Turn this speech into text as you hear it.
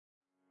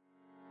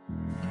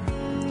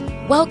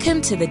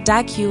Welcome to the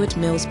Dag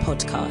Heward-Mills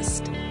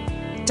podcast.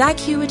 Dag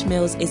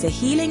Heward-Mills is a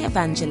healing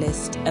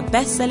evangelist, a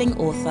best-selling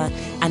author,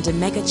 and a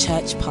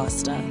mega-church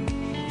pastor.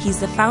 He's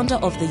the founder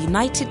of the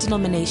United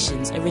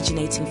Denominations,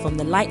 originating from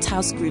the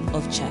Lighthouse Group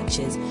of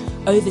churches,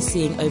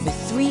 overseeing over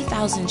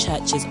 3,000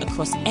 churches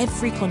across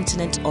every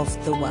continent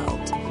of the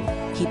world.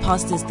 He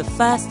pastors the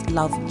First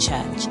Love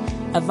Church,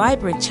 a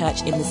vibrant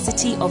church in the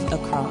city of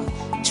Accra,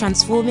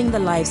 transforming the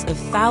lives of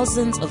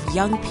thousands of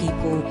young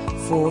people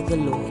for the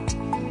Lord.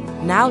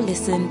 Now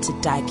listen to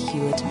Dag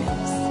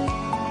Heward-Mills.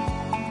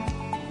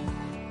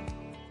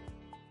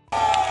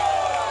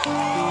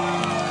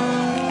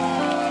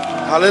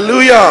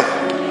 Hallelujah.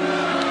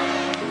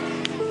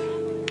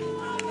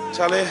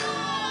 Charlie,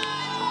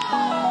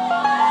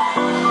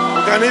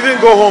 we can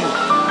even go home.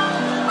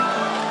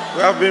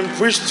 We have been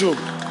preached to.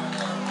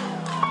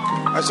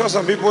 I saw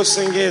some people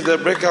singing, "It's the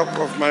breakup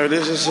of my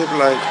relationship,"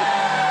 like,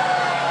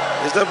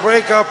 it's the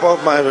breakup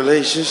of my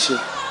relationship.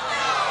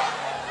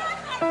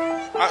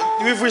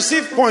 We've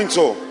received points,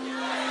 so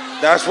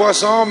that's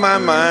what's on my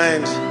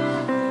mind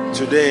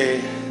today.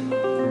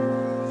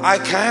 I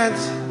can't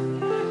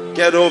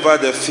get over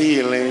the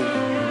feeling.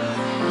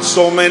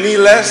 So many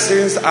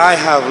lessons I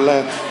have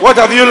learned. What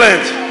have you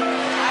learned?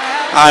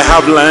 I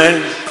have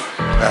learned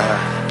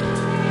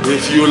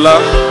if you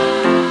love,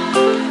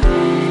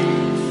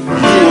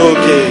 you will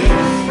give.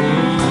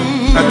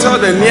 I tell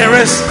the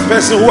nearest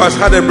person who has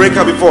had a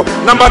breakup before.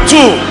 Number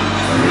 2,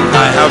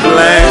 I have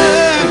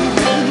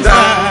learned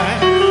that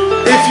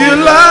if you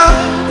love,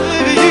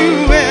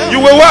 you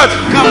will what?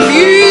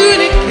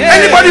 Communicate.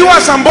 Anybody who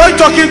has some boy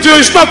talking to you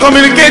is not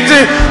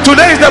communicating.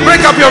 Today is the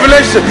breakup of your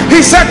relationship.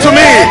 He said to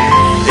me,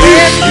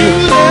 if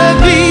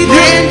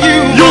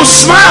you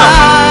smile.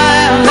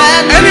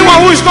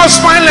 Anyone who is not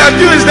smiling at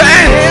you is the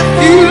end.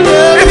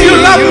 If you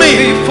love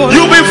me,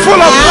 you'll be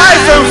full of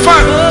life and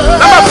fun.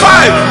 Number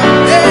 5,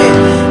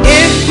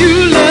 if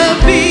you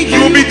love me,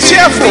 you'll be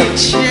cheerful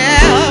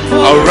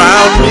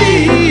around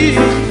me.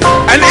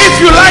 And if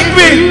you like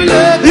me,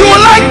 you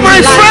will like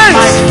my friends.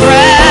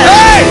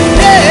 Hey,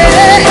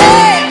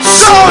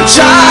 so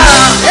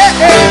child,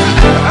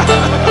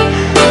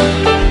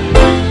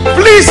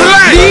 please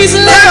learn.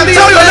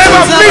 Tell your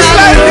neighbor, please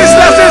learn these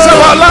lessons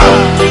about love.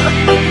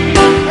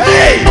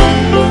 Hey,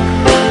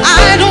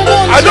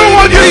 I don't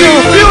want you to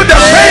feel the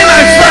pain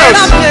I felt.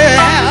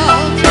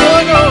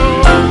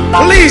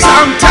 Please,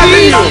 I'm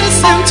telling you.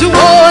 Listen to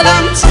what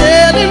I'm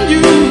telling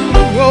you.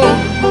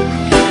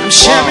 I'm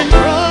sharing.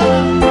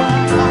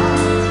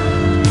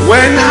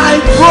 When I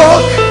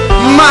broke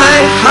my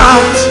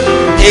heart,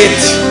 it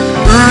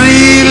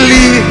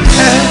really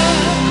hurt.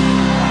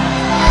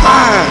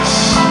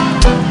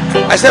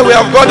 I said, we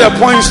have got the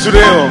points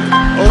today.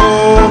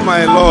 Oh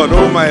my Lord,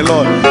 oh my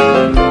Lord.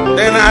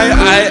 Then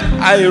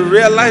I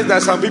realized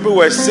that some people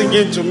were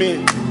singing to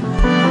me.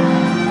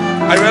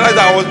 I realized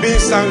that I was being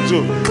sung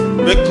to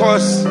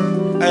because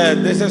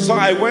there's a song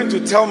I went to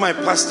tell my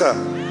pastor.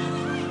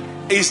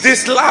 Is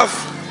this love?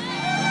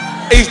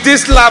 Is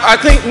this love? I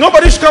think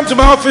nobody should come to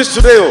my office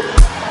today.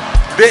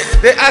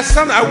 They asked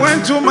something. I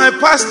went to my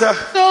pastor.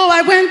 So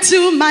I went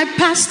to my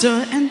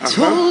pastor and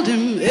told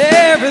him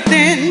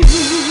everything.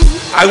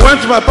 I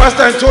went to my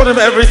pastor and told him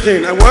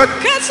everything. And what?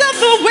 Because of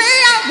the way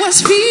I was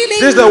feeling.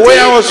 This is the way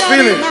I was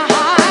feeling.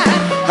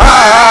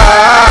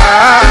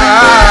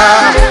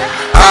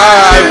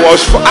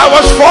 I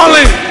was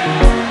falling.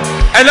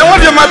 And then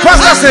what did my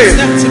pastor say?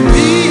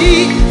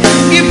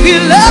 If he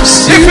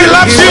loves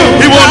you,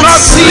 he will not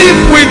sleep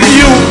with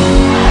you,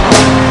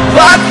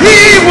 but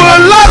he will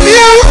love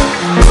you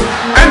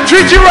and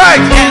treat you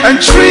right, and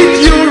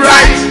treat you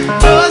right.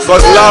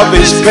 Because love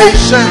is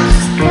patient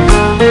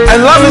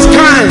and love is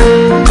kind,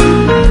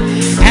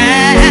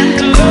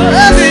 and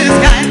love is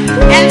kind.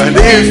 And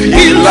if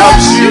he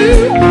loves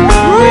you,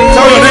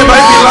 tell your neighbor,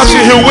 if he loves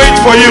you, he'll wait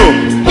for you.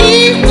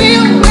 He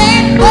will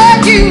wait for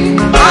you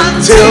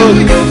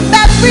until you.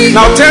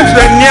 Now turn to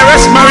the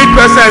nearest married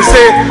person and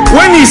say,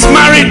 when he's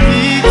married,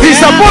 he's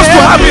supposed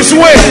to have his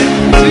way.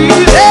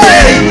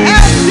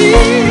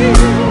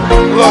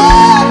 Look,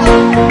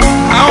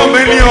 how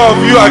many of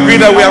you agree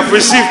that we have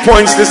received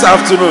points this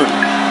afternoon?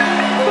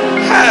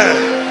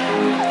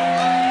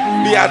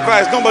 Be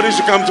advised, nobody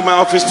should come to my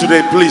office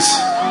today, please.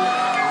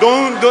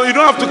 You don't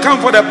have to come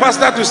for the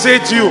pastor to say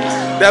to you.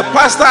 The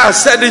pastor has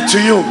said it to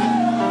you.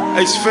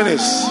 It's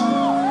finished.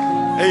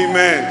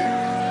 Amen.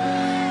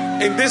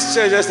 In this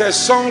church, there's a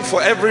song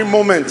for every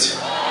moment.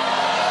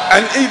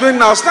 And even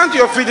now, stand to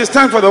your feet. It's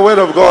time for the word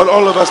of God.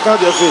 All of us, stand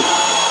to your feet.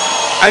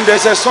 And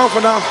there's a song for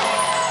now.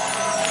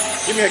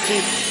 Give me a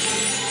key.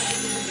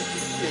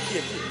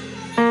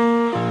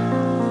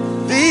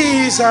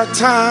 These are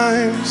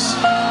times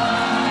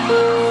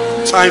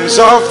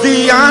of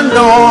the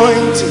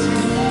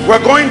anointing.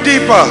 We're going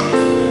deeper.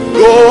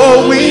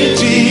 Going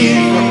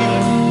deeper.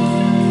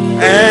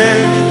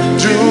 And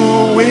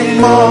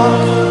doing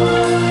more.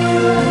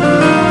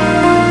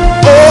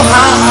 Oh,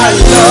 how I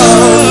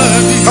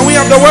love you. And we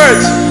have the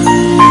words.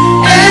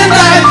 And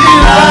I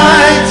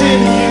delight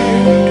in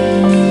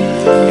you.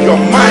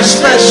 You're my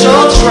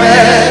special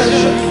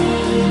treasure.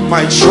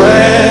 my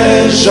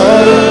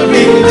treasure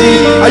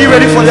indeed. Are you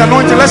ready for the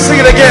anointing? Let's sing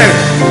it again.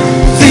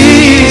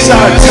 These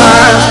are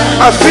times,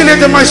 I feel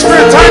it in my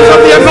spirit, times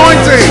of the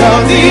anointing.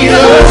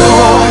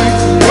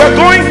 We're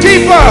going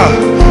deeper.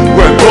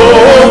 We're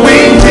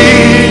going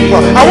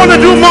deeper. I want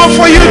to do more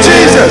for you,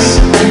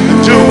 Jesus.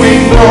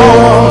 Doing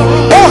more.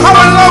 Oh, how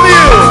I love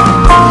you.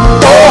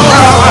 Oh,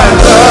 how I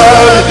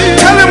love you.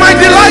 Tell him I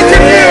delight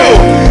in you.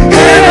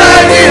 And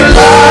I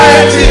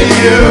delight in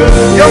you.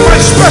 You're my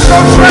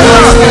special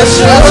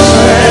treasure.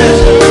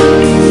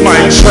 My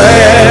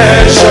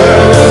treasure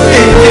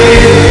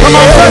indeed. Come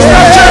on, first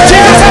time, church.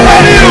 Jesus, I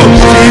love you.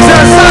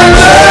 Jesus, I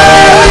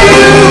love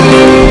you.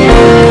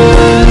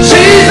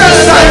 Jesus,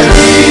 I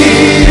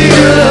need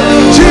you.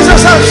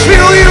 Jesus, I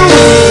feel you.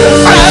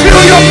 I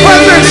feel your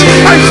presence.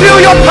 I feel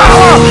your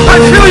power. I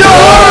feel your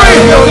glory.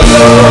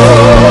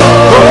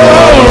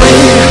 Glory.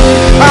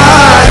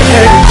 I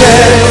can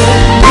get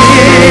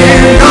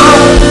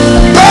enough.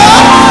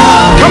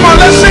 Oh, come on,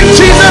 let's sing.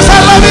 Jesus, I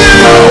love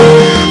you.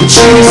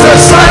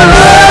 Jesus, I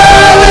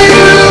love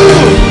you.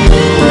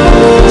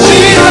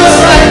 Jesus,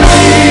 I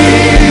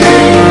need you.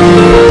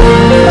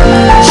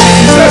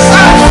 Jesus,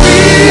 I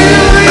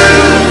feel you.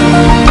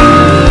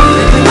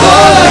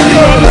 All of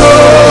your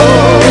glory,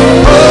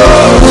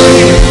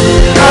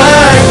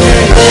 I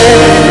can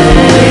get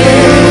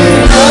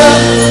enough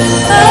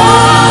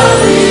of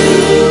you.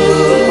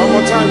 One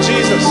more time,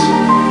 Jesus.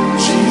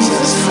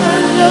 Jesus, I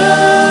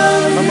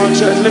love you. Come on,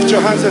 church, lift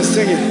your hands and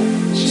sing it.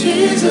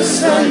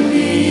 Jesus, I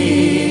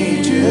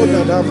need you.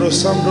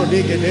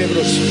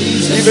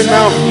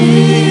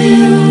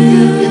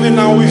 Even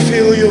now we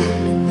feel you.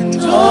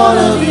 All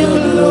of your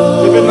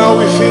glory. Even now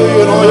we feel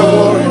you in all your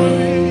glory.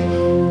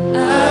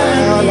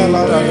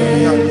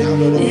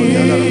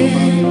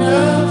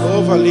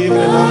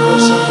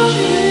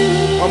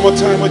 One more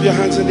time with your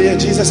hands in the air.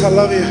 Jesus, I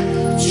love you.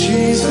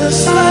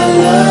 Jesus, I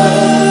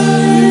love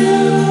you.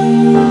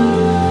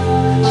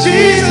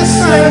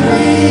 Jesus, I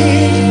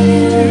need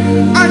you.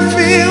 I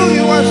feel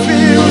you, I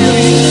feel you.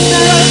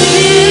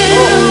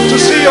 Oh, to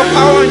see your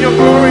power and your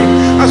glory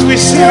as we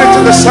sing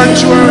into the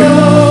sanctuary.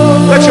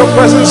 Let your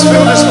presence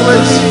fill this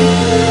place.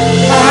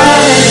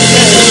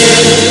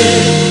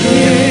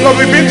 Lord,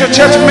 we've been to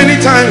church many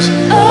times,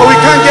 but we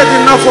can't get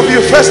enough of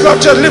you. First Love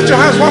Church, lift your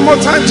hands one more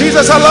time.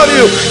 Jesus, I love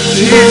you.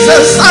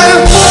 Jesus,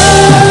 I love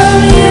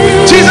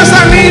you. Jesus,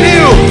 I need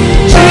you.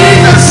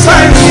 Jesus,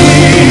 I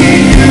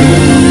need you.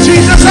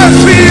 Jesus, I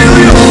feel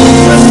you.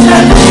 Jesus,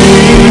 I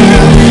need you.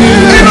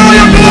 In all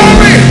your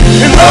glory,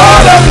 in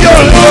all of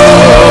your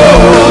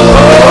glory,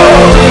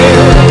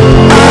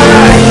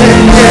 I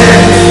can get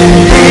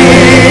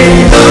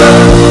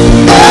enough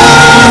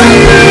of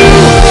you.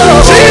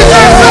 Jesus,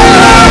 I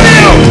love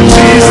you.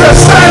 Jesus,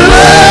 I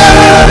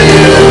love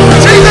you.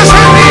 Jesus,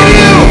 I need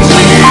you.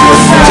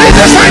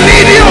 Jesus, I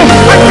need you.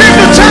 I came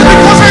to church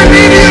because I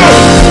need you.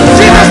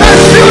 Jesus, I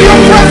feel your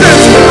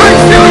presence. I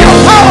feel your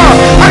power.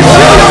 I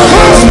feel your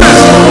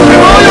closeness in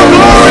all your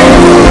glory.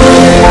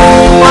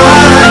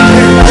 I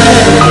can get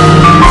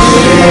enough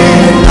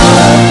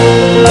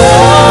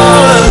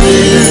of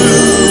you.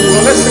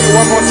 Well, let's sing it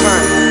one more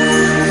time.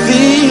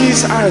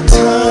 These are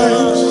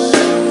times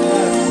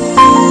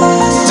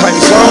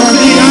of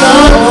the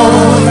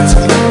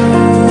anointing.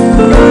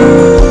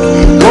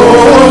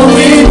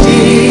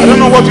 I don't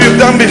know what we've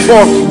done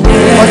before,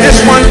 but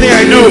this one thing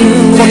I do,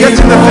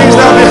 forgetting the things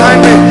that are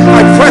behind me,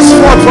 I press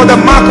forward for the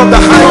mark of the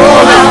high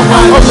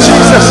calling of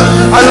Jesus.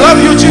 I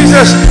love you,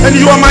 Jesus, and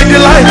you are my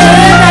delight.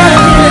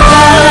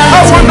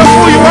 How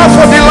wonderful you are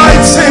for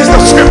delight, says the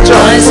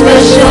scripture.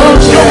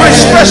 You're my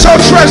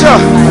special treasure.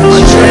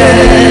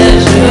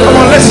 Come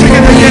on, let's sing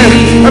it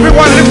again.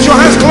 Everyone lift your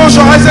hands, close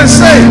your eyes and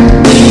say,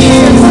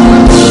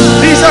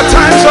 these are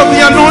times of the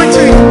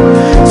anointing.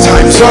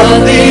 Times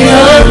of the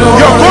anointing.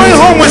 You're going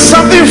home with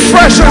something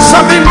fresh and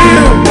something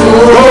new.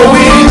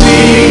 Going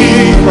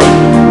deeper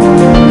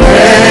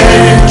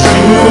and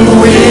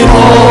through it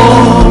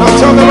all. Now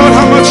tell the Lord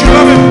how much you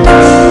love him. Oh,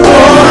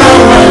 how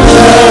I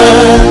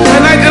love.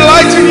 And I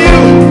delight in you.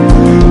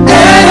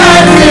 And I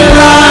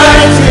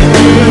delight in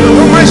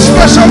you. You're my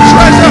special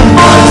treasure.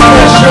 My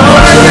special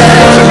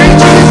treasure. To me,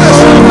 Jesus.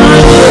 My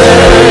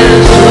treasure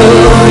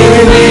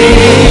in me.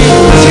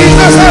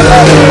 Jesus, I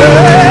love you.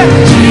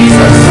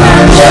 Jesus, I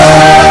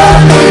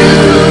love you.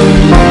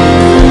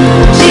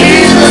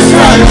 Jesus,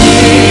 I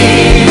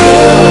need you.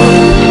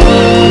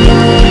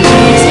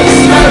 Jesus,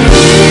 I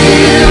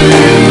feel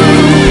you.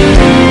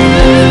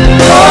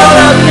 All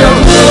of your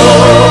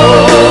glory.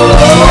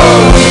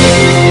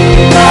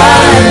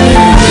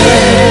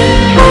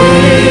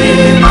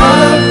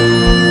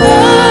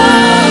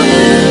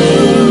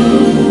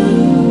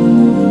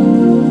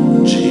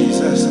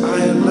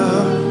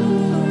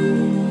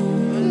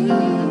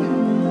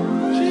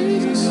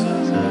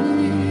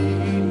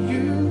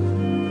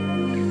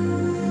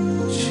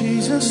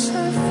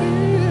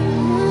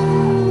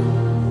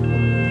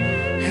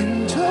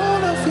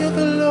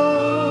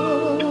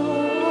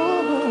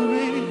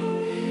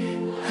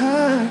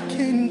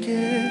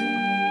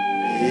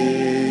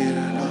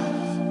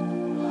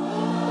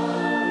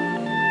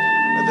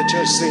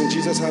 church sing,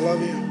 Jesus, I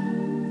love you.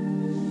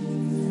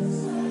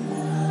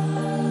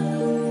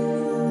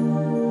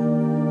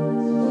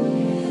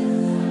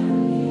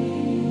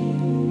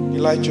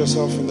 Delight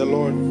yourself in the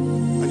Lord,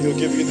 and He'll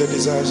give you the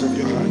desires of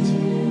your heart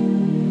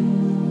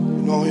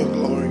in all your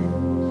glory.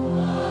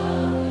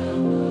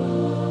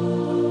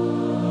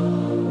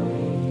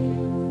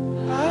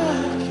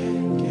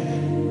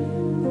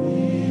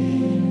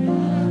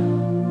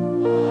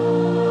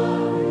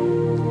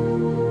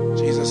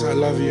 Jesus, I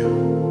love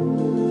you.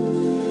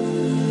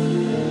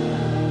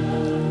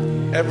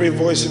 Every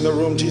voice in the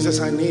room, Jesus,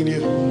 I need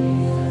you.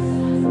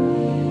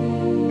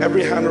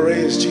 Every hand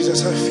raised,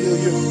 Jesus, I feel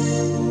you.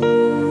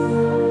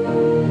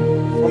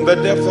 From the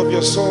depth of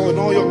your soul in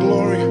all your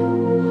glory.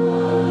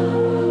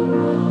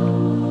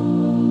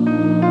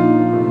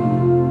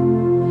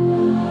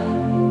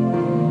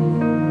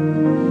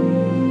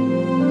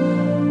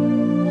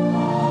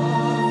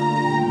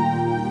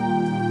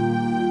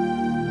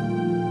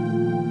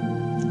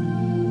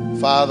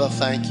 Father,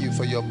 thank you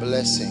for your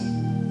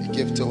blessing you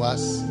give to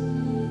us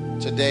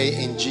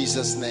today in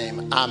Jesus'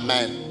 name.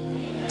 Amen.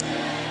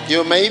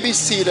 You may be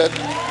seated.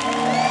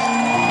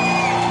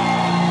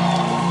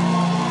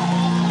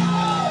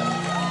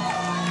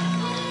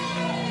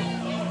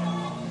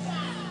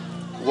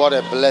 What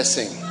a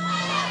blessing.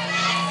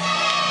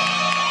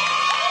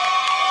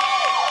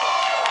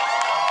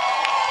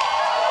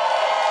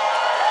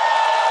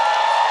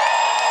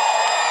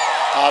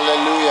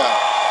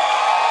 Hallelujah.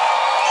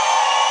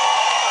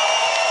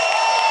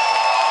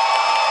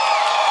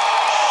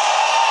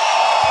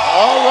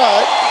 All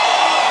right.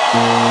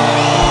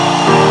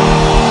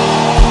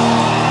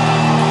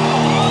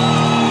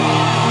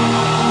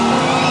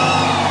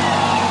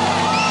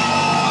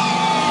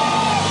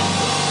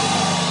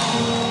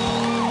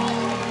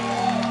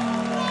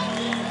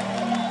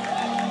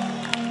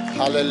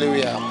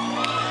 Hallelujah.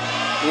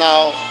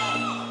 Now,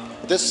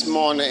 this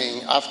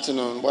morning,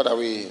 afternoon, what are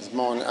we? It's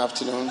morning,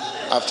 afternoon?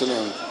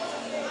 Afternoon.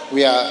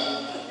 We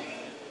are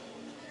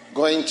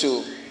going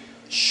to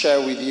share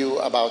with you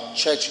about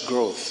church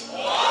growth.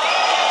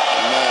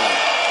 Amen.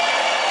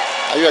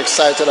 Are you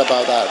excited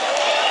about that?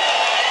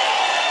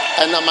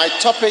 And my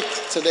topic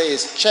today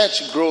is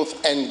church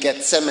growth and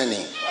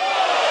Gethsemane.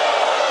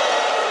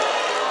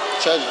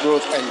 Church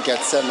growth and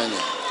Gethsemane.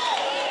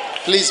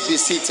 Please be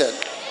seated.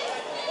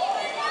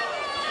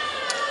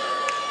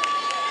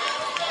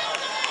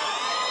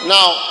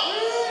 Now,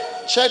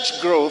 church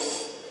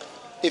growth,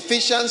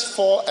 Ephesians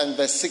 4 and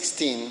verse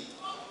 16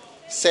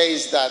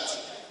 says that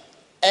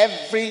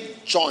every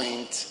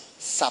joint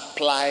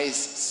supplies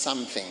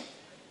something.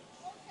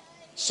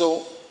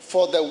 So,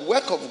 for the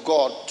work of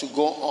God to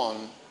go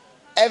on,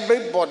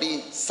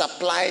 everybody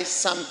supplies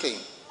something.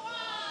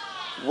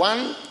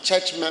 One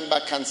church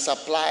member can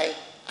supply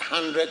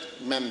 100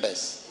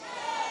 members.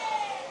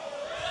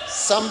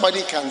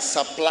 Somebody can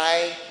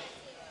supply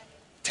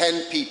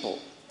 10 people.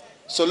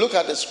 So look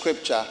at the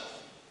scripture.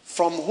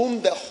 From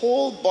whom the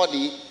whole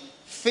body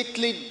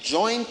fitly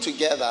joined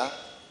together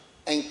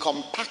and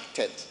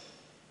compacted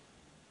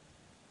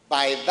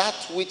by that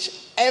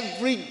which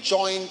every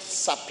joint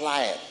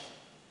supplieth.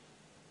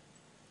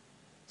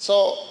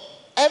 So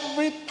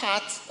every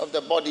part of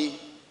the body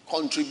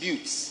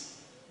contributes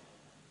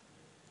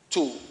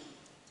to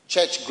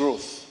church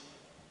growth.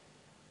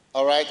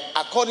 All right?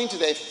 According to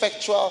the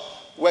effectual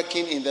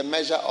working in the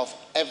measure of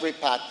every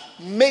part,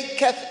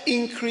 maketh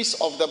increase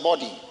of the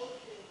body.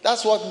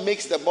 That's what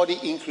makes the body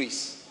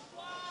increase.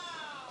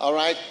 All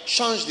right?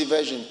 Change the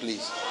version,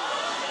 please.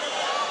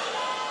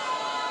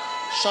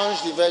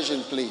 Change the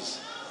version,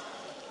 please.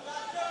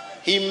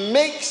 He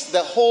makes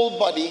the whole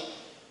body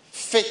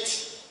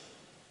fit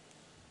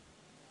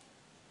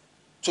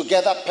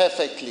together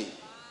perfectly,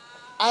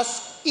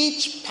 as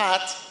each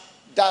part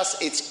does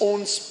its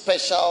own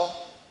special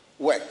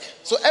work.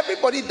 So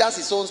everybody does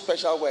its own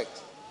special work.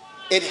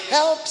 It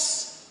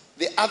helps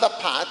the other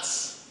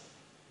parts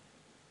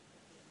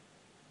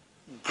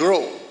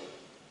grow.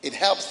 It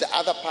helps the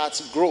other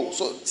parts grow.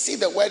 So see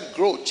the word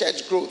grow,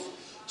 church growth.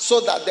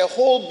 So that the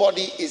whole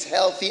body is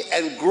healthy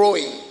and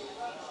growing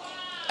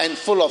and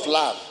full of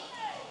love.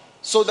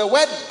 So the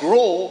word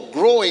grow,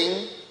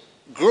 growing,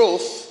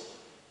 growth,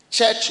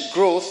 church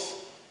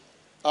growth,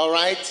 all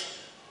right,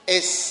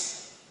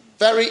 is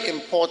very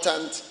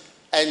important.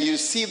 And you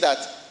see that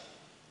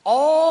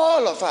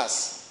all of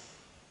us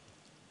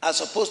are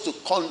supposed to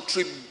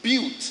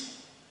contribute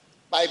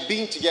by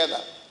being together.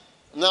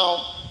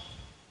 Now,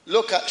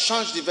 look at,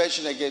 change the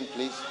version again,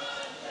 please.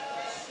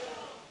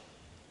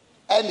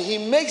 And he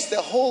makes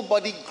the whole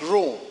body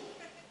grow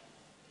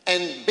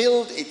and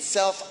build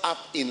itself up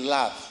in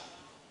love.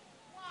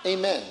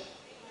 Amen.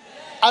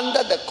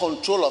 Under the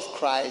control of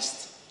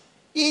Christ,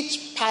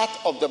 each part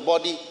of the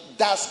body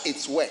does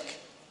its work.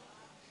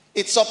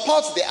 It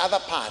supports the other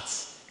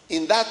parts.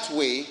 In that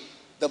way,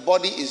 the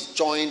body is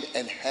joined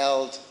and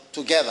held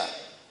together.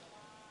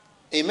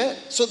 Amen.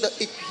 So that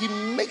he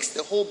makes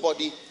the whole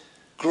body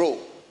grow.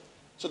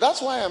 So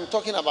that's why I'm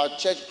talking about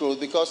church growth,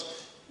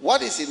 because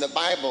what is in the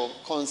Bible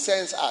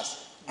concerns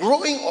us.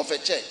 Growing of a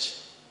church.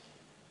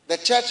 the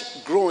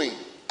church growing.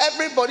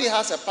 Everybody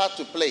has a part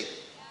to play.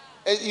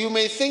 You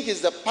may think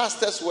it's the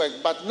pastor's work,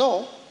 but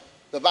no.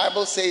 The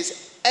Bible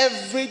says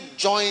every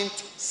joint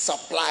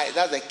supply.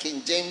 That's the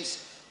King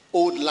James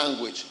Old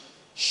Language.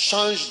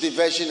 Change the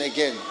version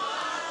again.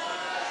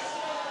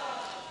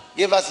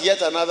 Give us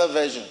yet another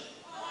version.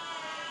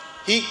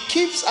 He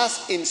keeps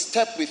us in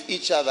step with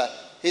each other.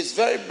 His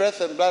very breath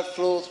and blood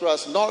flow through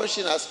us,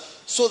 nourishing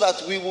us so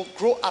that we will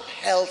grow up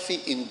healthy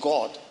in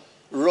God,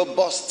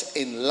 robust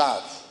in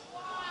love.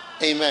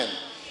 Amen.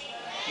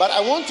 But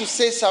I want to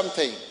say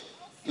something.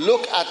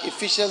 Look at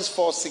Ephesians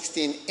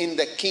 4:16 in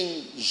the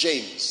King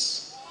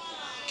James.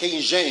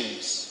 King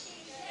James.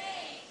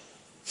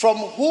 From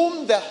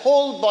whom the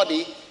whole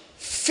body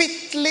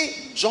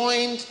fitly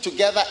joined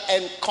together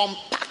and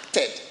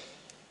compacted.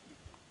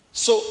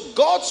 So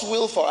God's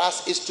will for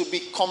us is to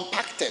be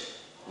compacted.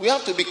 We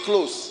have to be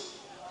close.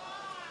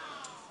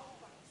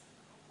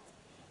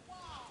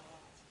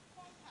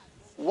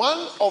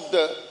 One of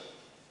the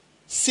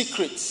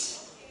secrets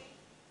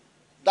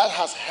that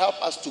has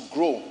helped us to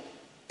grow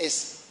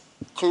is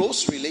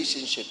close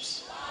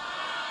relationships.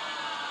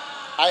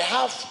 I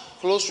have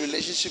close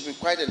relationship with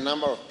quite a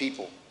number of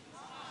people.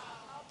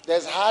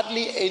 There's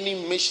hardly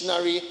any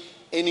missionary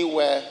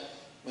anywhere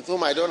with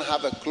whom I don't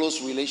have a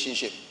close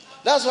relationship.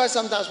 That's why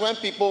sometimes when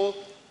people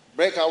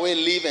break away,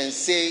 leave and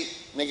say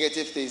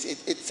negative things,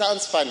 it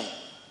sounds funny.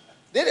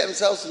 They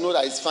themselves know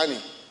that it's funny.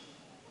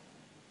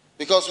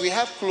 Because we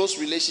have close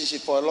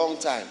relationship for a long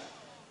time.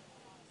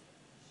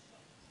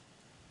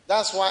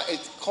 That's why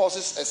it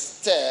causes a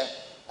stir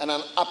and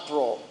an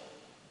uproar.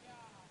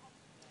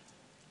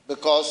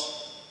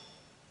 Because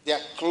they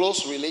are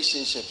close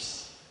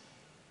relationships.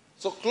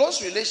 So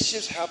close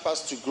relationships help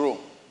us to grow.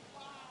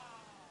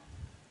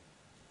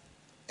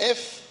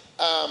 If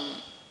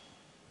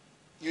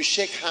you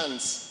shake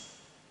hands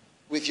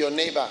with your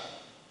neighbor,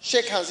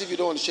 shake hands. If you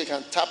don't want to shake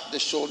hands, tap the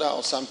shoulder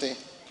or something.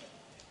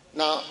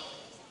 Now,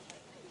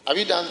 have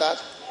you done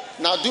that?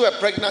 Now do a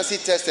pregnancy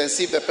test and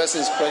see if the person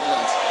is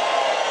pregnant.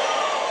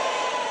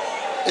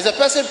 Is the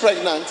person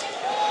pregnant?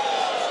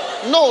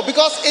 No,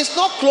 because it's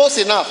not close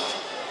enough.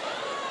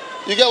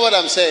 You get what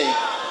I'm saying?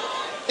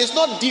 It's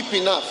not deep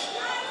enough.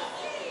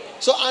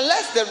 So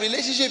unless the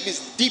relationship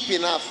is deep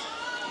enough,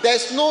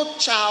 there's no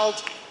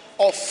child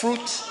or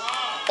fruit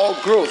or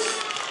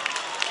growth.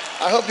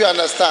 I hope you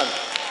understand.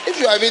 If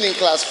you are even in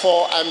class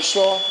 4, I'm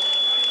sure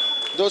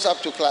those up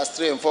to class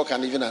 3 and 4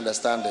 can even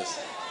understand this.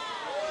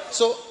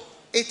 So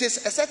it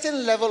is a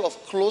certain level of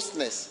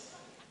closeness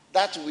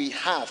that we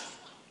have,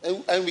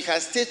 and we can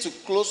stay too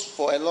close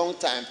for a long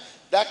time,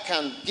 that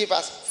can give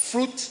us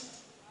fruit,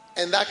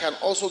 and that can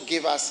also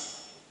give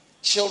us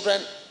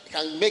children,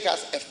 can make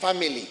us a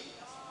family.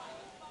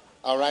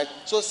 All right?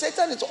 So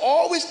Satan is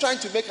always trying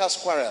to make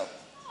us quarrel.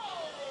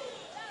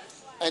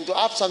 And to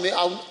have something,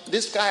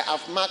 this guy,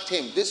 I've marked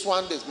him, this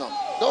one, this no.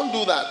 Don't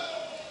do that.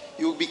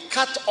 You'll be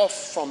cut off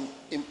from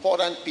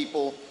important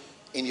people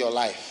in your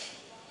life.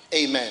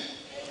 Amen.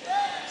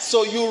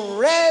 So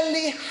you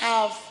rarely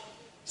have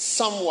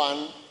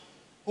someone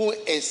who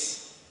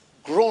is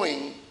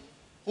growing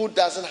who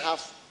doesn't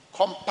have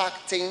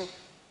compacting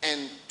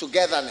and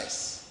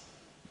togetherness.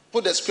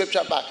 Put the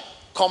scripture back.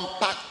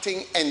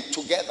 Compacting and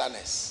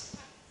togetherness.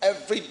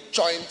 Every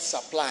joint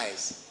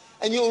supplies.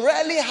 And you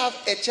rarely have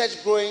a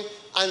church growing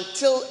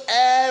until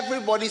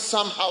everybody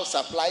somehow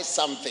supplies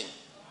something.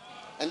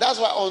 And that's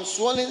why on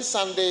Swollen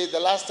Sunday, the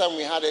last time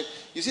we had it,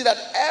 you see that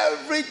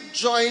every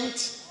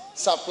joint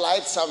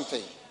supplied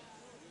something.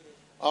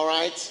 All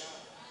right?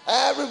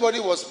 Everybody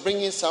was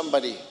bringing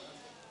somebody.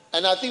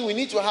 And I think we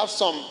need to have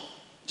some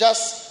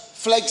just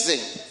flexing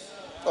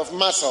of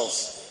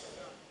muscles.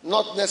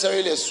 Not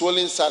necessarily a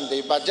Swollen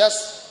Sunday, but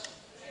just,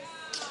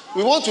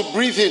 we want to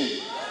breathe in.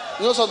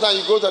 You know, sometimes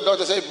you go to the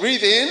doctor and say,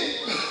 breathe in,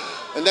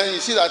 and then you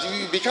see that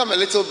you become a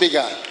little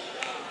bigger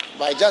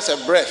by just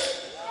a breath.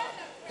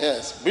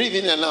 Yes, breathe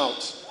in and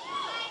out.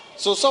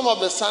 So some of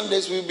the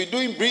Sundays we'll be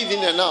doing breathe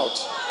in and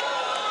out.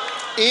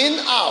 In,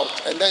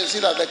 out. And then you see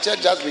that the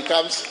church just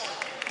becomes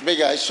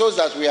bigger. It shows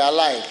that we are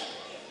alive.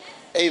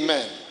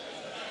 Amen.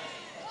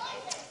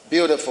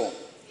 Beautiful.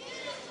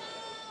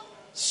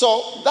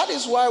 So that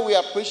is why we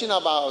are preaching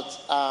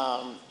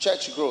about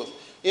church growth.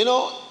 You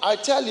know, I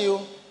tell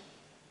you,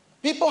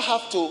 people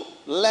have to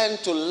learn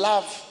to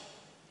love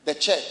the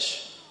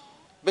church.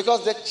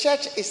 Because the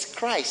church is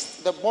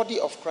Christ, the body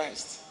of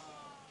Christ.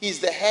 He's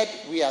the head,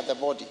 we are the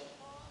body.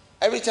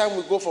 Every time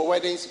we go for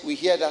weddings, we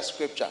hear that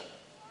scripture.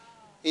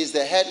 He's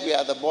the head, we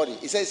are the body.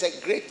 He says it's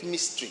a great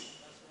mystery.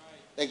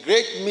 The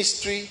great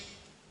mystery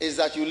is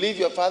that you leave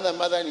your father and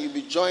mother and you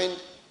be joined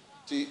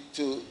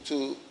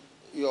to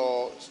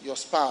your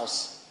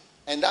spouse.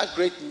 And that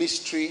great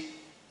mystery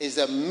is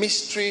a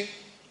mystery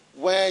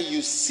where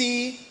you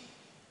see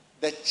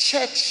the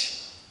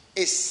church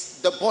is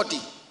the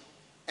body.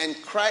 And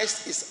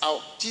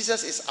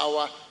Jesus is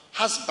our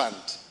husband.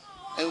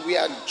 And we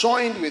are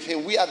joined with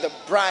him. We are the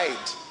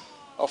bride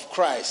of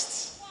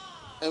Christ.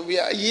 And we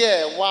are,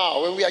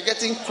 when we are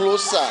getting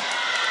closer.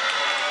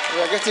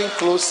 We are getting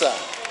closer.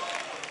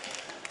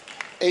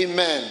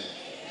 Amen.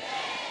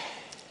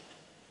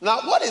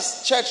 Now, what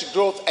is church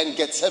growth and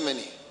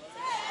Gethsemane?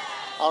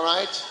 All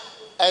right?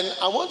 And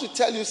I want to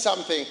tell you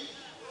something.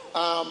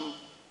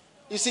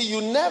 You see,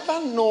 you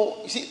never know.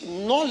 You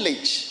see,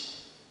 knowledge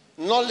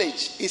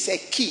is a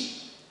key.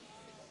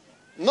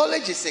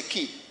 Knowledge is a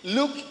key.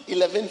 Luke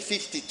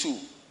 11:52.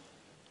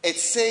 It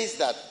says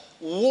that,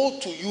 woe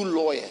to you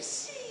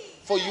lawyers,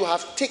 for you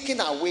have taken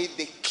away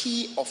the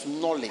key of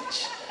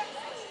knowledge.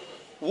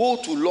 Woe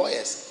to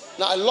lawyers.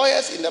 Now,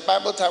 lawyers in the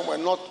Bible time were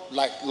not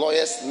like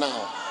lawyers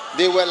now.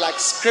 They were like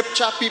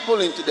scripture people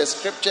into the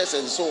scriptures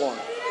and so on.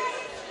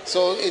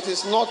 So it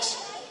is not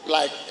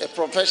like a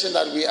profession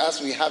that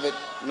we have it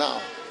now.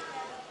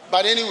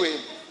 But anyway,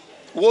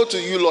 woe to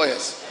you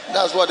lawyers.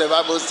 That's what the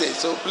Bible says.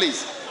 So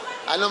please,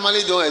 I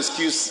normally don't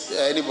excuse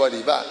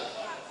anybody, but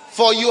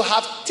for you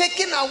have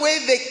taken away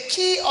the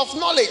key of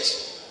knowledge.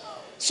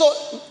 So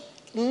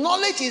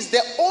knowledge is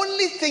the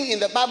only thing in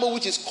the Bible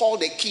which is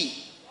called a key.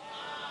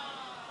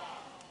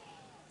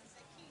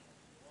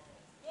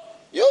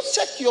 You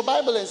check your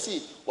Bible and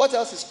see what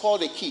else is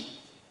called a key.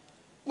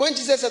 When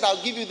Jesus said,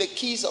 I'll give you the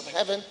keys of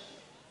heaven,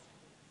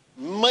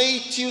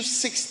 Matthew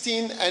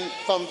 16 and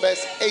from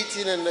verse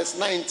 18 and verse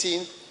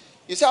 19,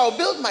 you say, I'll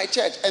build my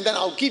church and then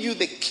I'll give you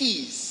the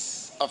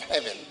keys of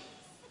heaven.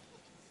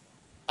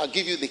 I'll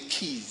give you the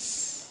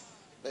keys.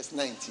 Verse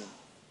 19.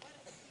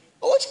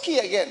 Which key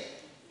again?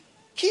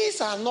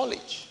 Keys are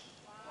knowledge.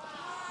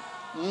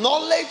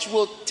 Knowledge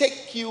will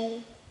take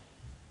you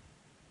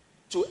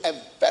to a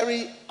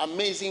very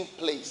amazing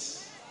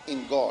place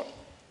in God.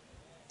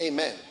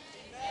 Amen.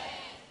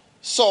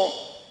 So,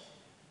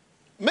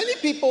 many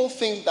people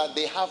think that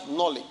they have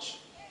knowledge,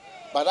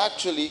 but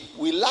actually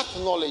we lack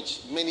knowledge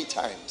many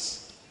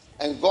times.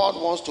 And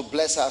God wants to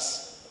bless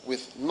us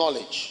with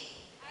knowledge.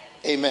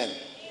 Amen.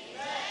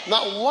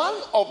 Now, one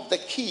of the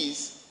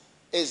keys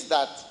is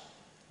that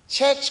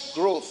church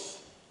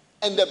growth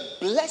and the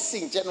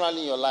blessing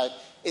generally in your life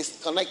is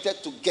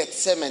connected to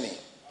Gethsemane.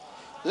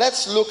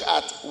 Let's look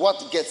at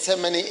what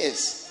Gethsemane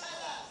is.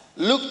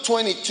 Luke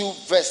 22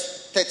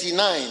 verse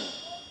 39.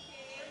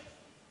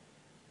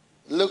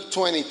 Luke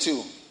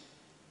 22.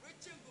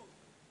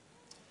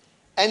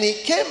 And he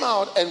came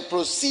out and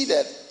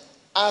proceeded,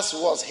 as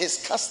was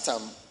his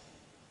custom,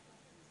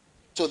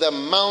 to the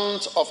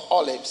Mount of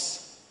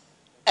Olives,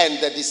 and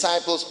the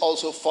disciples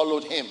also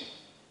followed him.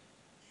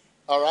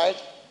 All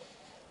right?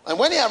 And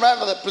when he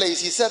arrived at the place,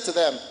 he said to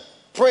them,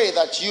 pray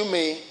that you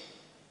may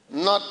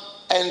not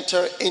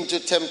enter into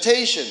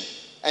temptation.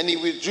 And he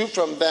withdrew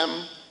from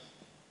them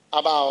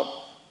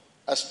about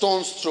a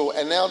stone's throw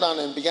and knelt down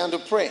and began to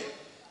pray,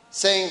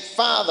 saying,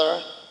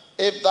 Father,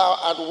 if thou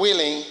art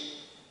willing,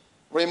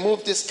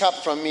 remove this cup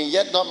from me,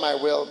 yet not my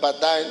will,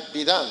 but thine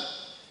be done.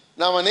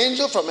 Now an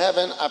angel from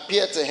heaven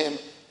appeared to him,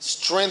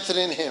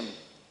 strengthening him.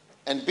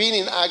 And being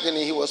in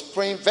agony, he was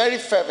praying very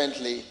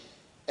fervently,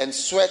 and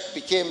sweat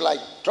became like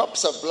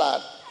drops of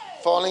blood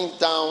falling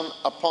down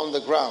upon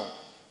the ground.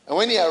 And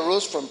when he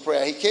arose from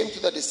prayer, he came to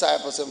the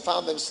disciples and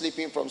found them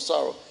sleeping from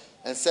sorrow,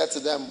 and said to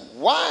them,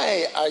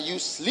 why are you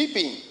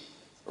sleeping?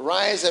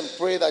 Rise and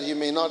pray that you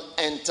may not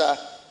enter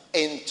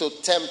into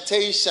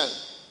temptation.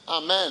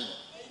 Amen.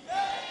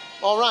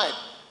 All right.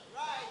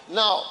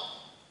 Now,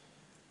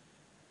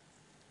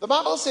 the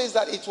Bible says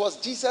that it was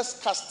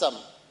Jesus' custom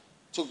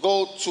to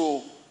go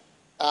to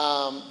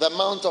the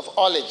Mount of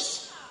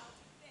Olives.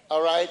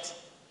 All right.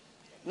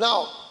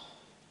 Now,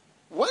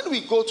 when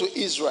we go to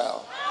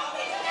Israel,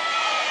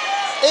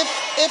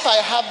 if I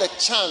have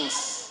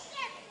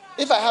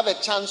a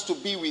chance to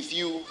be with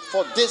you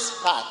for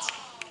this part,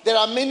 there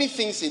are many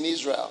things in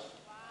Israel.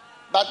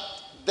 But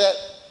the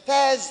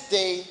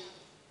Thursday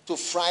to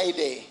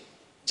Friday,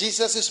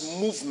 Jesus'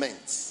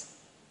 movements,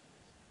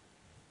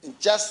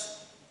 just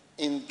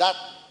in that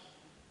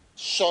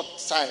short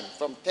time,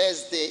 from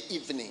Thursday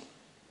evening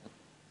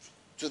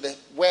to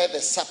where the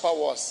supper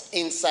was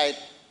inside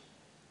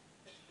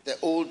the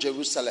old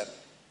Jerusalem.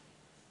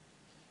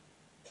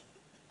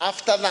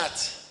 After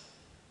that,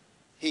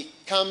 he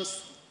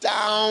comes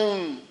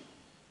down.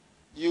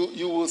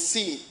 You will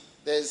see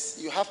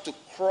you have to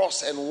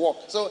cross and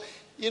walk. So,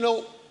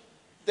 the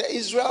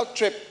Israel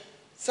trip,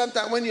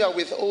 sometimes when you are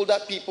with older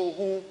people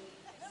who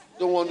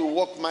don't want to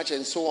walk much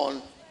and so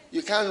on,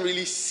 you can't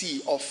really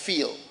see or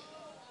feel.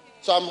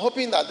 So I'm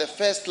hoping that the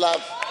First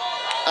Love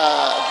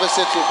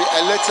visit will be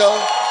a little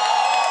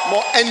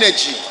more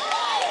energy,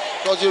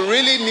 because you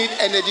really need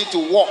energy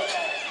to walk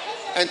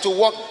and to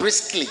walk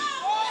briskly,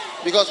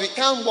 because we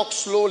can't walk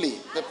slowly.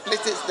 The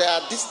places, there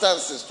are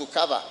distances to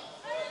cover.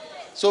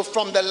 So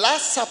from the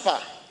Last Supper,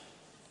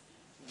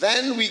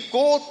 then we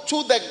go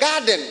to the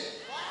garden,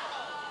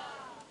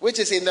 which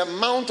is in the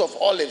Mount of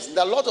Olives.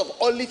 There are a lot of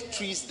olive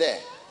trees there.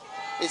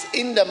 It's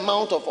in the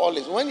Mount of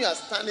Olives. When you are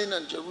standing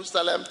in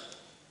Jerusalem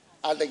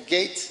at the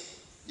gate,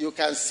 you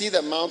can see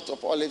the Mount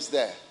of Olives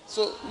there.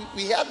 So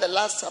we had the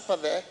Last Supper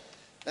there.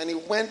 Then he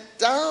went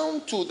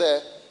down to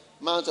the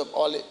Mount of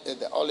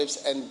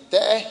Olives, and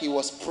there he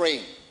was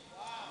praying.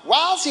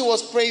 Whilst he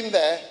was praying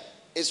there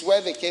is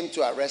where they came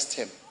to arrest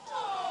him.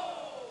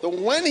 So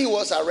when he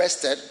was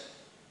arrested,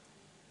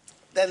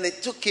 Then they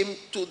took him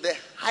to the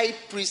high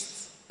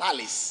priest's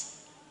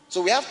palace.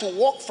 So we have to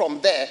walk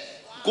from there,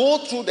 go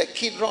through the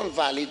Kidron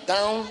Valley,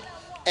 down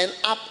and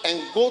up,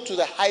 and go to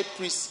the high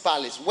priest's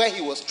palace where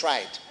he was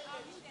tried.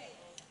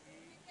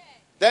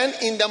 Then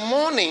in the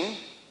morning,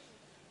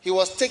 he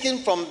was taken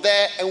from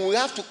there, and we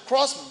have to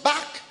cross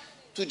back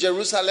to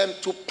Jerusalem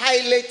to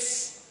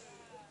Pilate's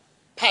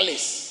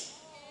palace,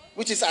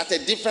 which is at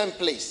a different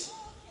place.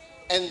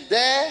 And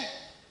there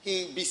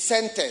he'll be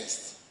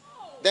sentenced.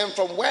 Then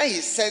from where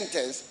he's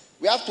sentenced,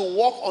 we have to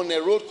walk on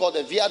a road called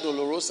the Via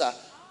Dolorosa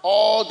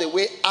all the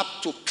way up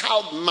to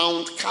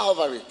Mount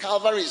Calvary.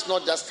 Calvary is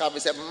not just Calvary,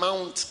 it's a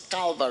Mount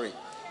Calvary.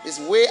 It's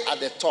way at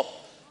the top.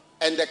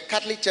 And the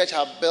Catholic Church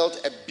have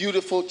built a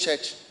beautiful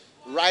church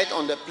right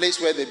on the place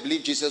where they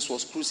believe Jesus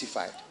was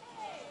crucified.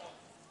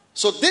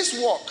 So this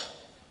walk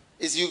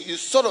is you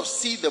sort of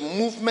see the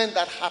movement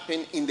that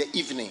happened in the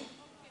evening.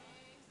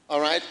 All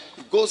right?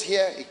 It goes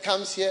here, it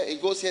comes here,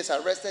 it goes here, it's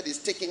arrested, it's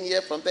taken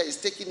here, from there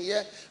it's taken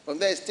here, from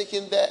there it's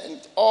taken there,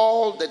 and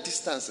all the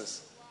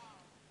distances.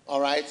 All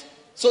right?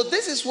 So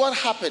this is what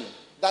happened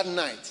that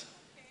night.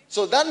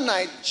 So that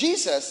night,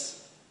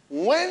 Jesus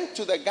went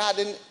to the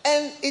garden,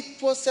 and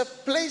it was a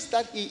place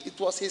that it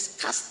was his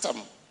custom.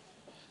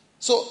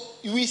 So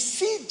we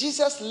see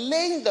Jesus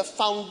laying the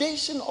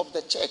foundation of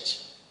the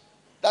church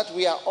that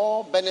we are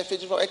all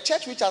benefiting from. A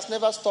church which has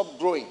never stopped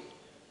growing.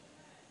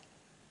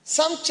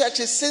 Some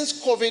churches,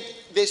 since COVID,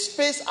 they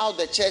spaced out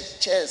the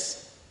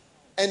chairs.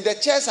 And the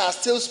chairs are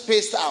still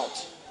spaced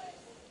out.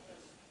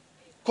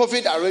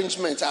 COVID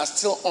arrangements are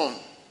still on.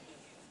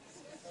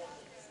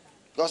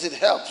 Because it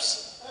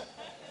helps.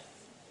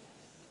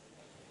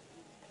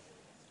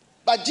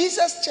 But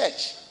Jesus'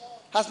 church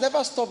has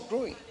never stopped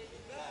growing.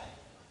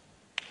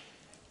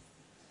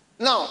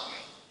 Now,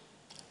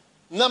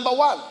 number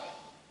one,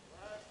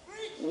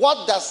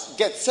 what does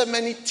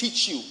Gethsemane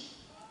teach you?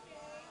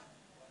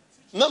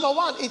 Number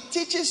one, it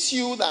teaches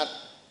you that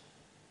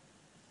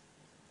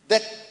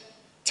the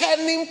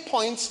turning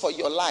points for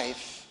your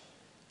life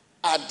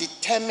are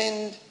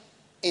determined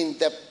in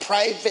the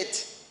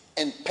private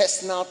and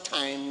personal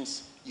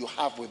times you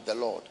have with the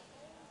Lord.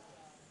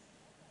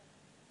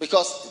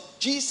 Because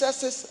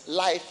Jesus'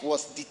 life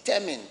was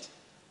determined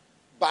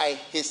by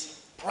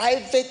his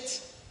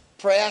private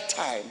prayer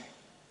time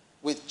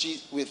with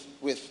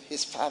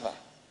his Father,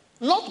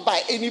 not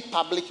by any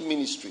public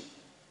ministry.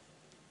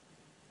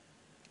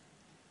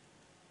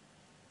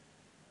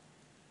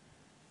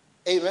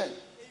 Amen.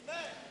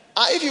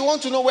 If you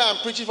want to know where I'm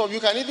preaching from, you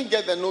can even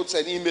get the notes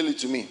and email it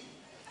to me.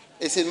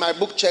 It's in my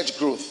book, Church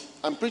Growth.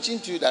 I'm preaching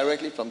to you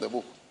directly from the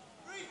book.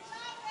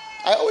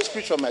 I always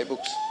preach from my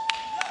books.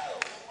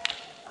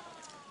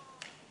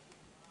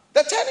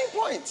 The turning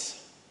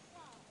points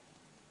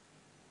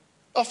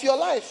of your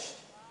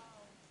life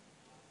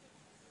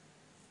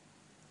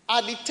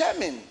are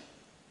determined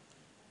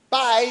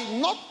by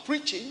not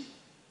preaching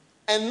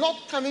and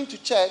not coming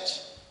to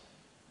church,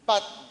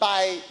 but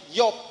by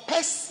your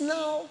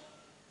personal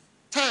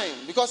time.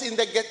 Because in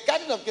the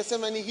Garden of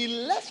Gethsemane, he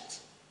left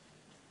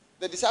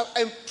the disciples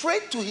and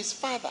prayed to his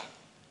Father.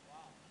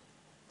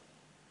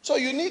 So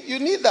you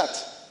need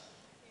that.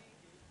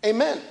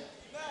 Amen.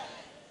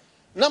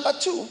 Number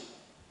two,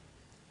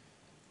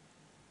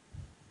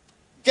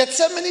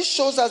 Gethsemane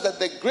shows us that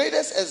the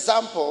greatest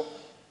example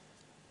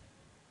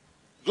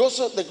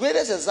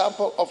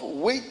of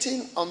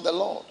waiting on the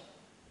Lord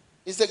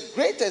is the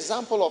great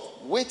example of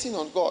waiting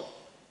on God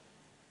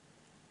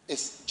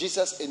is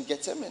Jesus in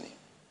Gethsemane.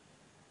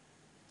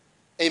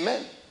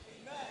 Amen.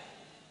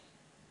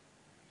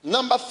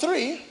 Number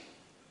three.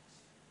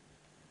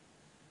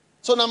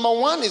 So number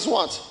one is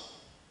what?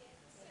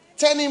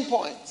 Turning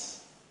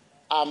points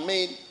are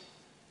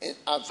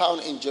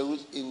found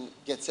in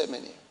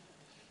Gethsemane.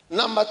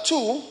 Number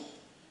two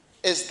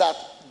is that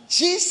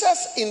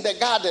Jesus in the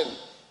garden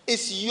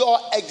is your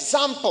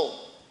example.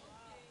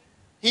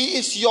 He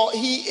is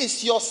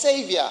your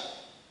savior.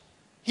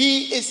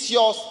 He is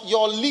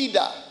your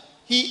leader.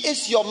 He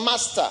is your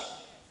master.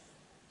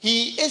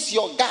 He is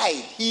your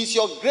guide. He is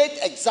your great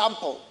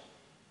example.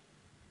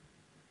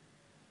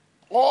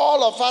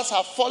 All of us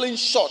have fallen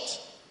short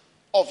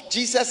of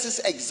Jesus'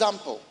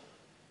 example.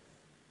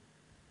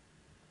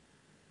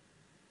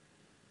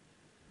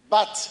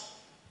 But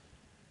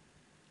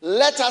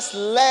let us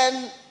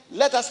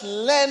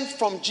learn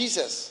from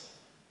Jesus.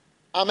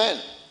 Amen.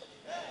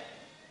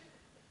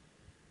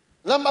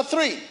 Number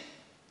three,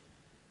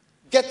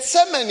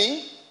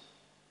 Gethsemane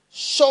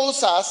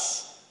shows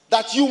us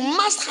that you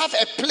must have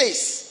a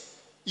place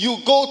you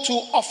go to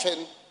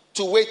often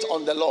to wait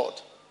on the Lord.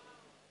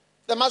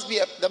 There must be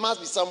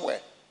somewhere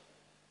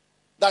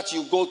that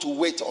you go to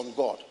wait on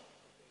God.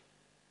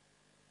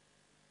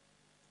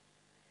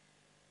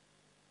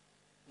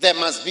 There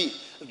must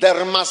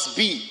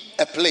be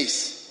a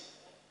place.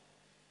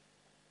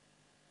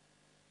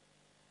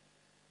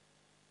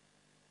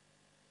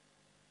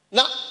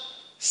 Now,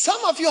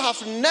 some of you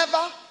have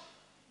never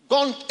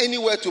gone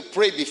anywhere to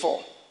pray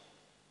before.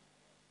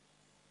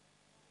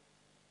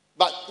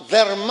 But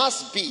there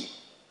must be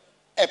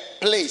a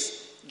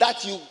place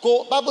that you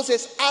go, Bible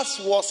says, as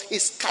was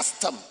his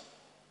custom.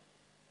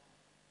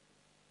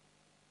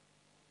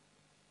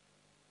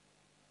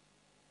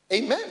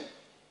 Amen.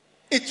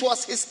 It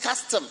was his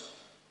custom.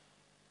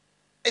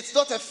 It's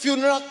not a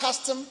funeral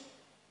custom.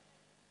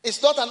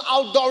 It's not an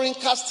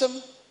outdooring custom.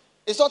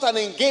 It's not an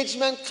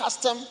engagement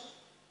custom.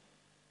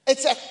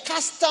 It's a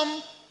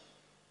custom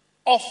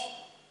of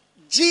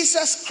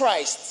Jesus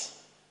Christ.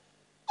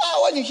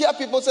 When you hear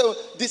people say,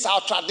 this is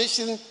our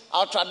tradition,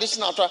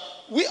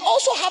 we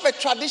also have a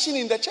tradition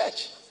in the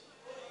church.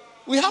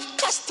 We have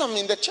custom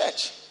in the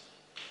church.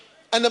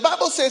 And the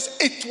Bible says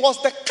it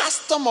was the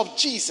custom of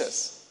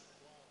Jesus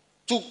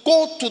to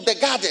go to the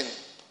garden.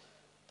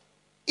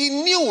 He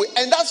knew,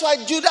 and that's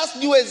why Judas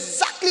knew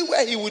exactly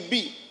where he would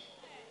be.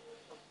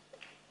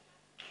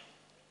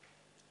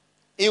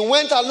 He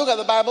went and looked at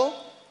the Bible,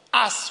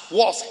 as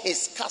was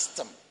his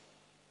custom.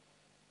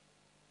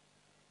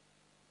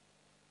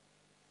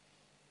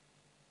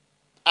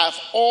 I've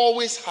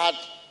always had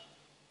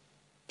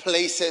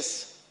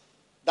places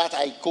that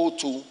I go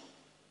to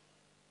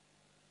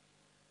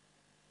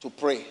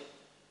pray.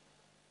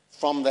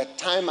 From the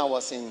time I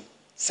was in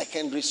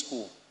secondary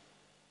school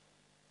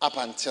up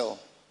until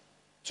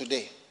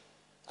today,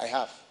 I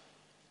have.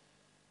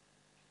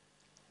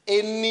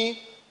 Any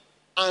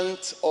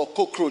ant or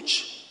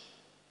cockroach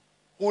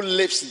who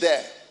lives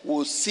there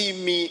will see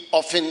me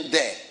often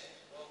there.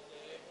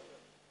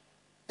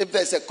 If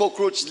there's a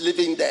cockroach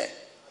living there,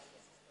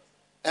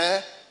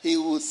 he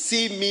will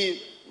see me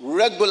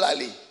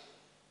regularly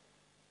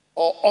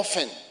or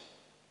often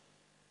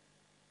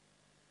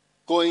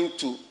going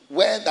to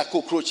where the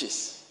cockroach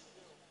is.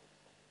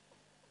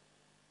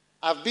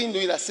 I've been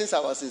doing that since I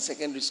was in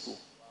secondary school.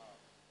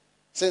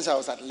 Since I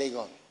was at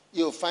Legon.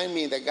 You'll find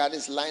me in the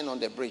gardens lying on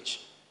the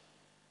bridge.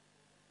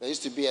 There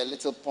used to be a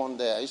little pond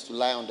there. I used to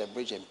lie on the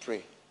bridge and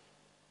pray.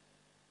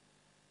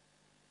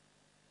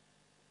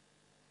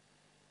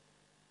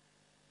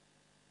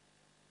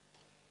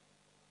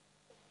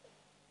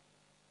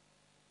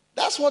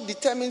 That's what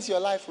determines your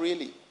life,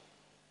 really.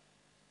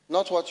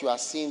 Not what you are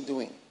seen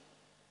doing.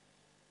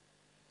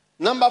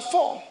 Number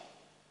 4.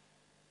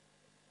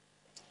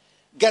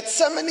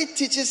 Gethsemane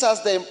teaches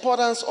us the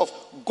importance of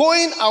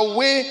going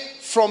away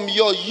from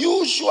your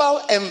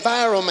usual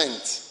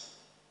environment.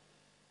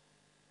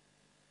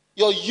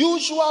 Your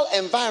usual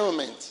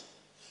environment.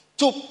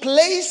 To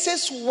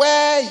places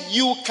where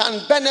you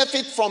can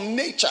benefit from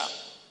nature.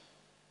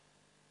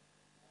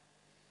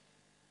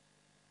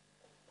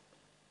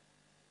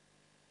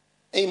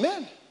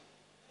 Amen.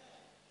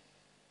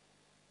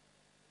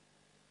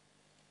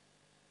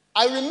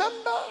 I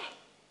remember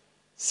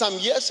some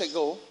years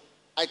ago,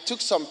 I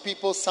took some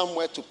people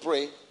somewhere to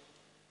pray.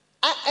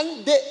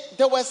 And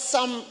there were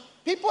some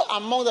people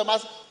among them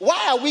asked,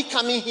 why are we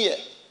coming here?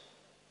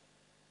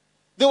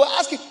 They were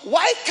asking,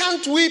 why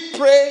can't we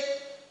pray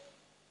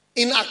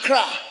in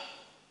Accra?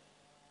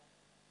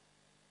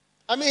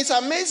 I mean, it's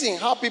amazing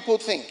how people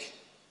think.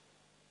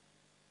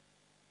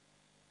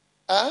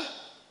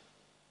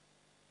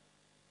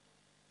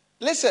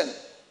 Listen,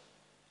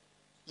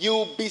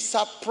 you'll be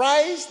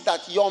surprised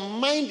that your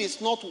mind is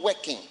not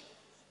working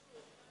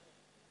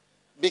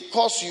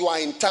because you are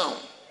in town.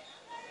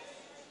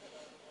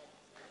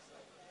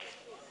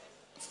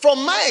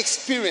 From my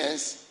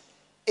experience,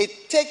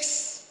 it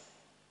takes,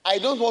 I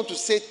don't want to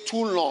say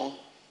too long,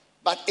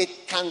 but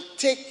it can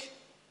take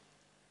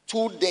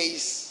 2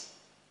 days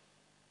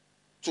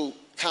to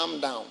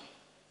calm down.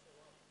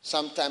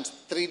 Sometimes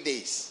 3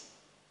 days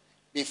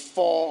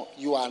before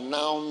you are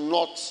now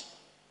not.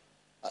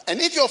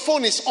 And if your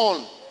phone is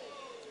on,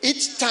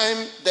 each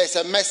time there's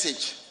a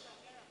message,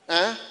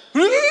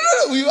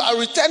 we are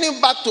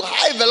returning back to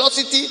high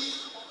velocity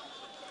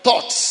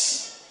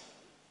thoughts.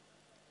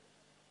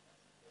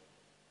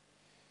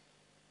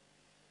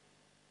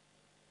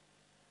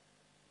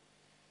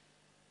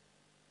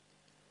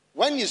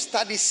 When you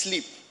study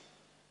sleep,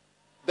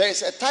 there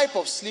is a type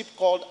of sleep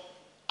called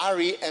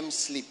REM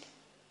sleep,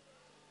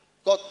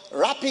 called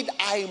rapid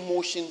eye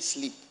motion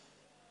sleep.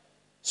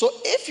 So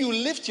if you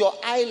lift your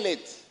eyelid,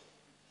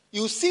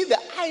 you see the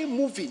eye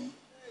moving.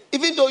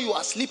 Even though you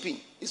are sleeping,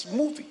 it's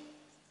moving.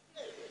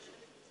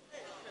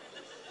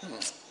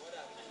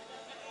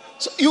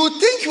 So you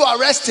think you are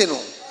resting,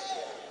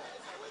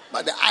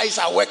 but the eyes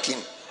are working.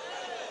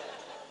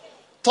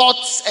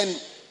 Thoughts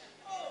and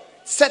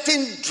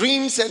certain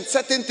dreams and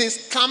certain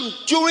things come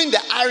during the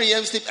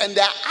REM sleep, and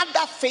there are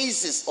other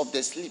phases of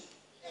the sleep.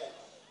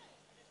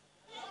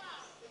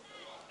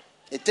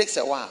 It takes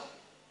a while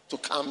to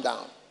calm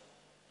down.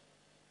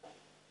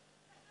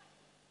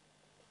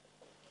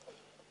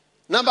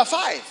 Number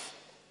 5,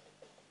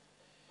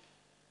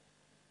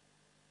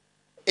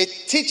 it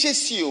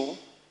teaches you,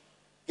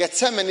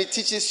 Gethsemane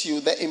teaches you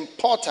the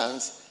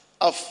importance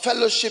of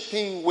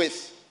fellowshipping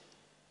with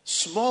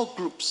small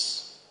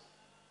groups.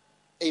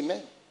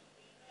 Amen.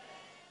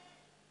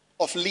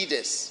 Of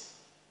leaders.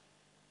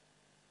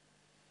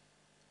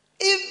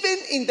 Even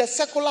in the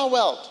secular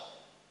world,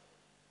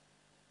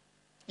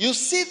 you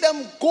see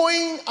them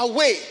going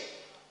away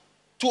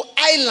to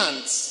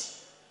islands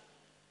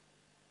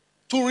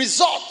to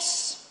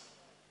resorts.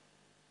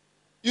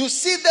 You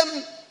see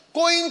them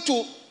going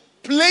to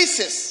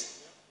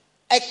places.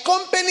 A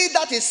company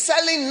that is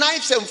selling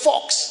knives and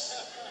forks.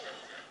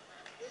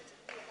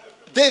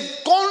 They've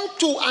gone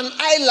to an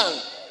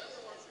island.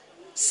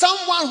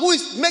 Someone who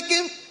is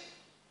making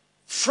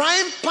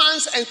frying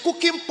pans and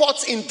cooking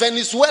pots in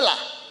Venezuela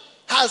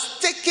has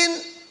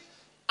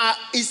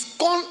is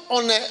gone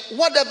on a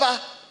whatever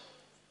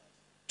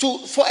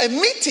for a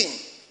meeting.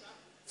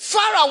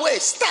 Far away,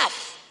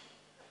 staff.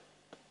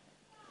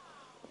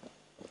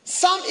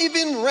 Some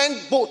even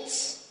rent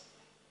boats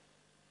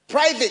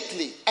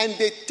privately and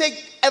they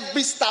take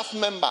every staff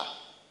member.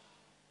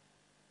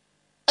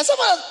 And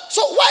someone,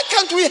 so why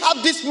can't we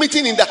have this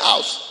meeting in the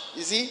house?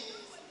 You see?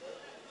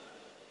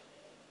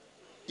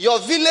 Your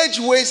village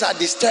ways are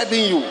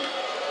disturbing you.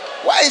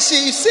 Why is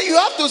she? You see, you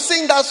have to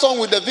sing that song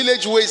with the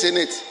village ways in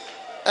it.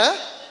 Huh?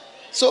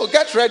 So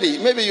get ready.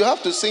 Maybe you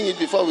have to sing it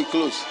before we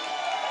close.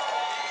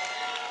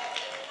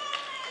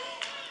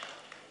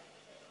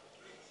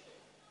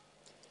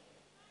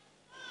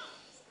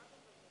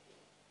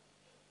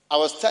 I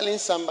was telling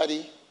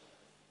somebody,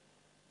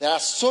 there are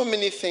so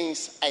many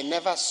things I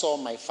never saw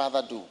my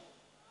father do.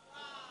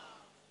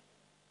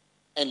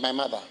 And my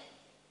mother.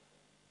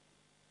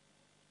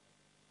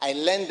 I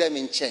learned them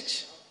in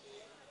church.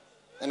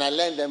 And I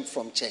learned them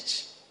from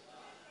church.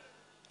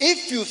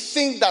 If you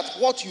think that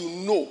what you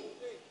know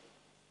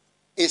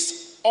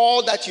is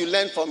all that you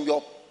learn from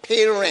your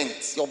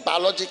parents, your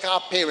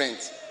biological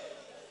parents,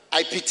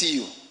 I pity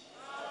you.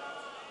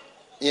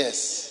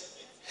 Yes.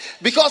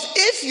 Because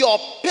if your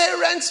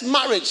parents'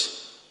 marriage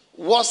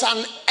was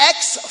an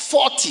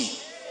X40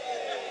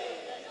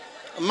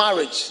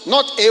 marriage,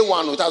 not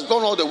A1, it has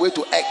gone all the way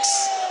to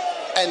X,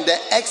 and the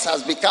X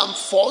has become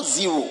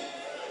 40.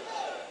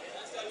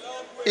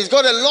 It's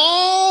got a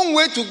long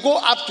way to go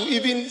up to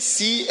even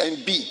C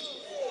and B.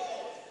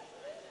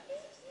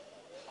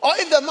 Or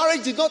if the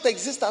marriage did not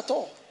exist at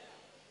all,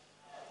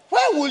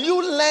 where will you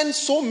learn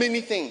so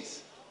many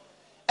things?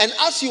 And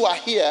as you are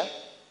here,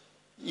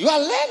 you are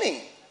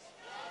learning.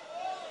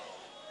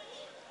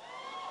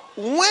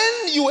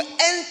 When you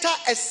enter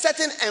a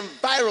certain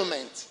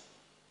environment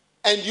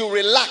and you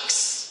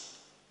relax,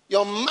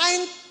 your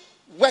mind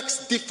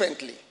works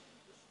differently.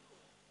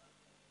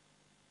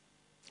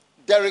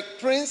 Derek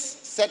Prince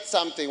said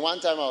something.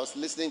 One time I was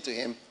listening to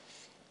him.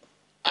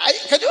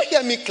 Can you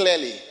hear me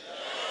clearly?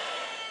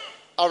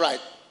 All right.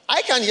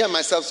 I can hear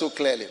myself so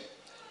clearly.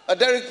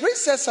 Derek Prince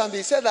said something.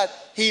 He said that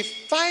he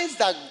finds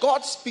that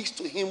God speaks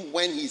to him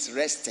when he's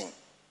resting.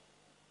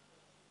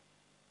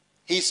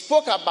 He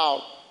spoke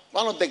about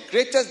one of the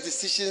greatest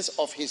decisions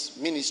of his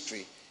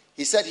ministry.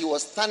 He said he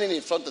was standing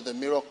in front of the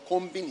mirror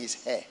combing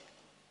his hair.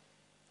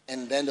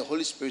 And then the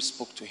Holy Spirit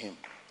spoke to him.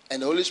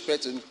 And the Holy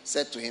Spirit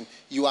said to him,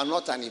 "You are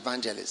not an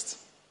evangelist."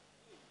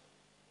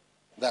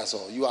 That's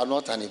all. You are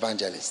not an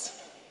evangelist.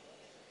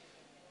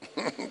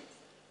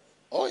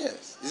 Oh,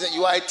 yes. He said,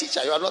 "You are a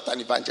teacher. You are not an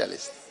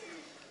evangelist."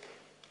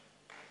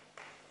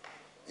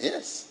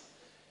 Yes.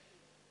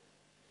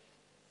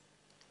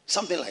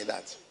 Something like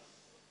that.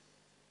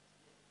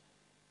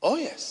 Oh,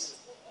 yes.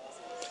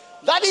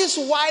 That is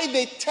why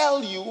they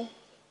tell you,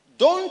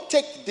 don't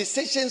take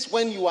decisions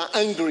when you are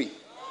angry.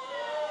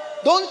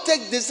 Don't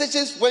take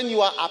decisions when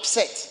you are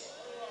upset.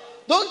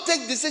 Don't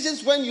take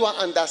decisions when you are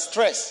under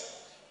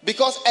stress.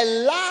 Because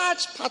a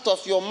large part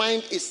of your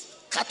mind is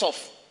cut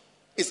off.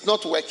 It's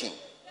not working.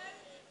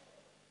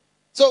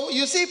 So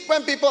you see,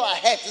 when people are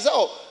hurt, they say,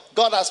 "Oh,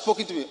 God has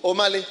spoken to me."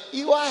 Omale,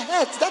 you are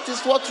hurt. That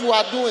is what you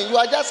are doing. You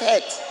are just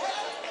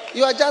hurt.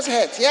 You are just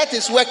hurt. Hurt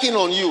is working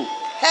on you.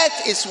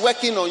 Hurt is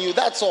working on you.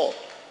 That's all.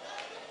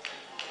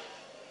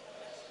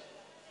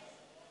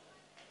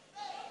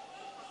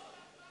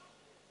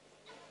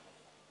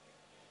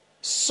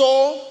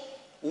 So,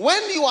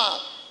 when you are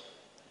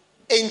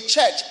in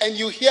church and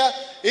you hear,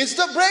 "It's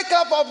the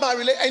breakup of my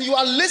relationship," and you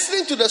are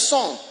listening to the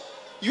song,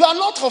 you are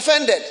not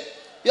offended.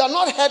 You are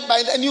not hurt by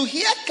it, and you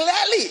hear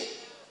clearly.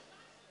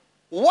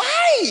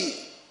 Why?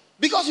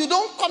 Because you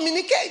don't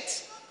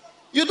communicate.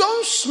 You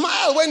don't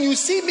smile when you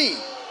see me.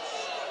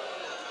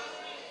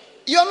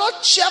 You're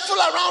not cheerful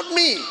around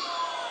me.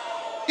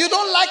 You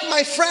don't like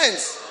my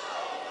friends.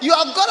 You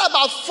have got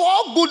about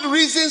 4 good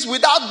reasons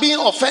without being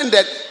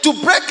offended to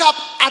break up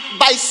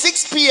by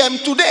 6 p.m.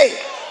 today.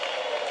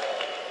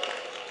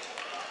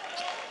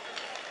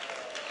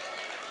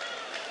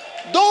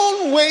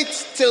 Don't wait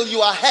till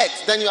you are hurt,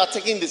 then you are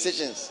taking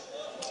decisions.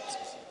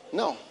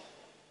 No.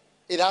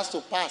 It has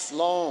to pass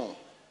long.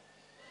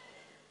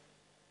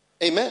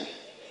 Amen.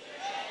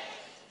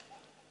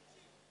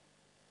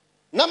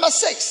 Number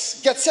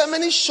 6,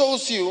 Gethsemane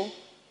shows you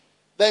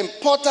the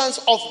importance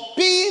of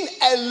being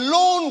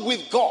alone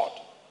with God.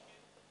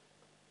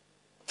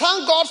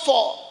 Thank God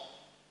for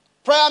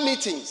prayer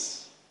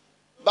meetings,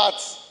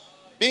 but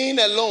being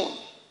alone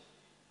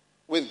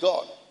with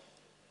God.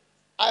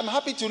 I'm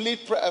happy to lead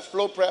a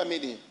flow prayer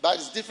meeting, but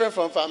it's different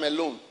from if I'm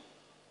alone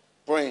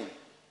praying.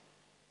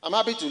 I'm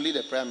happy to lead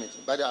a prayer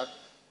meeting, but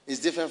it's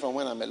different from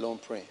when I'm alone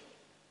praying.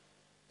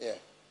 Yeah.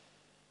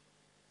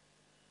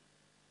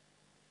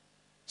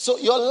 So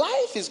your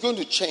life is going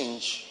to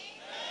change.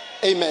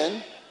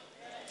 Amen.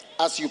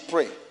 As you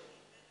pray.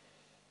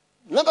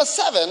 Number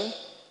 7,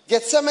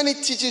 Gethsemane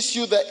teaches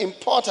you the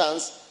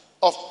importance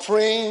of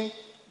praying,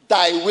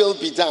 thy will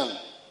be done.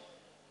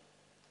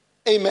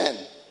 Amen.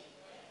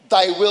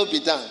 Thy will be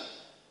done.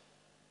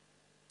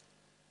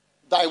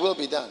 Thy will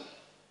be done.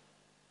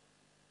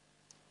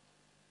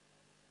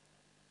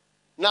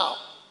 Now,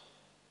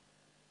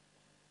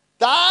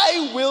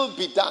 thy will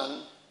be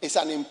done is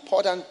an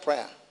important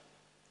prayer.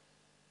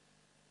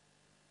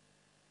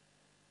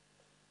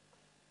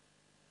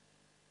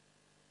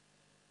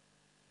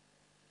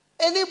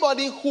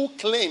 Anybody who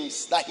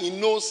claims that he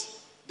knows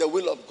the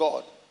will of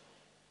God,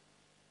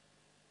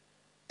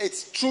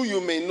 it's true you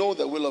may know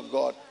the will of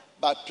God,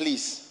 but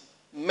please,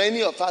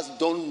 many of us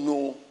don't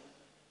know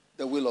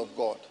the will of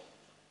God.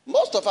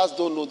 Most of us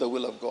don't know the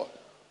will of God.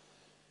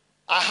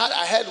 I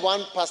heard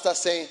one pastor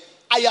saying,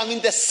 I am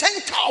in the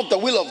center of the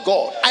will of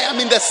God. I am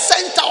in the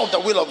center of the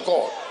will of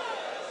God.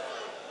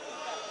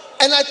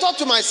 And I thought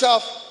to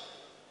myself,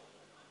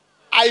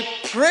 I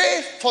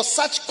pray for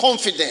such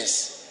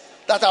confidence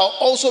that I'll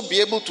also be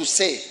able to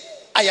say,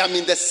 I am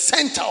in the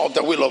center of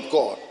the will of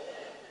God.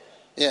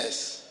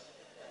 Yes.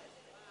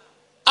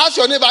 Ask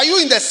your neighbor, are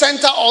you in the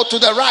center or to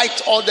the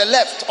right or the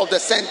left of the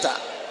center?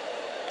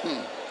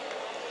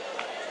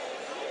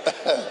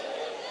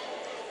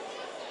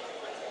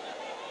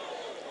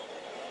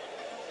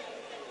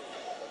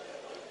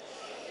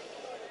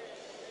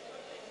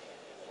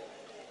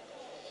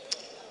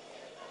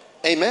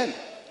 Amen.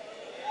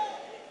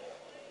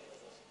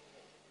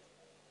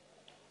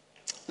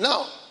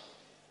 Now,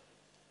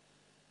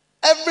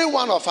 every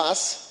one of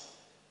us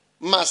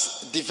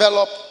must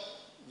develop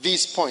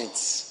these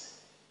points.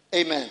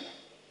 Amen.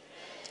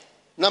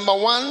 Number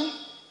 1,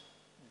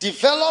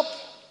 develop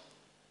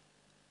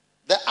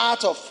the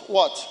art of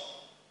what?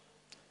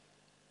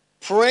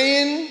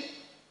 Praying.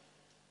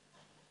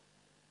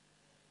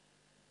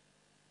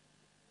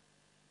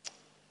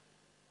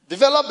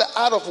 Develop the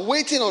art of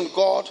waiting on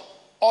God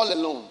all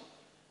alone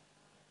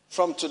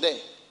from today.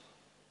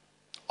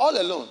 All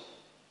alone.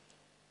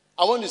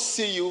 I want to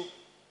see you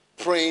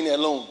praying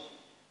alone.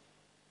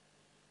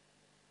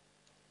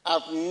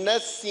 I've never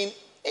seen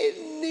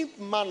any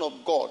man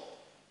of God,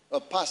 a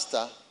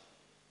pastor,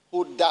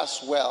 who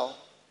does well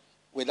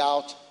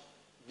without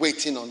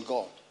waiting on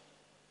God.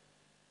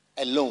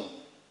 Alone.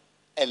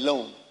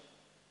 Alone.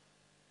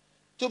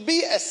 To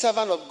be a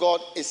servant of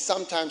God is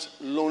sometimes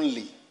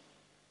lonely.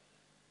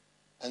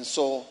 And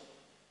so,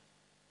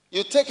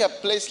 you take a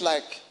place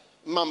like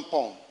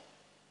Mampong.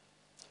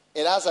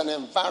 It has an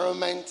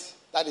environment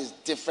that is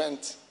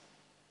different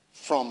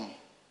from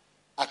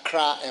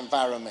Accra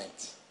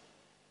environment.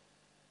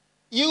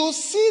 You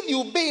see,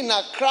 you'll be in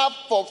Accra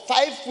for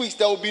 5 weeks,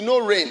 there will be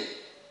no rain.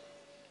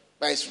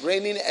 But it's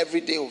raining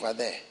every day over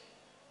there.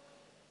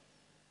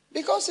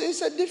 Because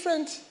it's a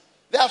different...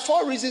 There are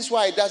 4 reasons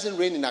why it doesn't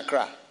rain in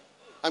Accra.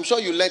 I'm sure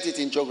you learned it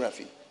in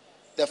geography.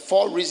 The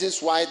 4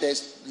 reasons why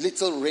there's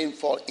little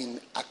rainfall in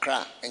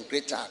Accra and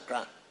Greater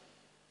Accra.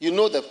 You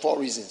know the 4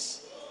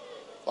 reasons.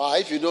 Or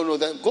if you don't know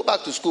them, go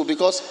back to school,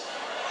 because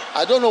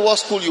I don't know what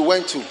school you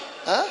went to.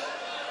 Huh?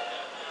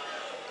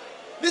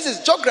 This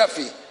is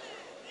geography.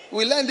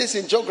 We learned this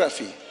in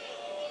geography.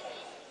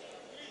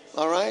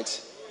 All right?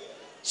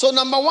 So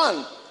number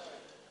 1,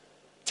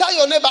 tell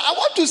your neighbor, I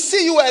want to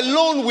see you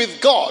alone with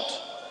God.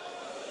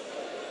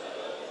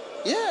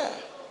 Yeah.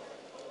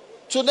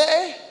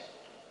 Today,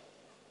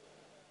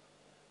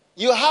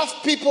 you have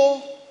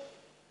people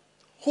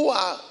who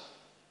are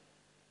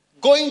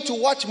going to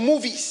watch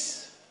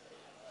movies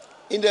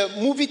in the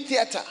movie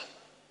theater.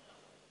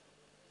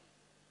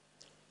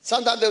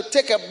 Sometimes they'll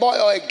take a boy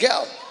or a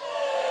girl.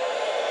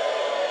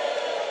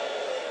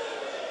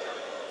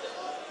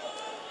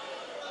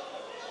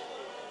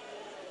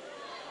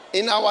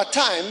 In our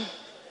time,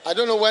 I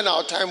don't know when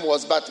our time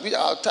was, but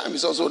our time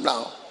is also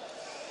now.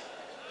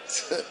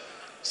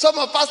 Some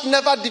of us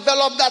never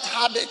developed that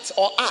habit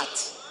or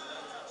art.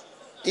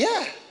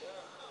 Yeah.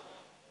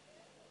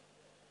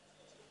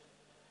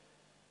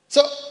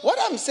 So what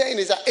I'm saying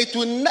is that it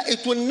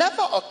will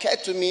never occur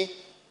to me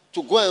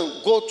to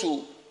go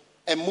to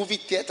a movie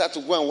theater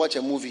to go and watch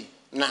a movie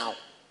now.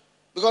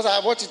 Because I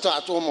watch it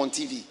at home on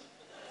TV.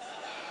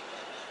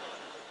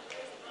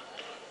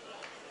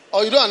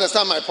 Oh, you don't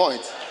understand my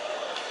point?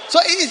 So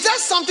it's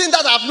just something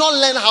that I've not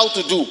learned how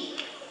to do.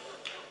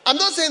 I'm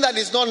not saying that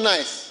it's not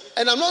nice.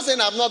 And I'm not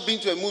saying I've not been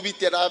to a movie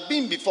theater. I've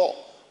been before.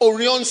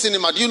 Orion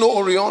Cinema. Do you know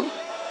Orion?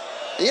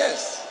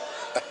 Yes.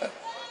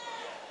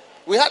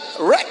 We had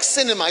Rex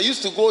Cinema. I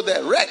used to go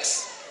there.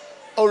 Rex.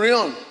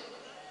 Orion.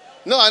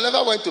 No, I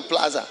never went to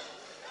Plaza.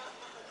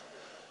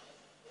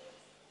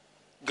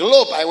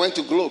 Globe. I went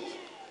to Globe.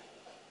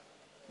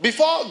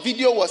 Before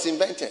video was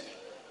invented.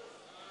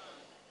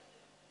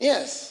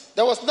 Yes.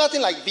 There was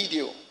nothing like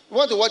video. You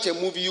want to watch a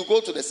movie, you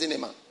go to the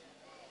cinema.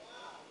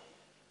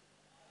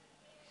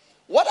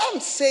 What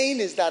I'm saying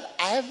is that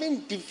I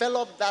haven't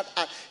developed that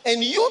art.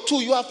 And you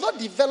too, you have not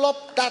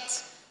developed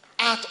that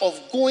art of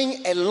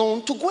going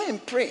alone to go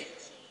and pray.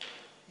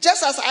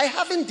 Just as I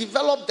haven't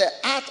developed the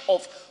art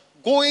of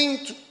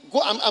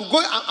I'm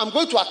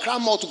going to Accra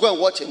Mall to go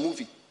and watch a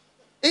movie.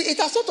 It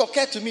has not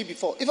occurred to me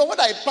before. Even when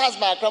I pass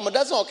by Accra Mall, it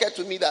doesn't occur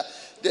to me that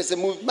there's a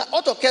movie.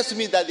 What occurs to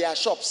me is that there are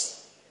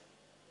shops.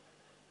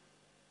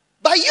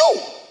 But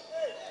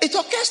it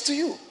occurs to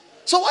you.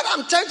 So what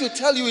I'm trying to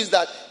tell you is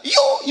that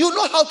you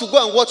know how to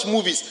go and watch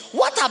movies.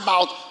 What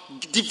about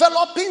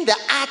developing the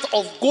art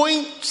of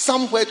going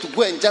somewhere to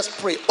go and just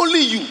pray?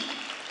 Only you.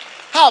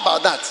 How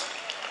about that?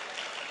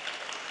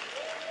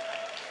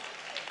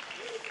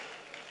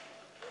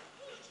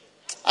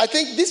 I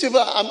think these people,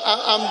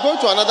 I'm going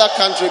to another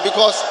country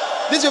because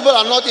these people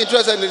are not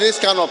interested in this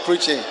kind of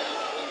preaching.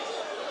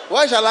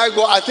 Where shall I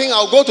go? I think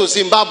I'll go to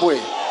Zimbabwe.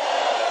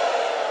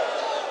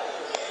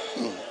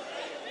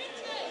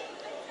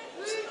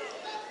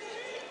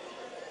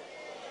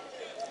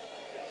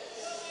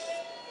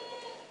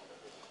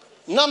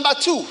 Number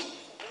 2,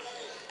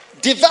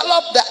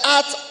 develop the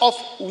art of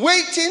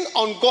waiting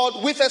on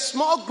God with a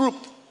small group,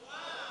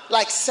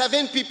 like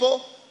 7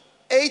 people,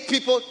 8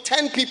 people,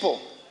 10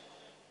 people.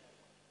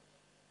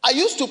 I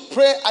used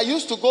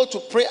to go to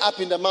pray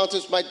up in the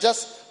mountains by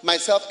just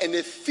myself and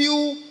a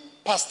few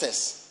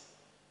pastors.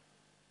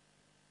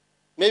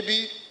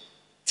 Maybe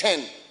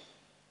 10.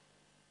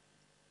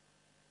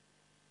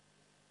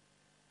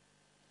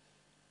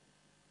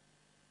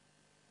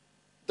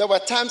 There were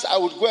times I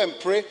would go and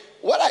pray.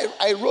 What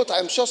I wrote,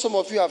 I'm sure some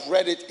of you have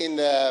read it in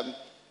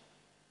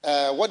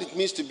what it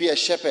means to be a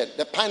shepherd,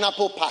 the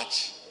pineapple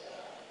patch.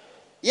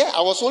 Yeah,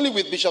 I was only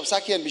with Bishop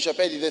Saki and Bishop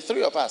Eddie, the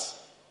 3 of us.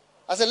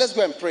 I said, let's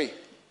go and pray.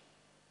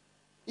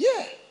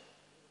 Yeah.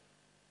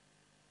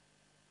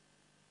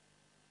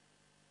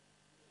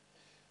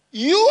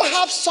 You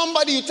have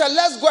somebody you tell,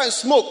 let's go and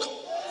smoke.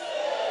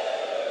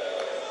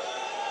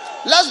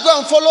 Let's go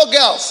and follow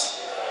girls.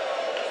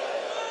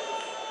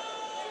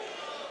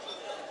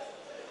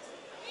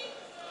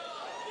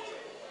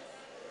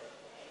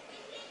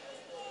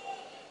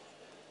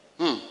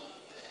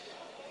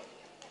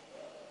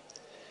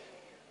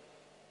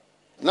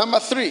 Number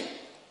 3,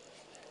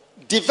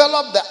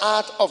 develop the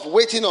art of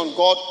waiting on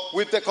God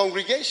with the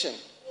congregation.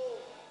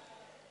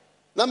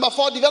 Number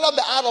 4, develop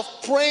the art of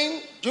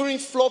praying during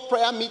flow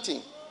prayer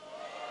meeting.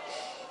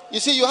 You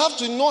see, you have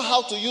to know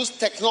how to use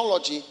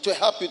technology to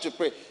help you to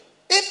pray.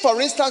 If, for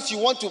instance, you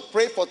want to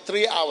pray for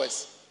 3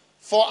 hours,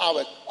 4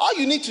 hours, all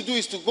you need to do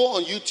is to go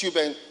on YouTube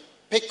and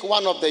pick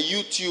one of the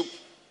YouTube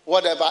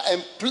whatever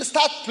and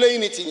start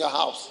playing it in your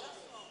house.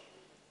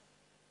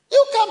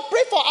 You can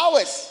pray for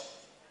hours.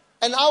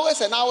 And hours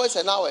and hours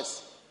and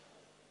hours.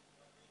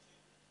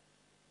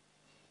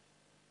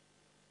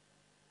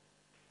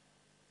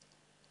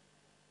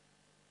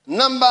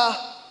 Number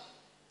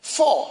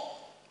 4,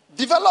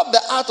 develop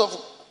the art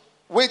of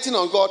waiting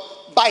on God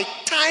by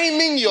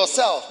timing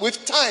yourself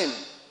with time.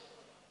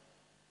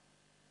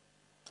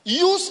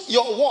 Use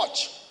your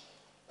watch.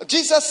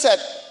 Jesus said,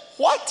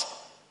 what?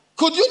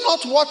 Could you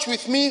not watch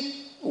with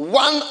me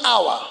 1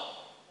 hour?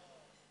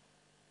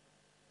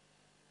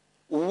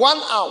 1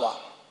 hour.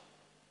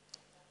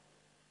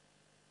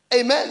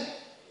 Amen.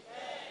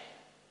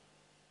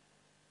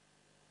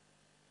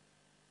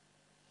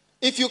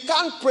 If you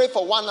can't pray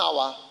for 1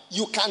 hour,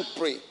 you can't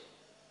pray.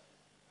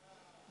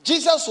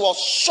 Jesus was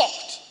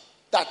shocked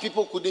that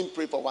people couldn't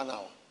pray for 1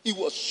 hour. He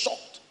was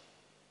shocked.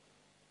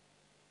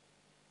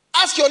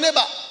 Ask your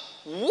neighbor,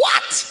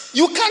 what?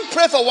 You can't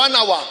pray for 1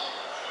 hour?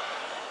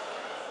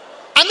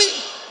 I mean,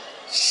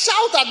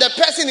 shout at the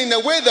person in a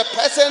way the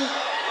person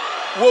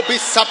will be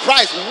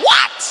surprised.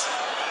 What?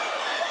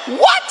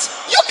 What?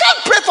 You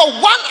can't pray for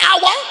 1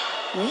 hour?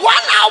 1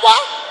 hour?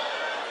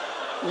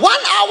 1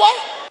 hour?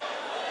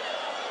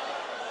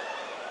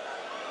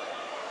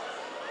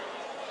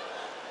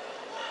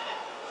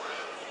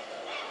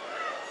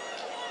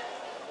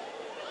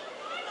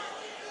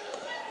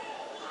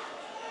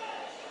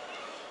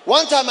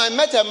 One time I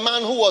met a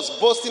man who was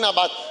boasting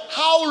about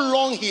how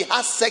long he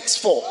has sex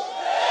for.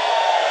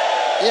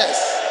 Yes.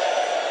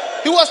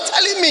 He was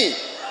telling me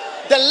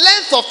the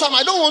length of time.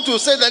 I don't want to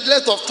say the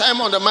length of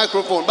time on the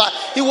microphone, but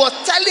he was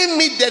telling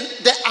me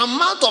the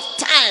amount of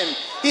time.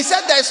 He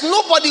said there's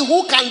nobody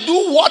who can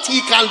do what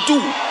he can do.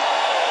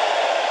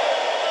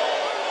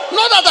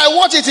 Not that I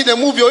watch it in a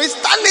movie. He's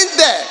standing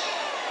there.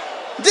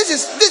 This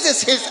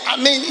is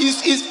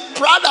his, he's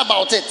proud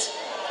about it.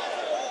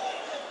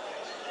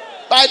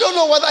 But I don't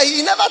know whether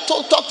he never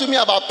talked to me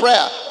about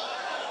prayer.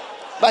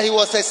 But he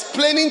was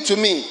explaining to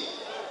me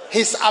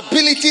his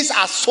abilities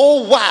are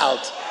so wild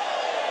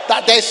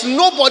that there's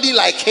nobody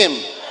like him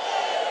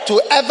to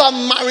ever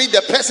marry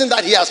the person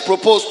that he has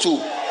proposed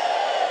to.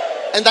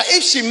 And that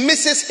if she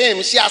misses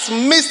him, she has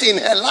missed in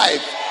her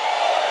life.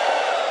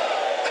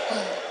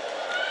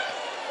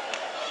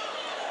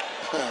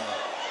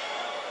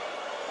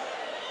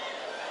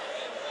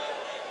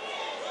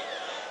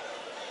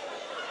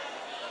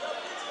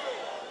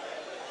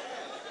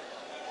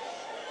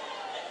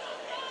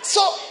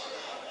 So,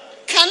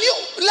 can you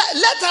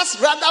let us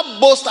rather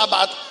boast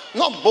about,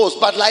 not boast,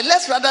 but like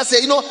let's rather say,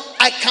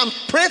 I can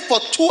pray for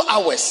 2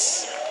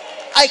 hours.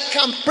 I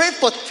can pray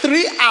for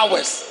 3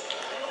 hours.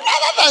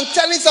 Rather than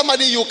telling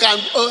somebody you can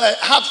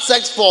have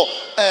sex for,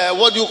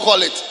 what do you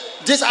call it?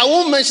 This, I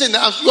won't mention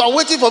that. You are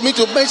waiting for me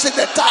to mention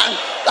the time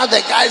that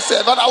the guy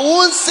said, but I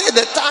won't say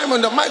the time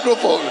on the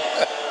microphone.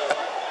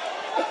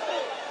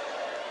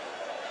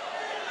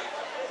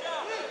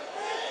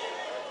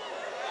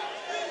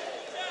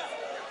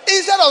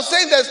 Instead of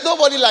saying there's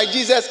nobody like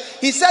Jesus,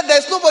 he said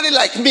there's nobody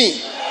like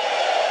me.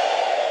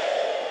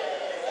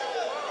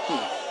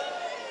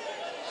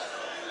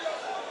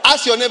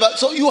 Ask your neighbor,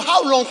 so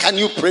how long can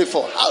you pray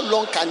for? How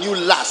long can you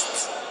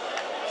last?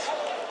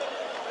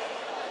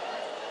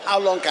 How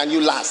long can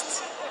you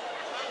last?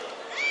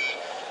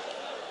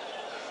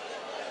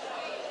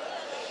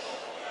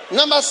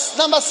 Number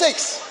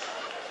 6.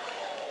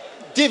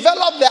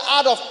 Develop the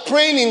art of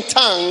praying in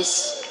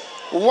tongues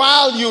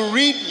while you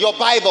read your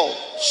Bible.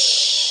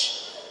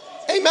 Shh.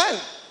 Amen.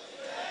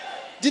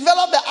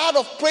 Develop the art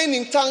of praying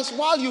in tongues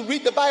while you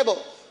read the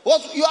Bible.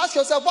 You ask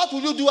yourself, what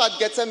will you do at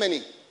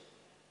Gethsemane?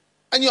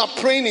 And you are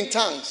praying in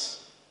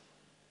tongues.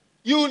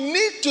 You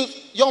need to,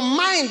 your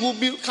mind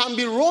can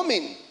be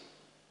roaming.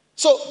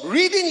 So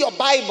reading your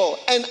Bible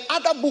and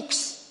other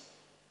books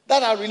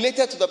that are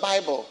related to the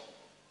Bible,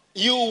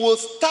 you will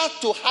start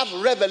to have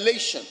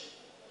revelation.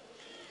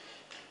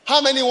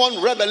 How many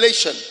want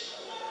revelation?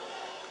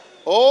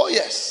 Oh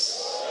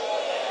yes.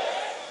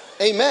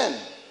 Amen.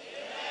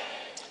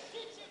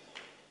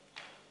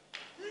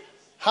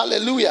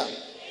 Hallelujah.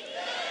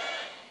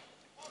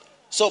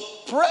 So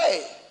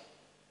pray.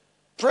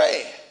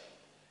 Pray.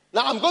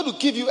 Now I'm going to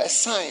give you a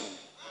sign.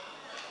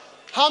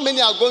 How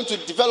many are going to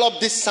develop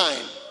this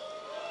sign?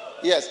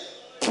 Yes.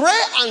 Pray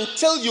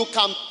until you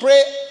can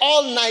pray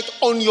all night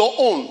on your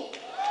own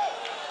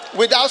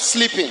without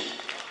sleeping.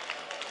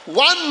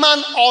 One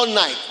man all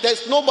night.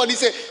 There's nobody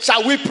say,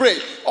 shall we pray?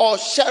 Or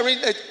sharing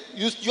it.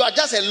 You are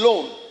just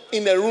alone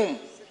in a room.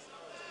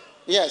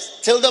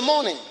 Yes. Till the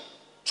morning.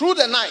 Through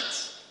the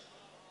night.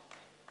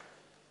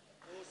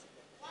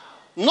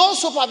 No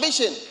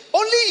supervision.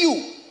 Only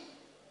you.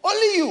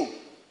 Only you.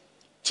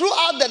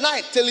 Throughout the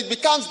night till it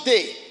becomes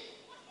day.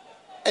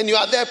 And you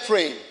are there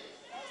praying.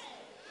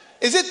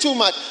 Is it too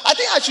much? I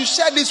think I should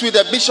share this with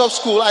the bishop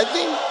school. I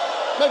think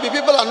maybe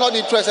people are not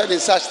interested in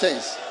such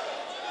things.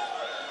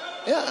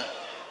 Yeah.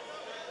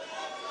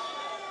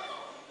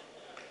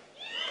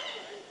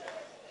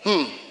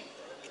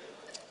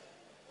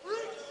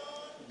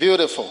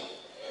 Beautiful.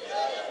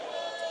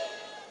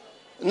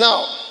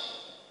 Now,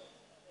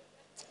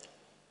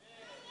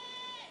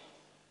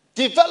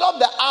 develop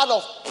the art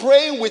of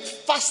praying with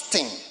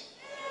fasting.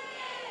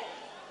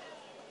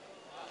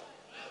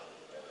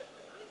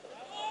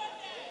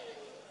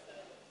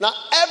 Now,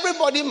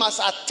 everybody must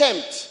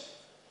attempt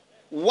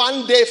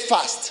 1 day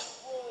fast,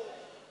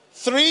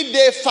 3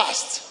 day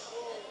fast,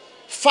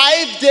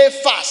 5 day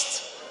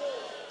fast,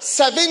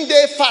 7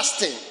 day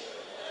fasting,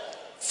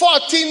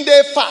 14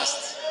 day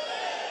fast,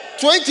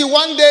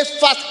 21 day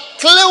fast.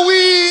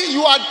 Chloe,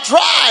 you are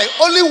dry,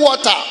 only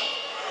water.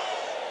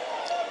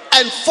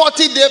 And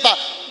 40 day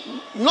fast,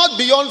 not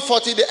beyond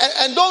 40 days.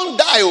 And don't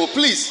die, oh,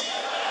 please.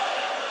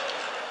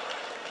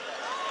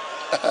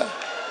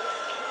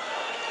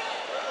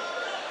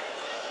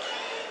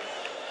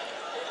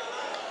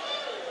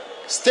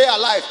 Stay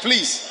alive,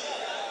 please.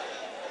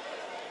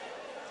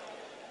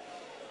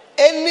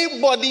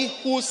 Anybody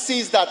who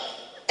sees that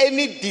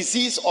any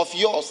disease of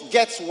yours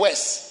gets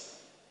worse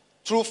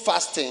through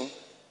fasting,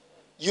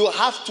 you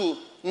have to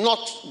not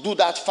do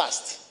that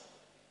fast.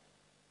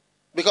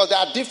 Because there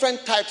are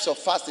different types of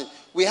fasting.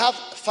 We have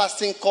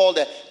fasting called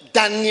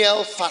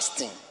Daniel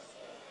fasting.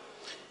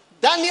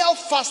 Daniel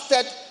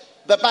fasted,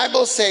 the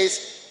Bible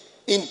says,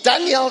 in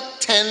Daniel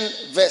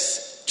 10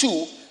 verse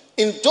 2,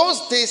 in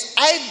those days,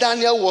 I,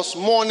 Daniel, was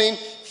mourning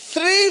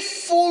 3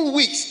 full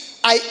weeks.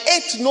 I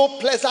ate no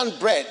pleasant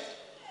bread.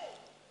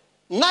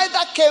 Neither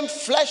came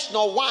flesh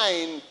nor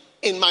wine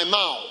in my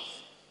mouth.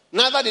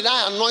 Neither did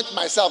I anoint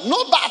myself.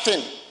 No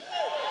bathing.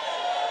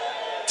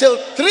 Till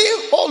 3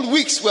 whole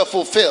weeks were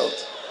fulfilled.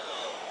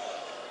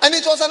 And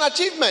it was an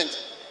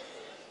achievement.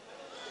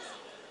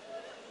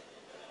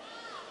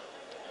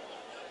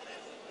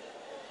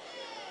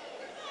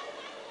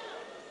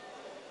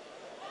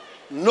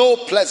 No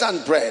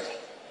pleasant bread.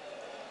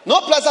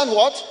 No pleasant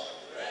what?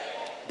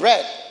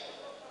 Bread.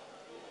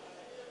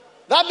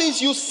 That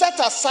means you set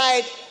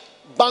aside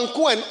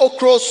banku and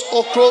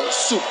okro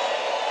soup.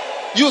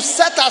 You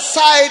set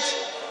aside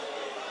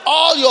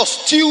all your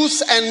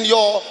stews and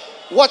your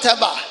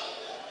whatever.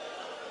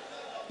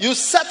 You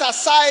set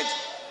aside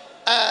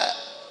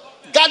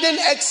garden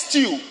egg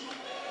stew.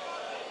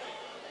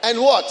 And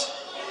what?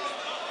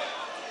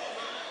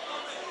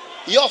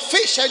 Your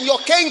fish and your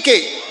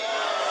kenke.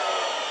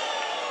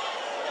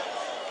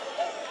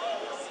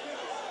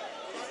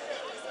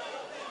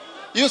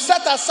 You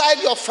set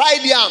aside your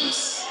fried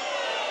yams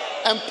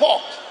and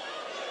pork.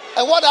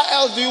 And what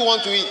else do you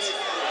want to eat?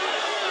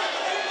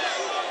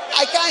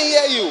 I can't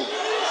hear you.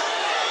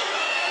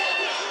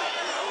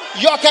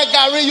 Your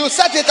kegari, you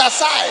set it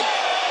aside.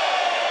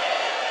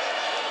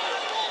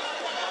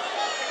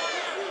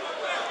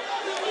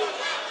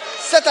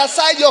 set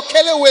aside your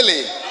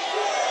kelewele.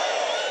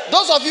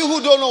 Those of you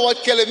who don't know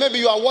what kele, maybe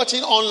you are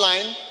watching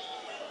online.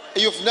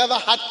 You've never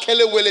had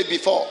kelewele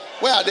before.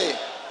 Where are they?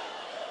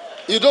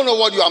 You don't know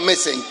what you are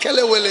missing.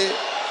 Kelewele.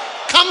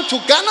 Come to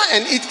Ghana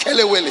and eat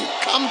kelewele.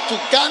 Come to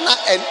Ghana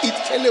and eat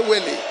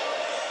kelewele.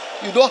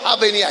 You don't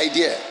have any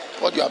idea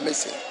what you are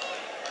missing.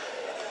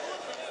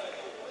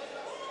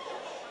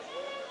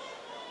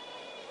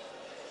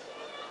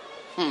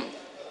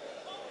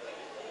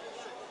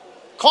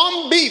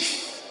 Corned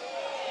beef.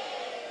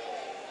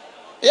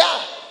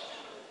 Yeah.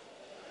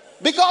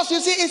 Because you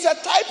see, it's a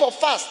type of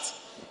fast.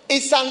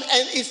 It's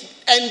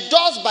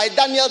endorsed by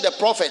Daniel the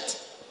prophet.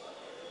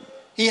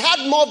 He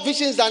had more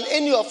visions than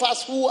any of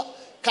us who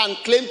can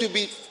claim to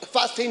be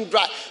fasting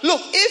dry.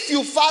 Look, if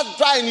you fast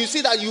dry and you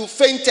see that you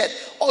fainted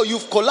or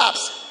you've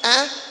collapsed,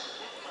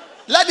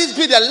 let this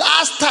be the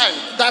last time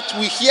that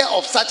we hear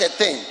of such a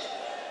thing.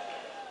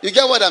 You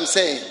get what I'm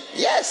saying?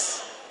 Yes.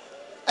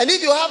 And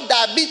if you have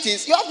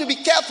diabetes, you have to be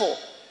careful.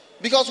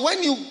 Because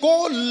when you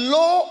go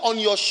low on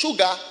your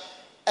sugar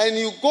and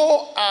you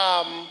go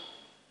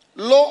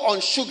low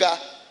on sugar,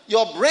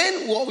 your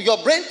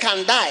brain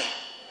can die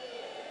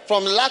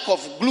from lack of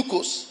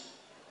glucose.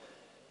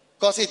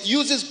 Because it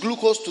uses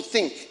glucose to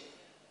think.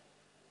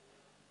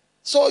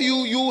 So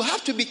you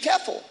have to be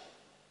careful.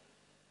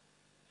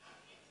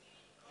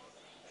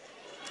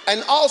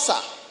 An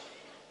ulcer.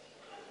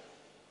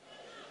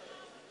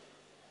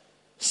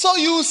 So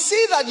you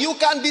see that you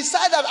can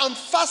decide that I'm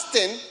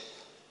fasting.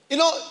 You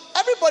know,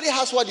 everybody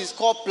has what is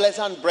called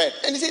pleasant bread.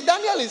 And you see,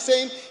 Daniel is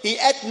saying he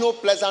ate no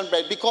pleasant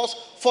bread because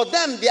for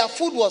them, their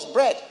food was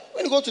bread.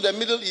 When you go to the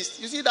Middle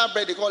East, you see that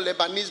bread they call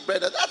Lebanese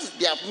bread. That is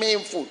their main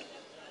food.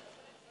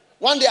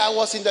 One day I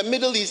was in the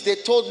Middle East, they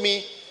told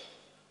me,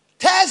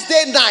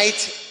 Thursday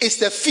night is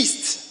the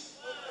feast.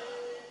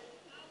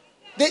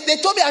 They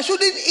told me I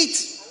shouldn't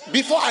eat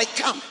before I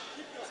come.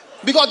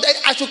 Because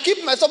I should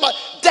keep myself, but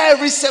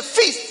there is a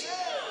feast.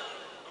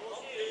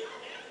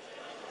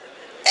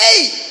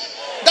 Hey!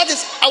 That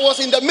is, I was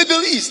in the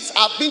Middle East.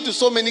 I've been to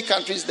so many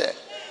countries there.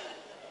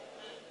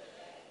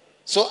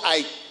 So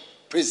I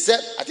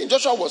preserved, I think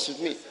Joshua was with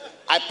me.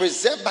 I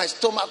preserved my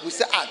stomach. We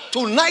said,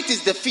 tonight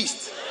is the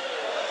feast.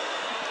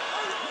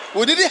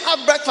 We didn't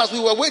have breakfast.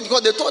 We were waiting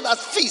because they told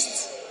us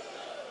feast.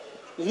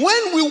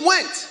 When we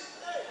went,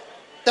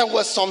 there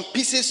were some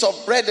pieces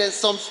of bread and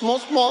some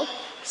small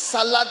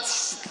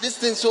salads, this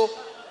thing. So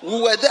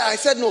we were there. I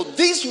said, no,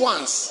 these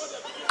ones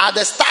are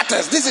the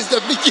starters. This is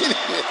the beginning.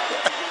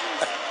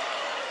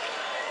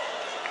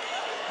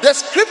 The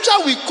scripture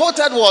we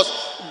quoted was,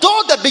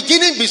 though the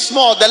beginning be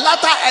small, the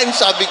latter end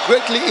shall be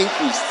greatly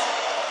increased.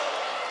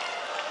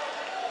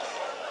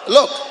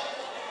 Look,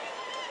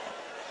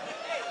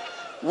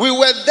 we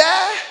were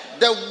there,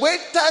 the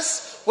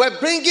waiters were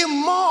bringing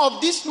more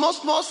of this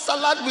small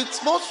salad with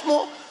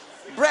small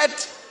bread.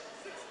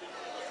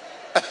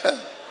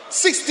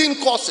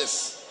 16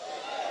 courses.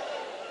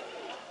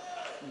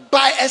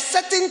 By a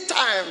certain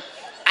time,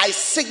 I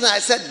signaled, I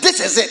said,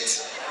 this is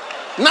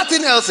it.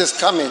 Nothing else is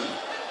coming.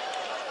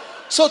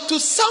 So to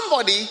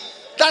somebody,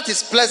 that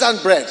is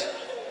pleasant bread.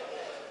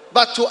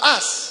 But to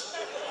us,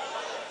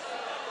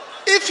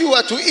 if you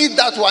were to eat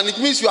that one, it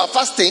means you are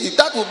fasting.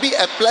 That would be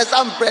a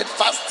pleasant bread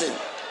fasting.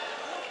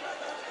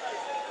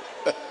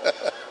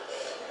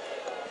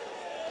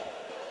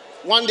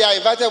 One day I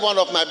invited one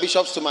of my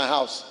bishops to my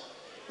house.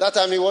 That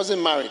time he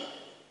wasn't married.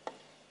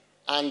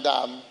 And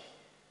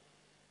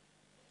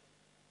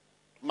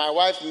my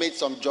wife made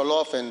some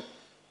jollof and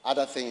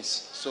other things.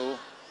 So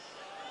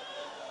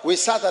we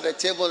sat at the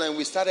table and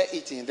we started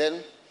eating.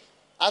 Then,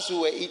 as we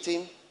were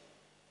eating,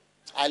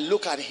 I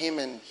look at him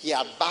and he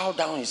had bowed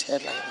down his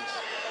head like this.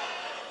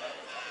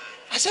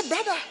 I said,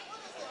 brother,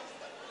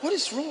 what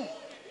is wrong?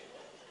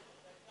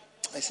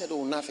 I said,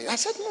 oh, nothing. I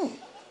said, no.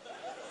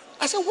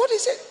 I said, what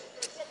is it?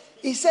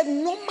 He said,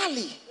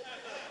 normally,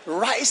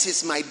 rice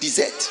is my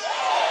dessert.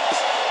 He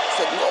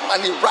said,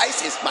 normally,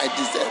 rice is my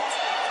dessert.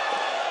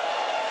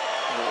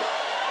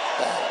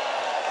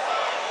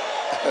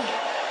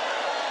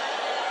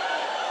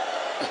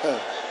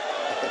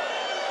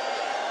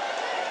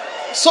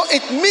 So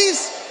it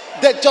means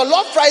the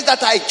jollof rice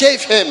that I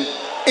gave him,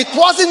 it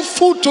wasn't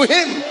food to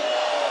him.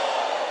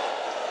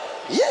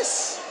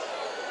 Yes.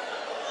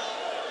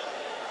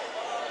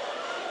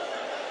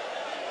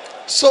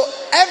 So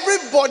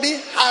everybody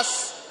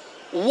has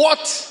what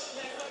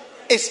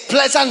is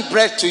pleasant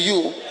bread to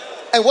you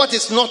and what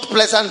is not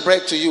pleasant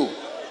bread to you.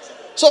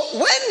 So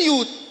when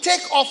you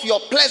take off your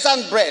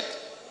pleasant bread,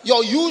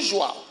 your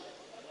usual,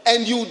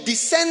 and you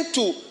descend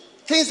to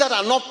things that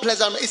are not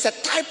pleasant, it's a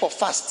type of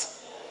fast.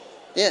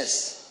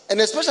 Yes. And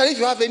especially if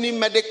you have any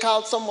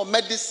medical, some of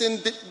medicine,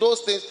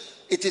 those things,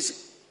 it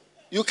is,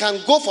 you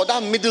can go for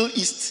that Middle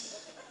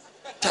East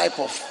type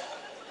of,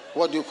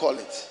 what do you call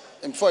it?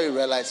 And before you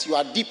realize, you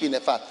are deep in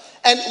a fast.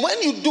 And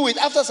when you do it,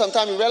 after some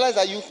time, you realize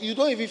that you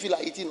don't even feel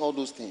like eating all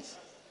those things.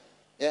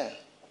 Yeah.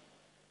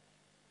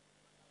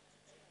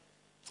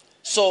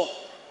 So,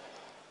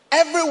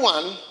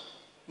 everyone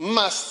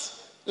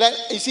must,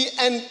 you see,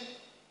 and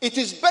it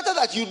is better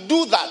that you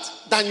do that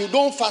than you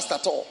don't fast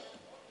at all.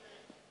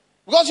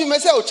 Because you may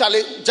say, oh,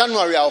 Charlie,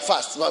 January I'll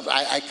fast. But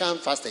I can't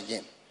fast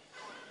again.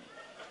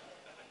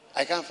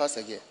 I can't fast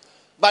again.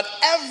 But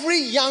every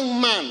young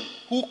man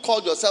who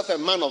called yourself a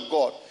man of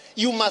God,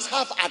 you must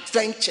have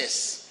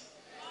adventures.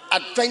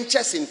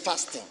 Adventures in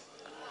fasting.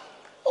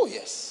 Oh,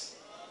 yes.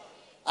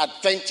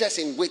 Adventures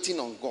in waiting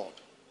on God.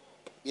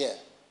 Yeah.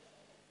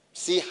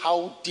 See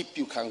how deep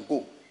you can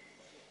go.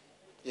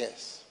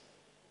 Yes.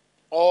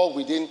 All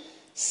within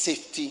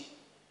safety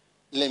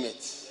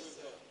limits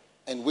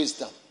and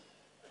wisdom.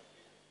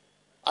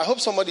 I hope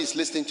somebody is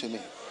listening to me.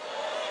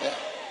 Yeah.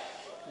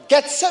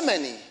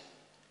 Gethsemane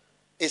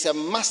is a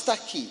master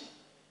key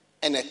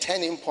and a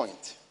turning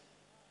point.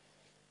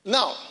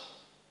 Now,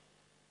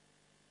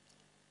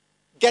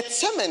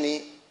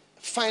 Gethsemane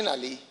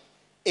finally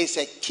is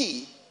a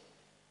key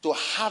to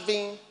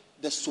having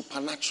the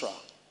supernatural.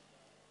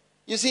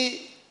 You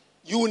see,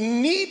 you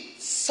need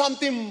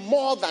something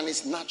more than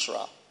is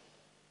natural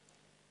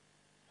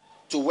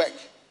to work.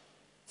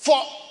 For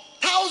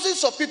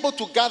thousands of people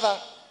to gather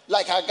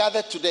like I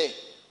gathered today,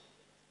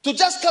 to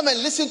just come and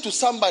listen to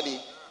somebody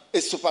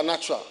is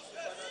supernatural.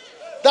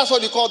 That's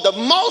what you call the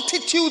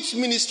multitudes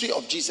ministry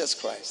of Jesus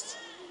Christ.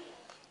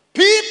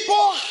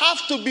 People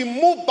have to be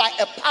moved by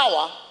a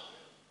power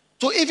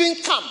to even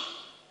come.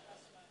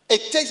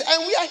 It takes,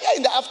 and we are here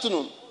in the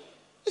afternoon.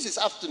 This is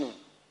afternoon.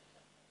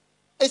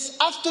 It's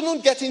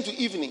afternoon getting to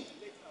evening.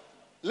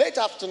 Late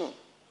afternoon.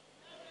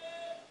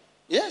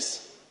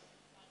 Yes.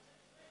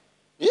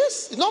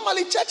 Yes.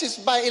 Normally church is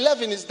by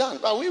 11 is done.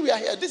 But we are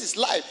here. This is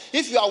live.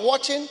 If you are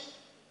watching,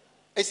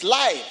 it's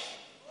live.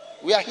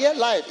 We are here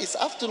live. It's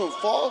afternoon,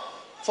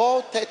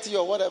 4:30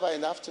 or whatever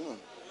in the afternoon.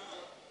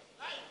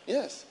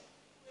 Yes.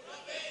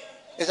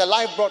 It's a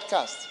live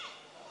broadcast.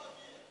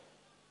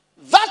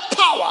 That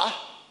power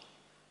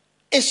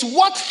is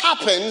what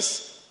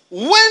happens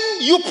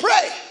when you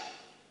pray.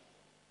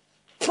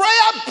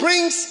 Prayer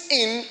brings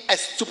in a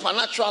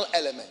supernatural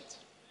element.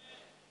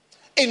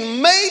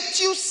 In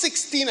Matthew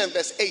 16 and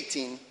verse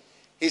 18,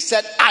 he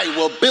said, I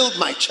will build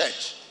my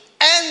church,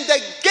 and the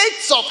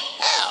gates of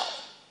hell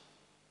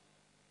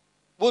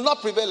will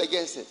not prevail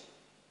against it.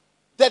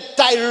 The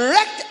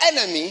direct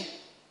enemy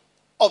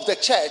of the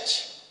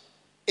church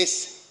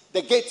is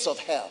the gates of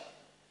hell.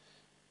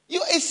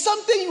 It's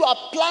something you are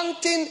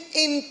planting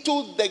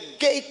into the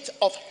gate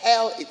of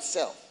hell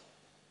itself.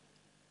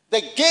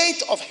 The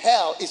gate of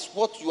hell is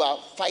what you are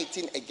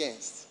fighting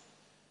against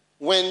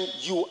when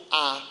you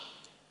are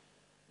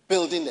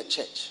building the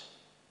church.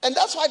 And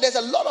that's why there's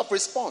a lot of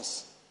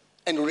response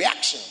and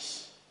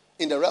reactions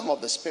in the realm of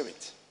the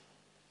spirit.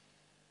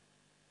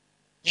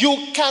 You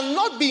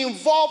cannot be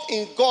involved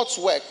in God's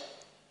work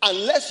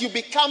unless you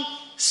become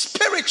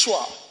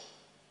spiritual.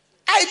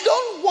 I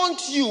don't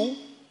want you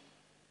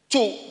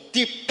to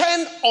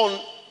depend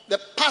on the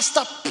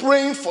pastor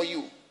praying for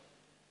you.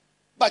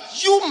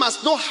 But you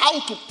must know how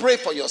to pray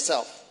for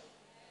yourself.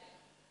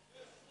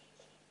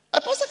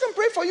 A pastor can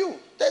pray for you.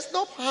 There's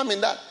no harm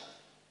in that.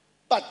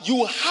 But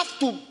you have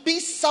to be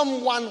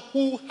someone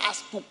who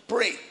has to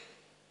pray.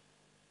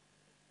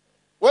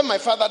 When my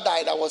father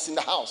died, I was in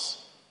the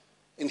house,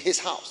 in his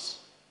house.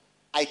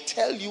 I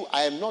tell you,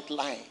 I am not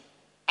lying.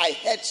 I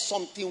heard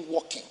something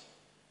walking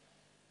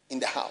in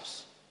the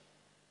house.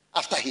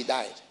 After he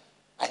died,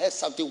 I heard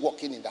something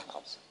walking in the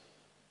house.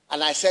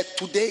 And I said,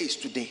 today is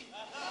today.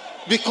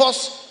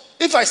 Because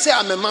if I say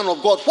I'm a man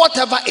of God,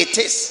 whatever it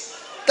is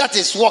that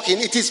is walking,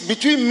 it is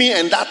between me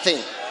and that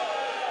thing.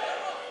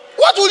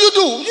 What will you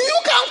do? You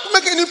can't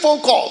make any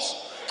phone calls.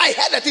 I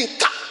heard a thing.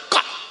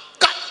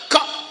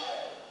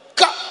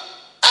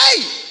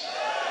 Hey!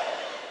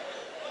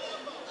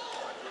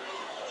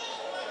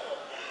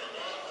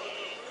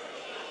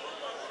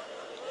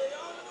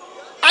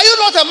 Are you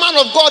not a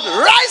man of God?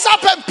 Rise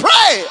up and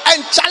pray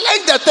and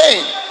challenge the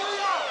thing.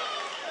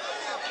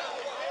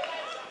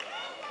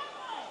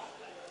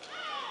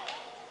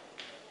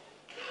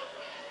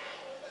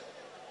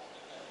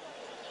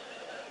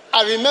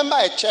 I remember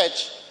a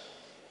church.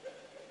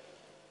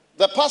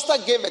 The pastor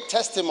gave a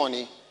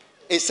testimony.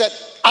 He said,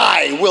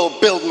 I will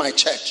build my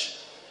church.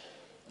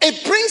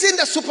 It brings in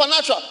the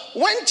supernatural.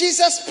 When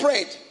Jesus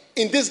prayed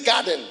in this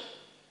garden,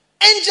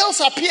 angels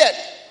appeared.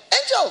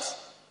 Angels.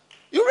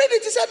 You read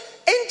it, he said,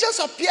 angels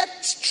appeared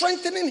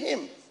strengthening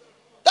him.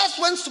 That's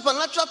when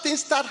supernatural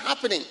things start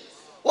happening.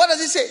 What does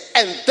he say?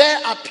 And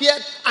there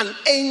appeared an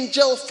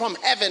angel from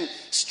heaven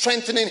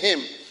strengthening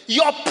him.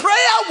 Your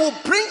prayer will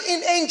bring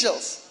in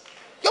angels.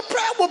 Your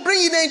prayer will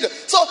bring in angels.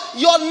 So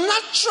your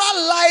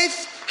natural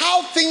life,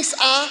 how things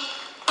are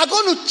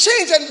going to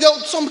change, and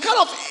there's some kind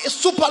of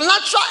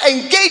supernatural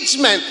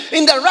engagement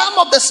in the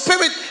realm of the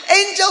spirit.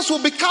 Angels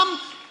will become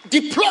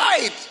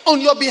deployed on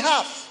your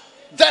behalf.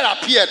 There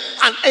appeared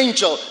an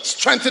angel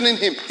strengthening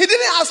him. He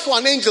didn't ask for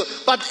an angel,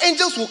 but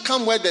angels will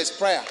come where there's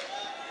prayer.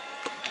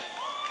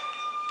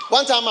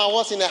 One time I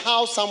was in a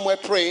house somewhere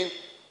praying,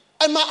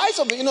 and my eyes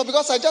open,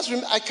 because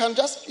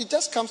it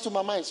just comes to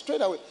my mind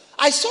straight away.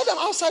 I saw them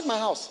outside my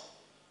house.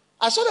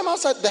 I saw them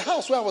outside the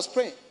house where I was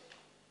praying.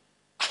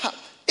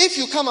 If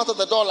you come out of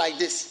the door like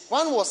this,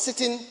 one was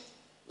sitting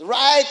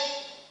right,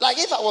 like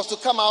if I was to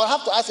come, I would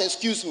have to ask,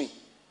 excuse me.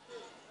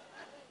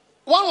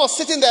 One was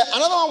sitting there,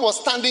 another one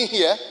was standing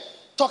here,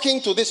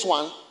 talking to this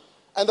one,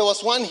 and there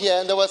was one here,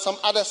 and there were some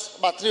others,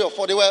 about 3 or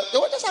 4. They were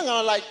just hanging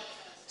around like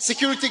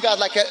security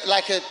guards,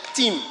 like a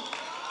team.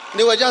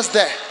 They were just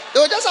there. They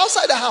were just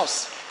outside the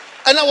house.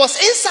 And I was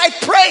inside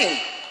praying,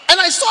 and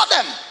I saw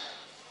them.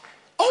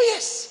 Oh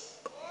yes.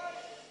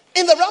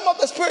 In the realm of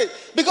the spirit.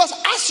 Because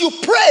as you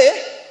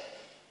pray,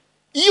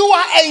 you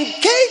are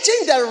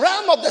engaging the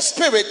realm of the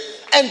spirit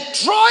and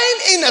drawing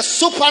in a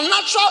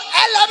supernatural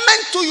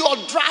element to your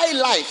dry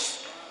life.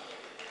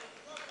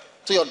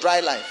 To your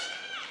dry life.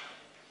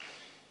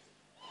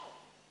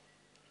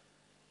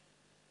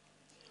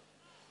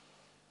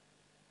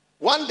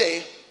 One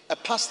day, a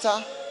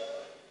pastor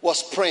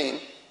was praying.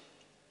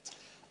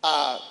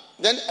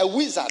 Then a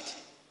wizard,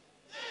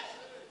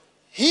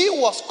 he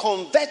was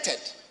converted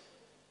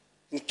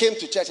and came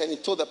to church, and he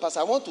told the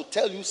pastor, I want to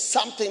tell you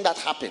something that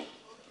happened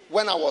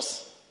when I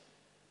was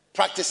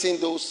practicing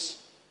those.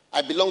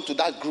 I belong to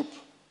that group.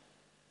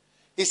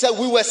 He said,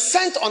 we were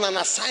sent on an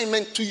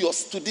assignment to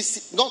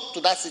this, not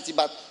to that city,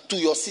 but to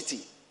your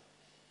city,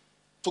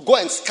 to go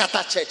and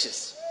scatter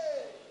churches.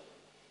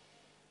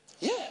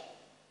 Yeah,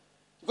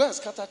 go and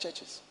scatter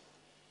churches.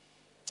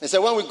 He said,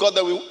 when we got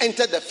there, we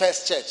entered the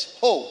first church.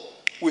 Oh,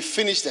 we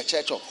finished the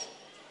church off.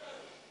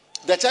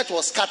 The church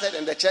was scattered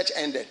and the church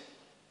ended.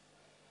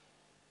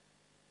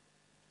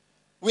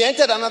 We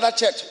entered another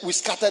church. We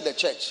scattered the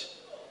church.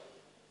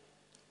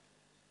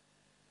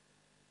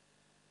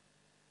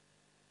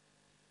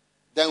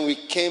 Then we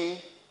came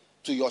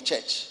to your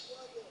church.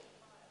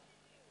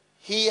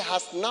 He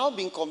has now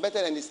been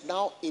converted and is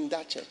now in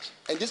that church.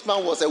 And this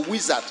man was a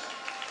wizard.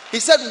 He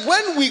said,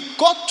 when we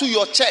got to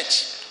your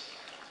church,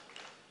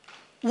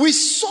 we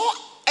saw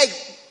a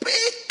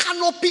big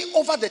canopy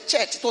over the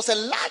church. It was a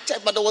large church,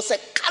 but there was a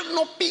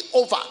canopy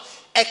over.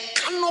 A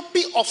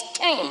canopy of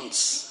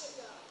thorns.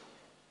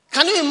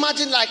 Can you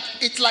imagine, like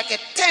it's like a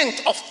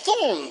tent of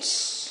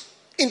thorns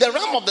in the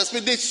realm of the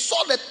spirit? They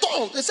saw the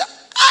thorns. They said,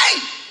 "Hey,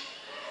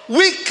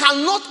 we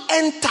cannot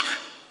enter."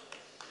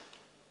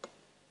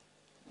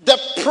 The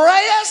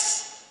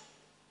prayers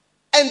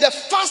and the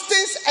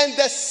fastings and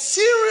the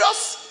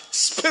serious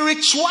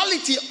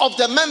spirituality of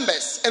the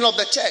members and of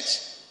the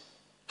church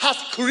has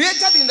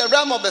created in the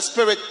realm of the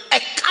spirit a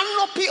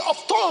canopy of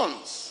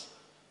thorns.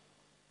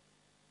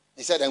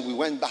 He said, and we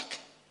went back.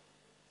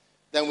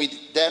 When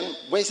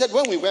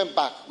we went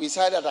back, we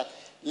decided that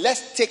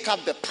let's take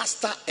up the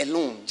pastor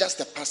alone, just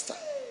the pastor.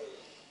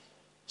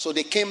 So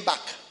they came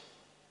back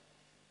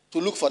to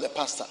look for the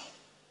pastor.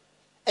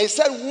 And he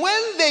said,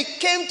 when they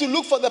came to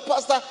look for the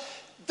pastor,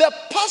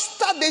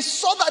 they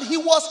saw that he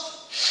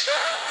was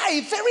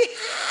high, very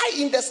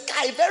high in the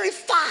sky, very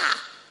far.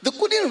 They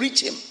couldn't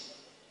reach him.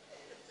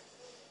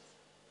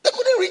 They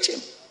couldn't reach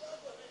him.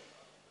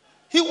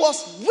 He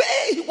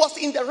was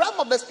in the realm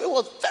of the spirit,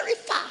 was very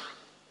far.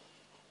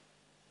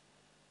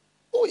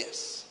 Oh,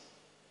 yes.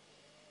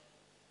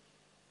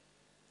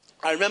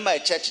 I remember a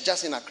church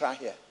just in Accra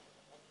here.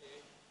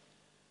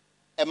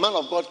 A man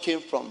of God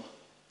came from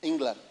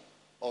England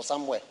or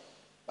somewhere.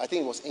 I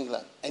think it was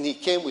England. And he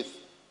came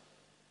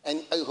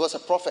and he was a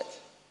prophet.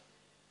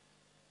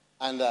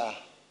 And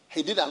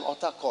he did an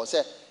altar call. He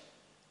said,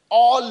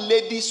 all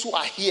ladies who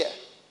are here,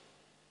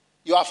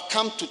 you have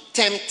come to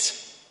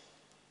tempt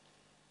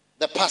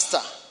the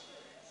pastor.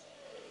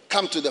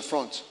 Come to the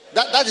front.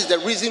 That is the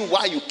reason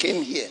why you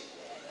came here.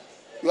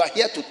 You are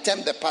here to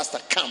tempt the pastor.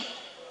 Come.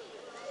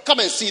 Come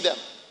and see them.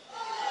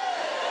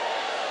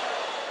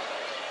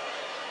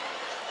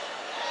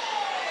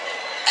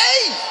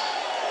 Hey!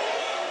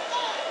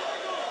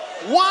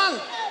 1,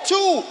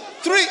 2,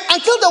 3.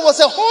 Until there was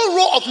a whole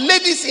row of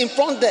ladies in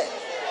front there.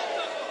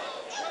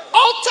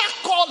 Altar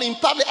call in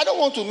public. I don't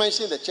want to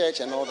mention the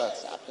church and all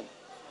that's happened.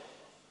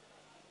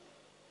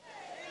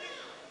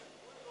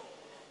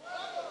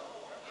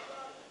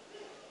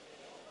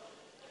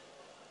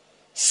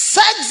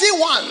 Sexy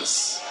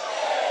ones.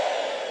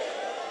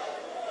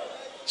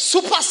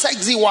 Super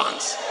sexy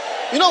ones.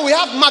 You know, we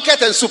have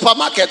market and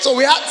supermarket. So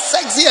we have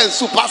sexy and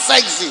super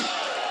sexy.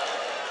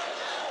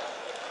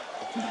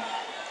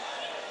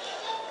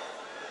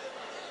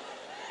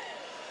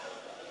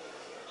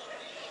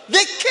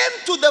 They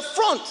came to the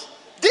front.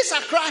 This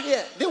Accra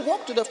here. They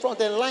walked to the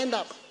front and lined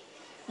up.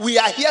 We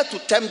are here to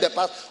tempt the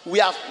pastor. We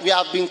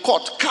have been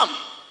caught. Come.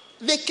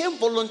 They came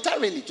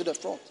voluntarily to the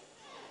front.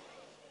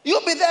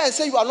 You'll be there and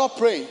say you are not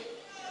praying.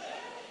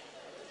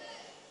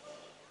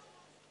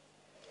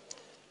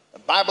 The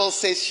Bible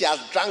says she has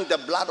drank the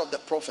blood of the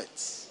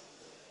prophets.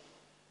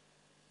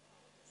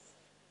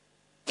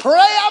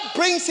 Prayer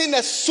brings in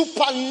a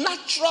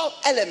supernatural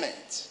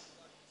element.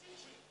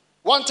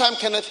 One time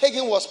Kenneth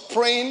Hagin was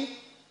praying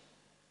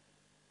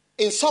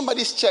in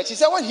somebody's church. He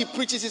said when he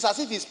preaches, it's as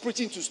if he's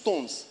preaching to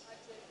stones.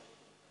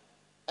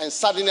 And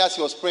suddenly as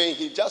he was praying,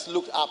 he just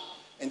looked up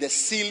and the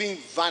ceiling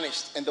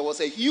vanished. And there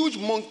was a huge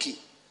monkey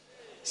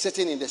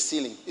sitting in the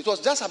ceiling. It was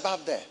just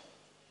above there.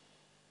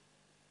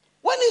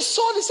 When he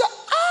saw it, he said,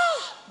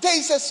 there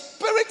is a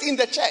spirit in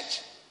the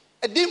church,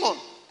 a demon.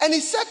 And he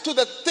said to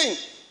the thing,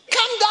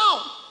 come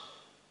down,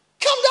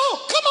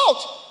 come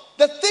out.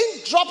 The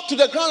thing dropped to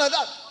the ground like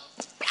that.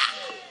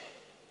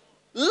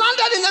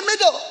 Landed in the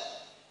middle.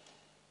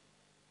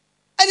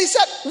 And he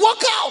said,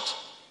 walk out.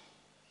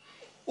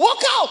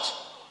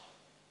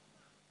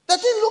 The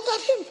thing looked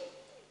at him.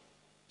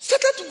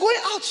 Started going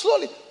out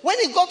slowly. When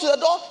he got to the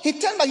door, he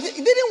turned back. He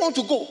didn't want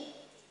to go.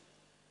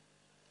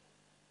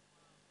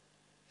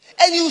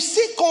 And you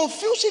see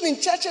confusion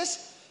in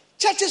churches.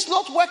 Churches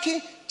not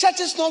working.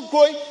 Churches not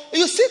growing.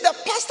 You see the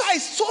pastor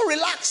is so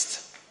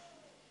relaxed.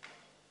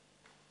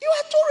 You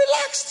are too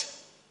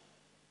relaxed.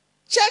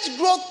 Church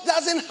growth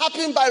doesn't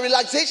happen by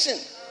relaxation.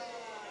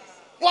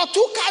 You are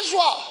too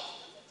casual.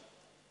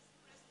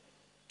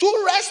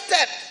 Too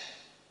rested.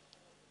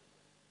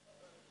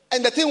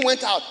 And the thing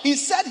went out. He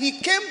said he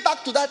came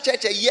back to that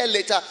church a year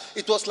later.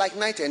 It was like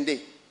night and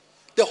day.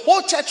 The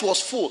whole church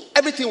was full.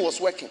 Everything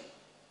was working.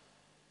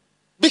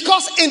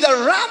 Because in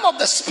the realm of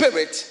the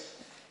spirit,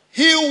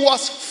 he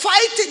was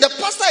fighting. The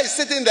pastor is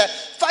sitting there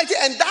fighting,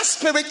 and that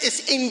spirit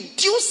is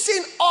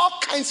inducing all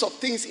kinds of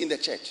things in the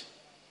church.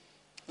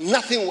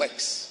 Nothing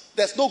works.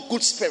 There's no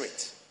good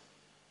spirit.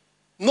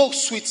 No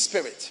sweet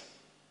spirit.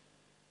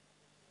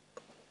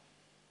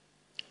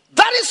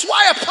 That is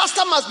why a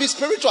pastor must be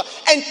spiritual.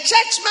 And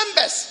church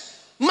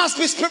members must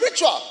be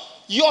spiritual.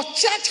 Your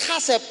church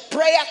has a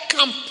prayer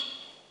camp.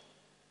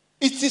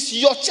 It is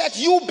your church.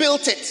 You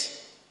built it.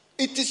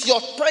 It is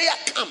your prayer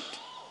camp.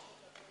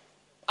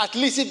 At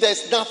least if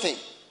there's nothing,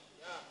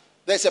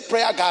 there's a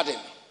prayer garden.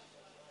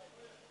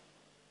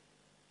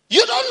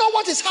 You don't know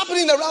what is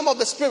happening in the realm of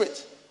the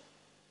spirit.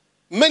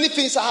 Many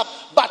things are happening.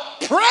 But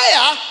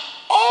prayer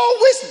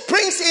always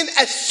brings in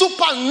a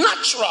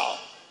supernatural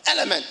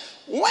element.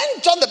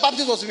 When John the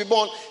Baptist was to be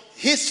born,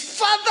 his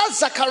father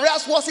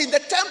Zacharias was in the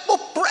temple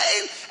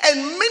praying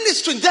and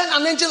ministering. Then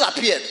an angel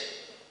appeared.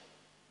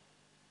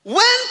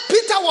 When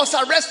Peter was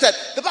arrested,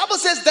 the Bible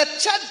says the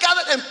church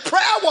gathered and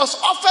prayer was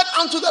offered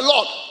unto the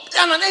Lord.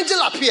 And an angel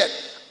appeared.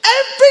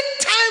 Every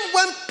time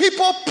when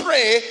people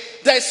pray,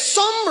 there's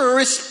some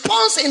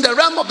response in the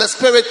realm of the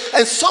spirit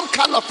and some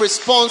kind of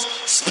response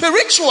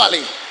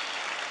spiritually.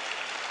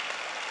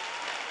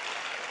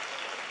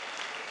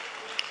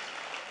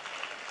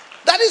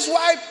 That is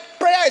why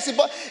prayer is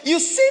important. You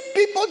see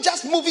people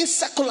just moving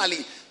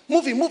secularly.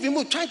 Moving,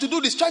 trying to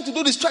do this.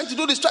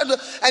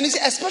 And you see,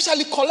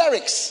 especially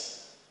cholerics.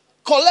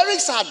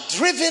 Cholerics are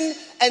driven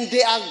and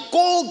they are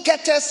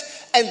goal-getters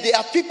and they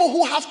are people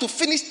who have to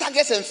finish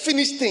targets and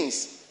finish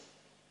things.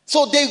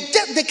 So they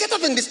get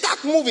up and they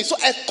start moving. So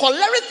a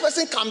choleric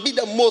person can be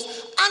the most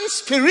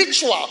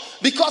unspiritual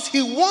because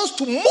he wants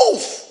to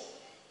move.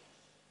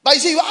 But you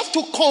see, you have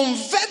to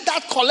convert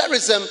that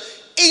cholerism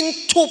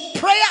into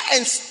prayer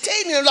and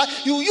stay in your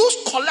life. You use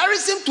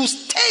cholerism to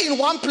stay in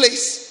one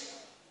place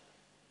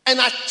and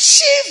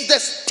achieve the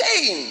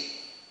staying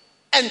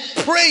and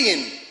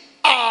praying.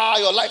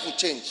 Your life will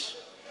change.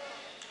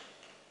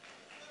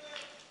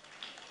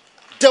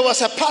 There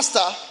was a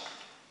pastor.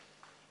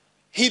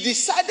 He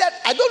decided,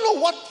 I don't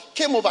know what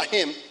came over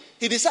him.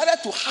 He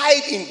decided to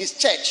hide in his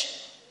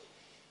church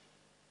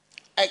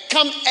and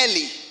come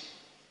early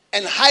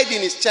and hide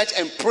in his church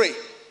and pray.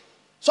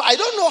 So I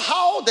don't know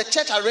how the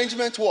church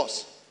arrangement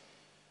was.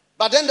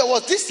 But then there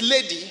was this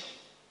lady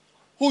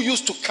who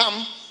used to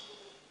come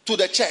to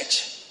the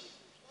church,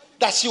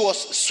 that she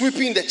was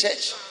sweeping the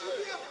church.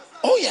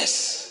 Oh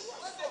yes.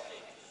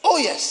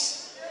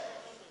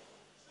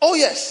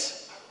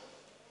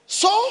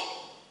 So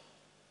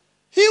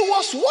he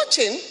was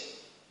watching,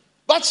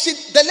 but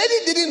the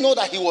lady didn't know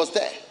that he was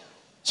there.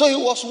 So he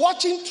was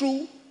watching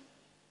through.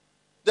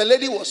 The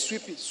lady was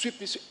sweeping.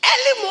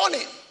 Early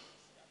morning,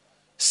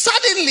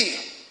 suddenly,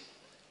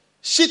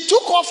 she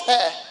took off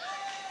her,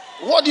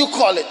 what do you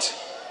call it?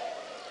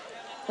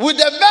 With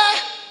the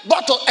bare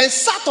bottle and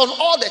sat on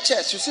all the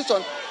chairs. You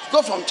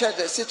go from chair,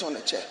 they sit on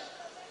the chair.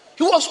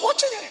 He was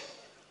watching her.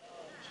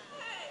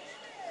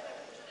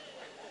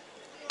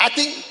 I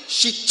think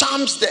she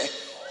charms there.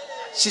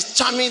 She's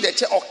charming the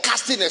chair or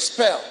casting a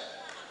spell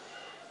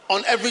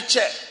on every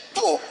chair.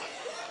 Pull.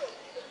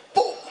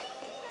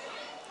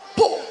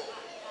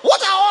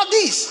 What are all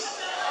these?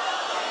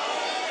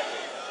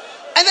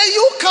 And then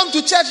you come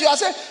to church, you are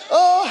saying,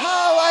 oh,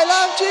 how I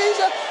love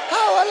Jesus.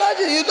 How I love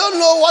Jesus. You don't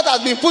know what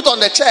has been put on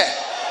the chair.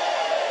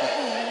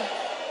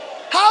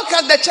 How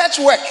can the church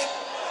work?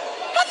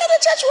 How can the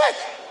church work?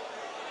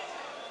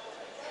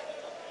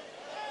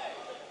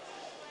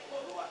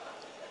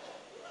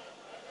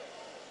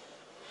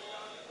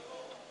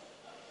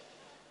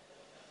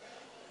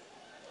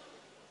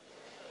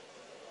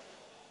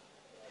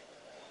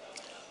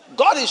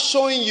 God is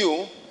showing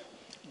you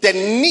the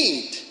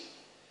need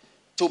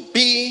to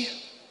be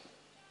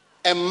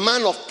a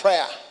man of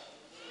prayer.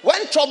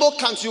 When trouble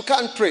comes, you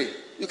can't pray.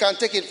 You can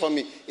take it from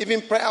me.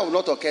 Even prayer will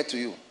not occur to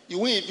you. It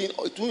won't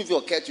even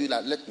occur to you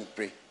that let me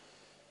pray.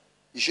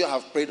 You should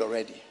have prayed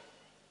already.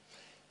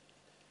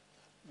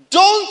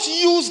 Don't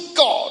use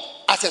God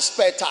as a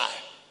spare tire.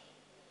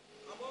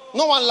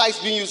 No one likes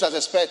being used as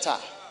a spare tire.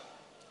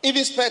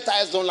 Even spare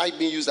tires don't like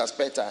being used as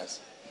spare tires.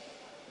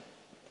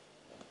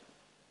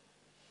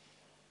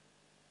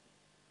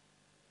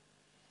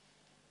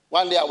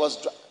 One day I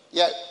was,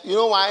 you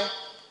know why?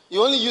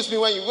 You only use me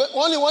when you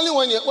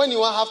when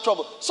you have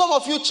trouble. Some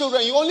of you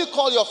children, you only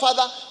call your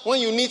father when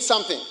you need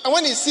something. And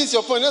when he sees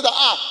your phone, you know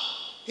that,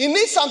 he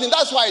needs something,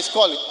 that's why he's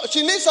calling.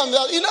 She needs something.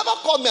 He never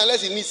called me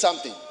unless he needs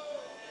something.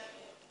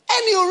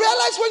 And you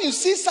realize when you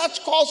see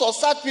such calls or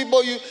such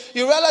people, you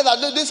realize that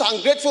this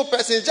ungrateful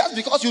person is just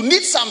because you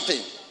need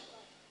something.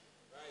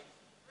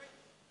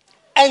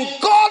 And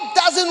God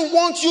doesn't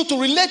want you to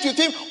relate with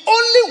him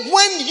only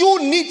when you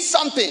need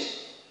something.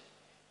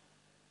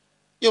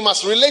 You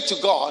must relate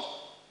to God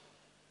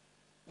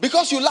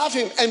because you love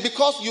him and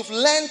because you've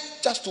learned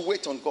just to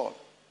wait on God.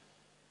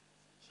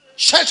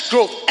 Church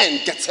growth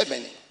and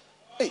Gethsemane.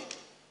 Hey.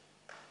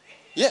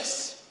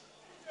 Yes.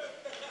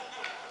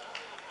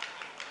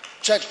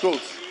 Church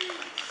growth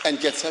and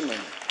Gethsemane.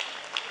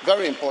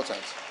 Very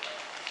important.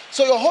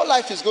 So your whole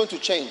life is going to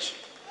change.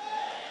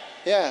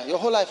 Yeah, your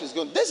whole life is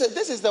going. This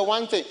is the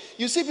one thing.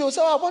 You see people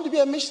say, I want to be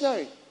a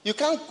missionary. You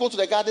can't go to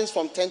the gardens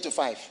from 10 to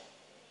 5.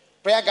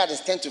 Prayer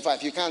gardens 10 to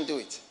 5. You can't do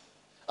it.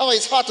 Oh,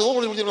 it's hard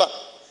to.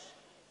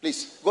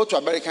 Please, go to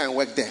America and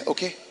work there,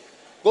 okay?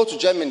 Go to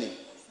Germany.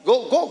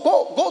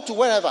 Go to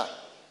wherever.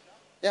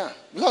 Yeah,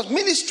 because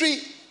ministry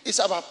is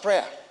about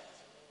prayer.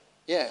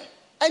 Yeah.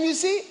 And you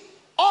see,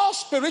 all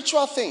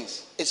spiritual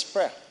things is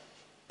prayer.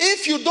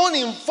 If you don't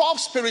involve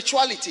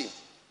spirituality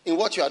in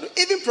what you are doing,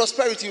 even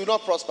prosperity will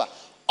not prosper.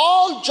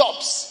 All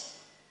jobs,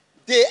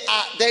 there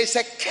is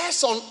a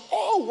curse on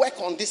all work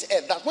on this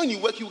earth that when you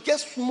work, you get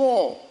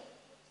small.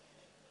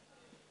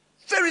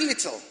 Very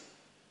little.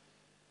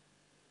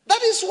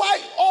 That is why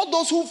all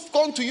those who've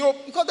gone to Europe,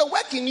 because they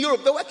work in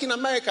Europe, they work in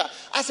America,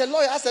 as a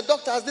lawyer, as a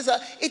doctor, as this,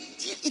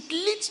 it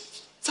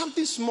leads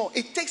something small.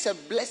 It takes a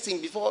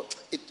blessing before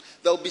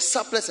there will be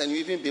surplus and you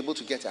even be able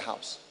to get a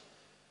house.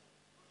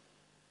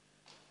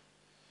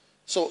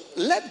 So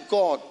let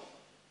God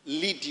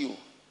lead you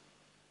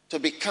to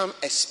become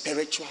a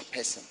spiritual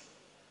person.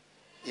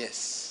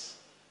 Yes.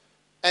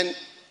 And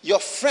your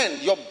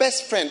friend, your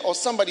best friend, or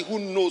somebody who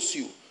knows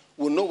you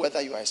will know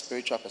whether you are a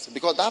spiritual person.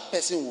 Because that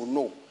person will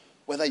know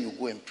whether you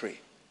go and pray.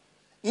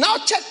 Now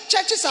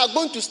churches are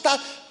going to start,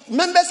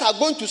 members are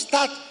going to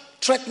start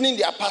threatening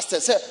their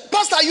pastors. Say,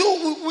 Pastor,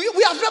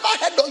 we have never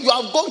heard of you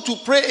are going to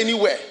pray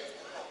anywhere.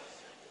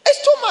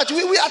 It's too much.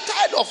 We are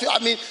tired of you. I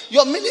mean,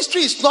 your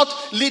ministry is not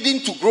leading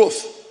to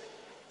growth.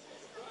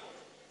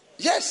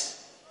 Yes.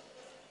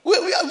 We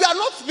are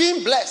not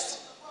being blessed.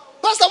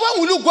 Pastor,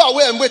 when will you go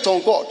away and wait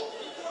on God?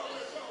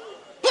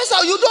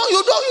 Pastor, you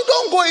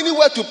don't go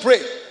anywhere to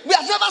pray. We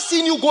have never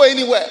seen you go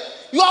anywhere.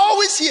 You are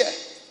always here.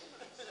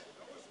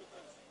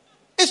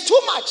 It's too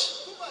much.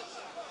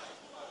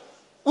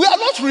 We are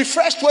not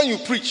refreshed when you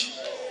preach.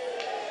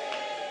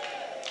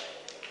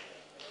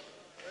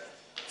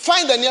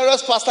 Find the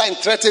nearest pastor and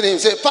threaten him.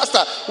 Say,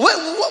 Pastor, when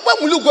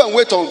will you go and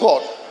wait on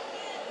God?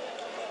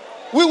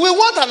 We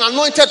want an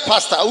anointed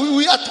pastor.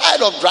 We are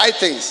tired of dry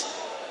things.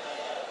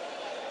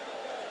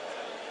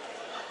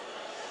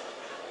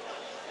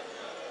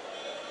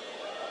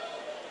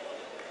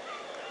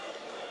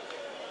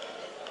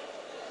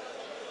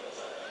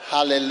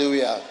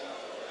 Hallelujah.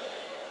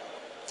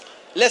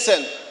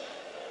 Listen.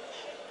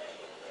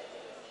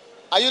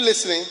 Are you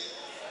listening?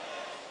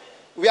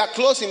 We are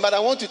closing, but I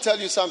want to tell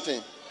you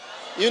something.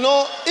 You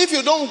know, if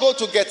you don't go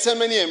to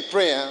Gethsemane and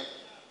pray,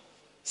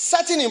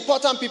 certain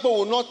important people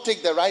will not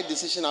take the right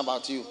decision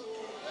about you.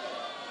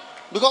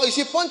 Because you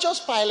see, Pontius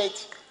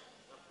Pilate,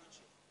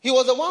 he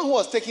was the one who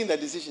was taking the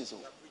decisions.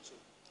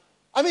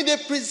 I mean, they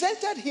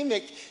presented him,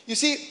 you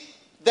see,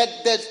 that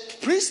the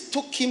priest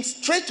took him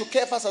straight to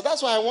Caiaphas.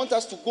 That's why I want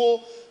us to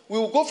go. We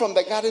will go from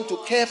the garden to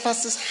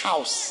Caiaphas'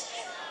 house.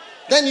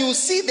 Then you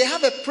see they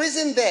have a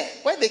prison there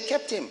where they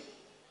kept him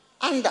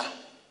under.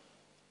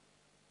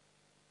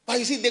 But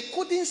you see, they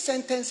couldn't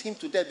sentence him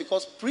to death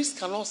because priests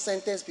cannot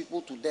sentence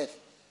people to death.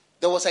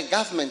 There was a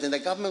government, and the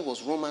government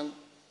was Roman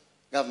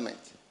government.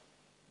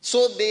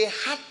 So they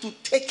had to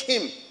take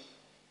him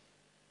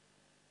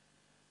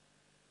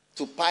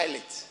to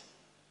Pilate.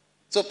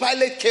 So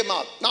Pilate came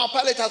out. Now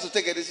Pilate has to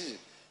take a decision.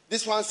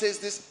 This one says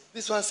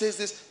this one says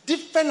this.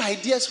 Different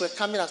ideas were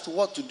coming as to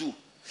what to do.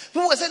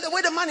 People were saying the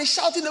way the man is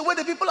shouting, the way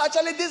the people are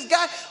telling this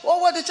guy, oh,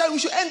 what the child, we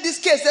should end this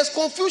case. There's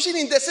confusion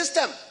in the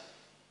system.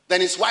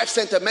 Then his wife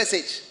sent a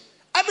message.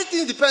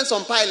 Everything depends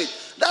on Pilate.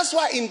 That's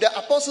why in the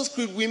Apostles'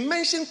 Creed we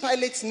mention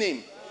Pilate's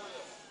name.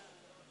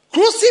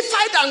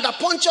 Crucified under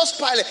Pontius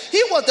Pilate.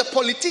 He was the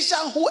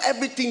politician who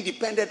everything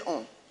depended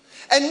on.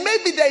 And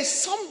maybe there is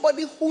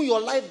somebody who your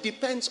life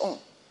depends on.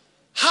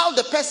 How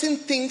the person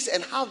thinks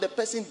and how the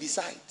person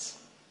decides.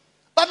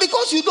 But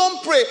because you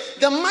don't pray,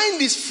 the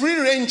mind is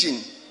free-ranging.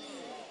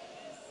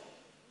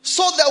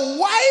 So the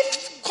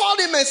wife called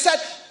him and said,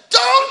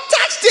 don't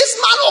touch this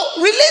man. Oh,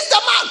 release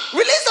the man.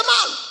 Release the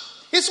man.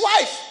 His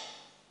wife.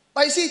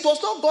 But you see, it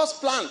was not God's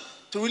plan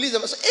to release the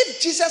man. So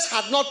if Jesus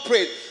had not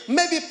prayed,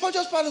 maybe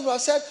Pontius Pilate would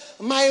have said,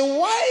 my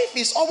wife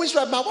is always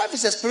right. My wife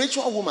is a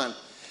spiritual woman.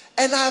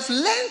 And I've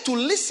learned to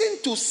listen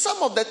to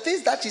some of the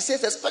things that she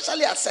says,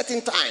 especially at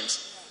certain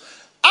times.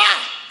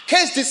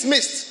 Case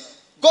dismissed.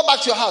 Go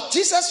back to your house.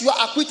 Jesus, you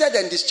are acquitted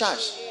and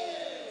discharged.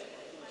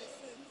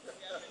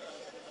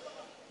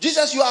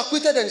 Jesus, you are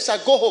acquitted and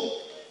discharged. Go home.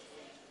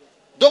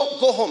 Don't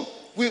go home.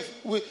 We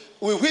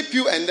whip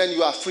you and then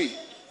you are free.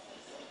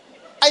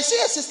 I see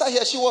a sister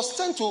here. She was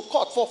sent to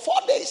court for 4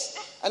 days.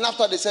 And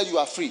after they said you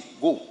are free,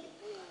 go.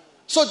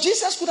 So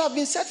Jesus could have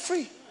been set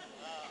free.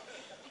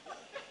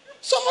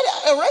 Somebody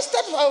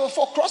arrested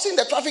for crossing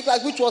the traffic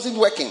light which wasn't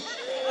working.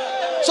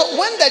 So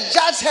when the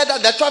judge heard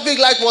that the traffic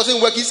light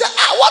wasn't working, he said,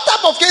 what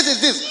type of case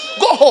is this?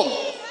 Go home.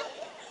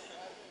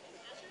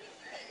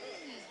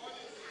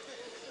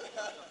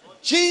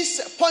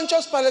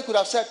 Pontius Pilate could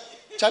have said,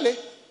 Charlie,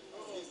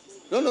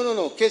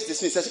 no, case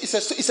dismissed.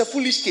 It's a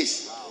foolish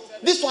case.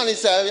 This one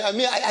is,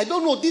 I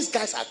don't know, these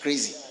guys are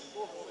crazy.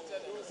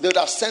 They would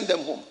have sent them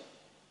home.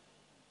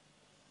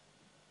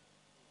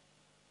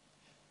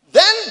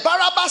 Then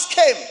Barabbas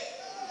came.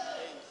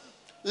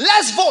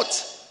 Let's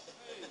vote.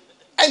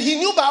 And he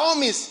knew by all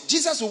means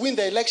Jesus will win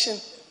the election.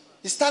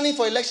 He's standing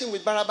for election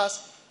with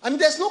Barabbas. I mean,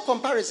 there's no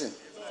comparison.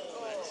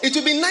 It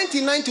will be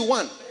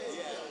 1991.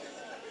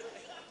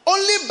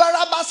 Only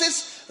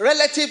Barabbas'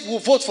 relative will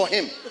vote for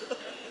him.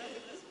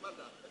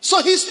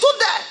 So he stood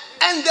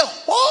there and the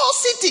whole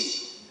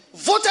city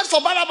voted for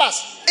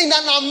Barabbas in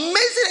an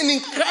amazing and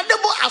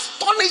incredible,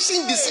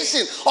 astonishing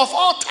decision of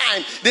all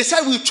time. They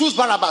said we'll choose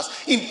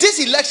Barabbas. In this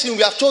election,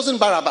 we have chosen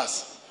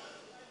Barabbas.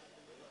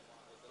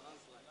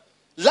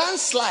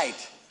 Landslide.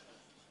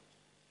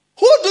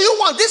 Who do you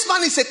want? This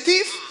man is a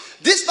thief.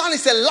 This man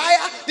is a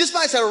liar. This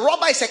man is a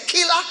robber. He's a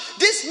killer.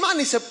 This man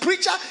is a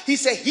preacher.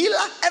 He's a healer.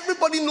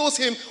 Everybody knows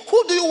him.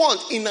 Who do you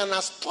want? In an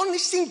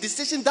astonishing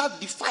decision that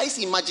defies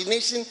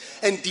imagination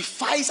and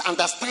defies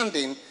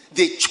understanding,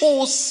 they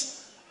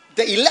chose.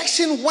 The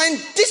election went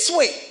this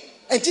way.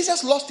 And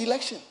Jesus lost the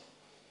election.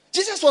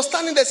 Jesus was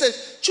standing there and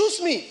said,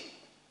 choose me.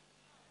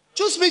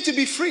 Choose me to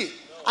be free.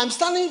 I'm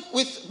standing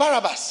with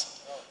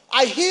Barabbas.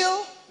 I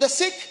heal the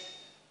sick.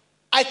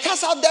 I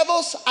cast out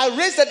devils. I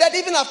raised the dead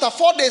even after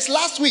 4 days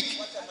last week.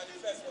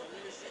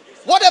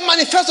 What a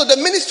manifesto. The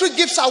ministry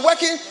gifts are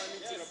working.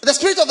 The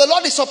Spirit of the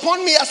Lord is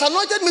upon me, has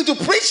anointed me to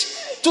preach,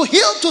 to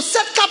heal, to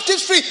set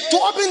captives free, to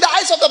open the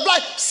eyes of the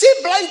blind. See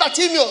blind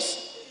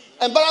Bartimaeus.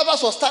 And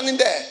Barabbas was standing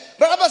there.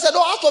 Barabbas said,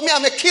 as for me,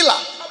 I'm a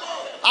killer.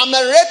 I'm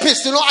a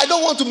rapist. I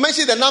don't want to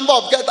mention the number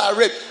of girls I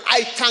raped.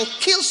 I can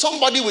kill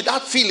somebody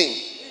without feeling.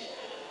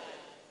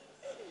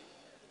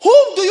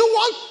 Who do you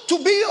want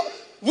to be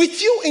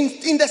with you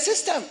in the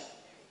system?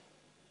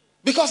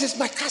 Because it's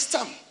my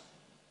custom.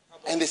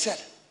 And they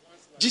said,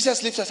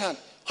 Jesus lifted his hand.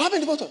 How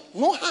many voted?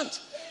 No hand.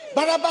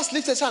 Barabbas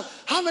lifted his hand.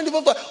 How many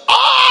voted?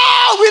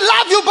 Oh, we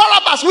love you,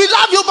 Barabbas. We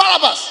love you,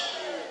 Barabbas.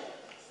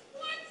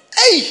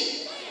 Hey.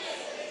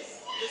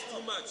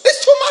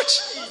 It's too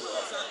much.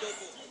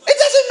 It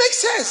doesn't make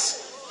sense.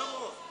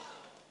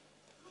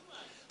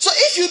 So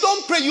if you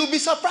don't pray, you'll be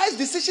surprised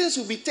decisions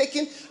will be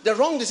taken, the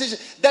wrong decision.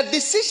 The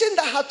decision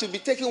that had to be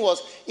taken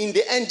was, in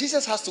the end,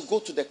 Jesus has to go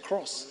to the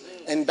cross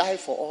and die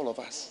for all of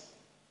us.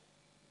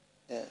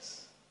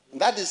 Yes. And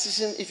that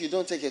decision, if you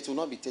don't take it, will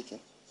not be taken.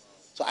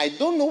 So I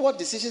don't know what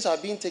decisions are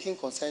being taken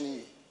concerning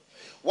you.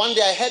 One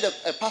day I heard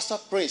a pastor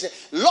pray, say,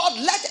 Lord,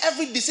 let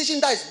every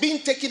decision that is being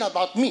taken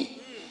about me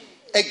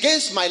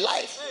against my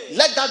life,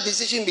 let that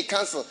decision be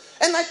cancelled.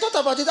 And I thought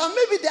about it, and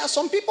maybe there are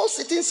some people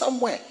sitting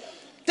somewhere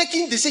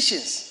taking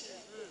decisions.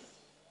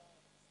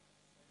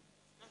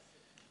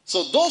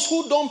 So those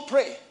who don't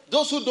pray,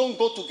 those who don't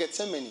go to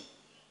Gethsemane,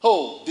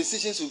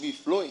 decisions will be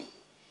flowing.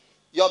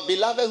 Your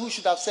beloved who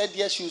should have said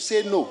yes, you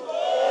say no.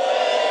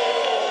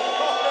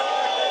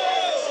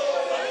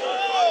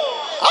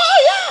 Oh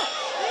yeah.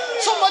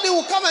 Somebody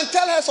will come and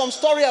tell her some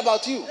story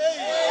about you.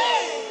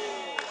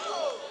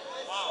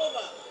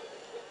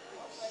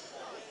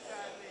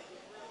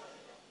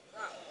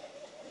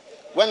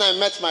 When I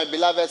met my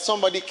beloved,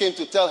 somebody came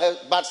to tell her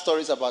bad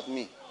stories about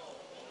me.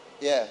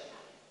 Yeah.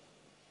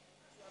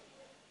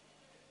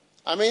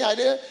 I mean, I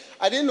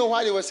didn't know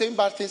why they were saying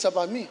bad things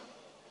about me.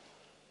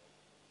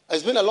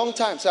 It's been a long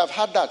time since I've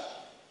had that.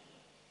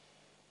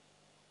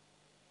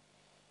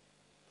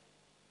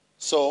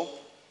 So,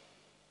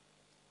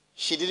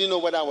 she didn't know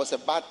whether I was a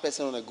bad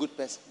person or a good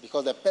person,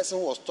 because the person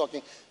who was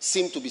talking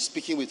seemed to be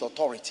speaking with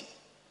authority.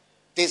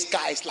 This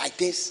guy is like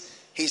this,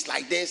 he's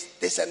like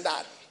this and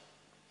that.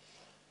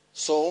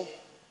 So,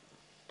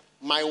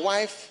 my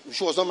wife,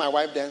 she was not my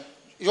wife then.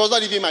 She was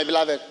not even my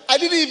beloved. I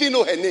didn't even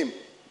know her name.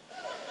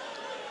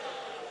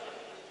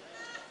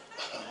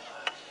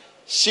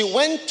 She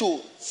went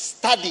to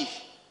study,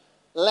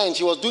 learn.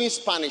 She was doing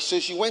Spanish, so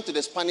she went to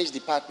the Spanish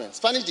department.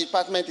 Spanish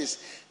department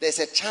there's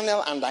a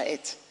channel under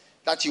it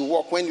that you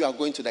walk when you are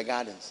going to the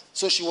gardens.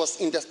 So she was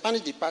in the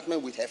Spanish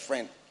department with her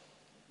friend.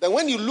 Then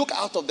when you look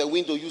out of the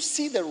window, you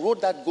see the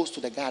road that goes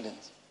to the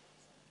gardens.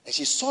 And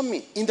she saw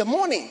me in the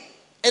morning,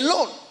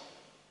 alone,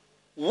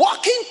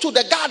 walking to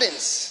the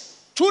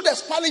gardens through the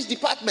Spanish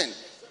department.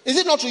 Is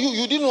it not true?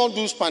 You didn't want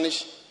to do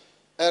Spanish.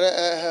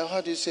 How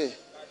do you say?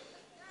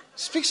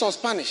 Speak some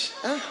Spanish.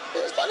 Huh?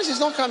 Spanish is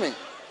not coming.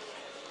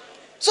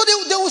 So they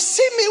will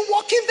see me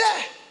walking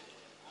there.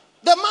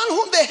 The man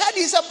whom they heard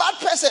is a bad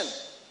person.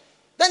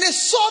 Then they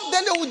saw,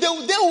 then they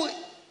will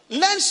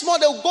learn small.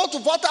 They will go to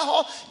water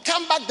hall,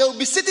 come back. They will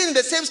be sitting in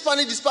the same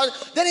Spanish.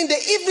 Then in the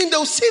evening, they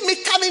will see me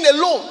coming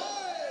alone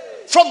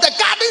from the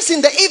gardens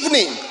in the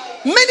evening.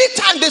 Many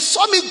times they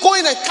saw me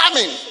going and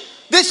coming.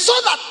 They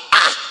saw that,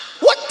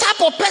 what type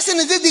of person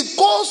is this?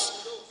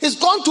 He's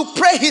gone to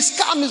pray, he's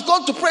come, he's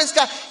gone to pray, he's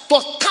come. It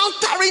was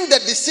countering the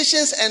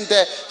decisions and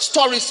the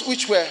stories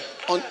which were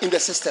in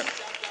the system.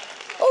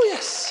 Oh,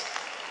 yes.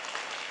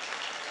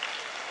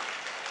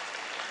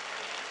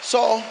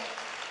 So,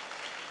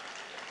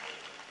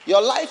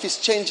 your life is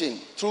changing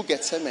through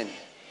Gethsemane.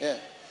 Yeah.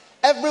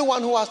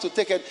 Everyone who has to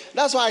take it.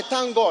 That's why I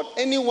thank God.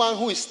 Anyone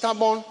who is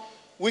stubborn,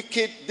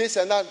 wicked, this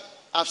and that,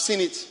 I've seen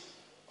it.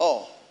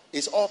 Oh,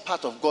 it's all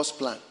part of God's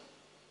plan.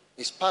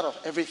 It's part of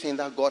everything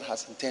that God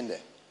has intended.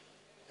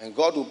 And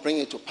God will bring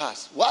it to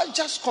pass. Well,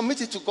 just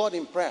commit it to God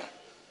in prayer.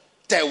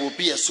 There will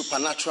be a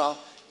supernatural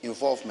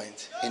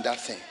involvement in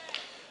that thing.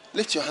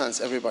 Lift your hands,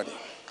 everybody.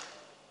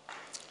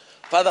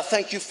 Father,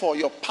 thank you for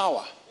your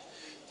power.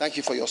 Thank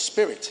you for your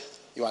spirit.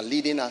 You are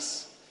leading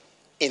us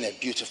in a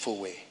beautiful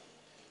way.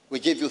 We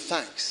give you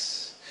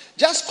thanks.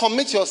 Just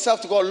commit yourself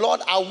to God.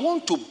 Lord, I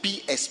want to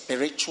be a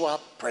spiritual,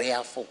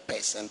 prayerful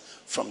person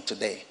from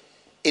today.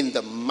 In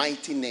the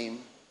mighty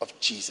name of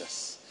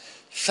Jesus.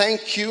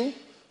 Thank you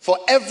for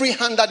every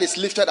hand that is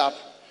lifted up,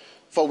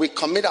 for we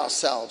commit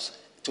ourselves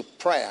to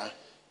prayer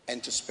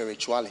and to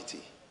spirituality.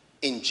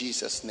 In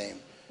Jesus' name,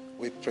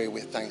 we pray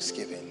with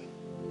thanksgiving.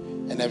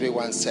 And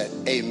everyone said,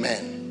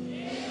 Amen.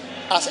 Amen.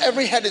 As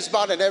every head is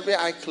bowed and every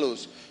eye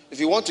closed, if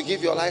you want to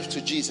give your life to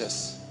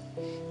Jesus,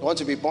 you want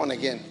to be born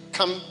again,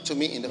 come to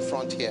me in the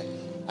front here.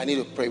 I need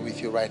to pray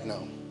with you right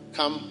now.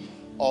 Come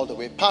all the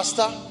way.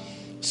 Pastor,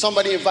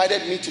 somebody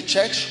invited me to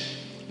church.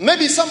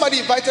 Maybe somebody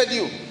invited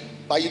you,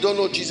 but you don't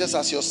know Jesus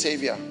as your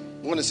Savior.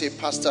 I want to say,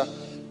 Pastor,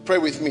 pray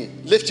with me.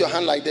 Lift your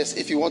hand like this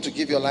if you want to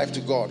give your life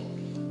to God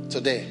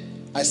today.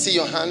 I see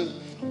your hand.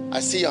 I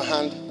see your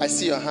hand. I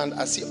see your hand.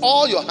 I see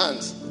all your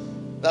hands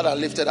that are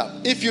lifted up.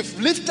 If you've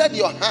lifted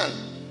your hand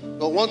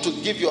or want to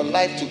give your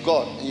life to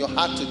God and your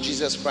heart to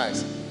Jesus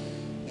Christ,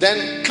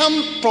 then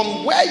come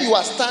from where you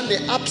are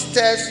standing,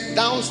 upstairs,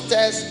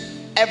 downstairs,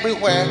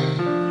 everywhere.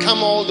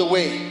 Come all the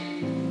way.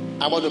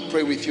 I want to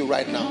pray with you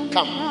right now.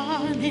 Come.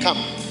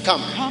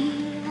 Come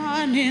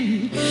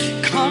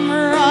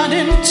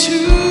running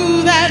to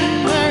that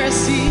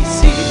mercy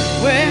seat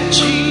where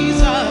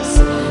Jesus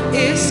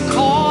is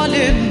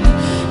calling.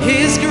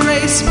 His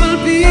grace will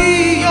be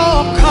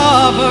your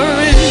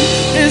covering.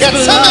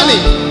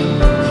 Gethsemane.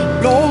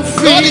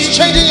 God is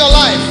changing your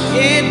life.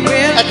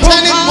 A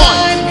turning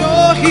point.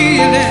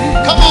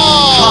 Come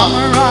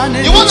on.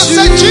 You want to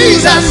say,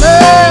 Jesus,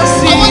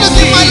 I want to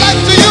give my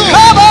life to you.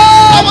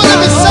 I want to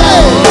be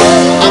saved.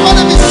 I want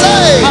to be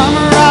saved.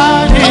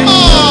 Come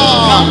on.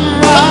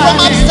 Come from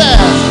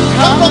upstairs.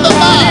 Come from the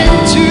back.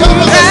 Come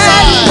from the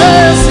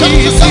side. Come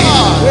to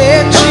God.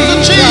 Come to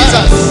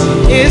Jesus.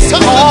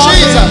 Come to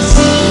Jesus.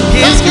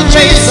 Come to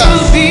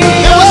Jesus. He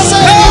will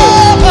save you.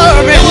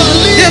 He will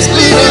lead you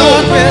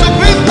to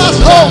bring us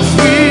home.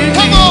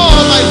 Come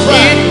on, my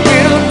friend.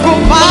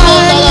 Come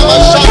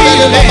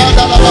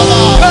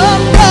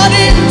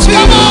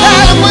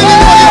on, I'm waiting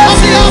for you.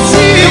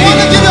 You want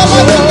to give your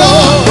life to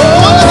God?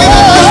 You want to give your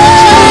life to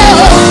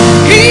Jesus?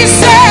 He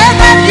said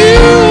that you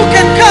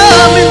can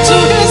come into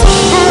His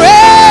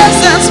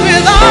presence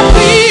without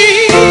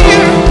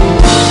fear,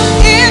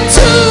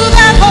 into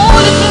that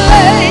holy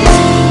place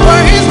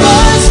where His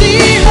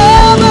mercy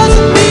hovers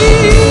me.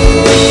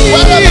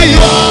 Wherever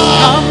you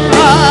are,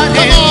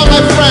 come on,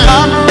 my friend.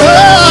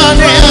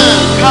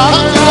 Come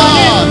to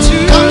God.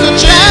 Come to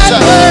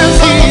Jesus.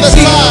 Come from the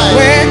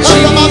side. Come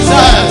from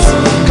upstairs.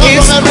 Come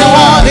from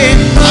everywhere. I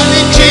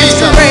need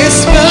Jesus. I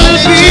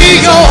need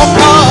Jesus. I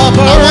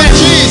want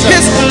Jesus.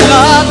 His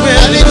blood will I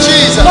need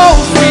Jesus. flow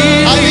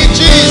freely. I need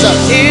Jesus.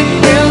 It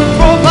will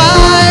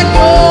provide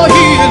your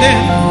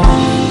healing.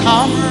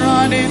 Come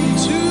running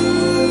to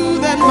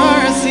that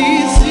mercy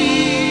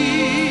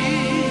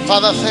seat.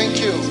 Father, thank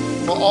you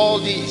for all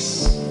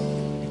these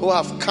who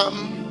have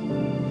come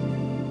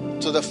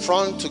to the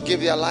front to give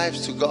their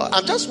lives to God.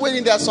 I'm just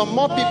waiting. There are some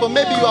more people.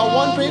 Maybe you are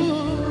wondering,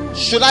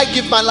 should I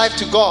give my life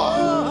to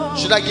God?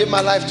 Should I give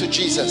my life to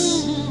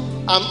Jesus?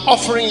 I'm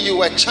offering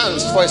you a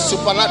chance for a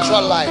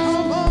supernatural life.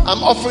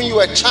 I'm offering you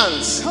a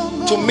chance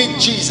to meet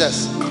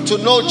Jesus, to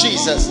know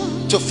Jesus,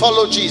 to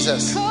follow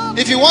Jesus.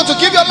 If you want to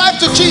give your life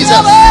to Jesus,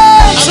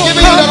 I'm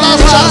giving you the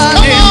last chance.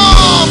 Come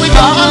on, we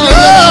can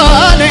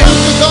handle it.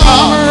 Come to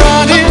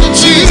God. Come to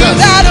Jesus.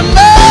 That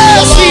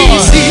mercy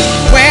seat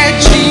where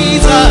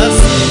Jesus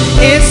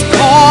is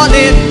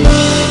calling.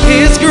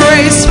 His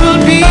grace will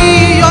be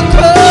your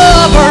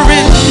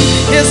covering.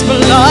 His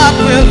blood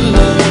will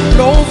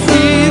flow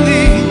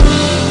freely.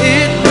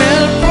 It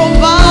will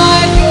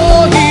provide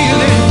your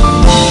healing.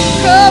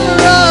 Come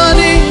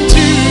running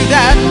to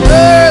that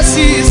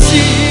mercy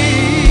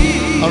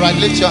seat. All right,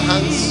 lift your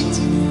hands.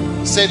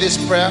 Say say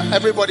this prayer.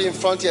 Everybody in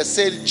front here,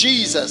 say,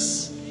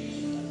 Jesus,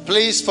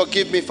 please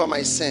forgive me for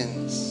my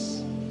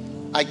sins.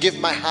 I give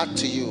my heart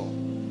to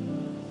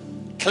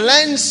you.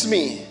 Cleanse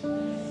me.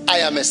 I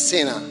am a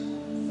sinner.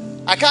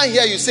 I can't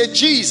hear you. Say,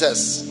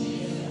 Jesus,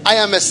 I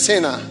am a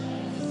sinner.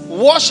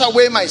 Wash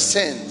away my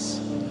sins.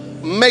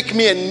 Make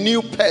me a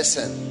new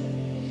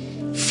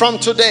person. From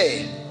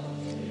today,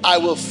 I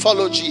will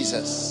follow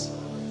Jesus.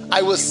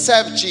 I will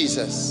serve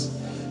Jesus.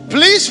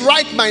 Please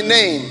write my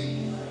name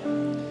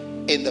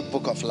in the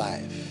book of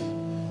life.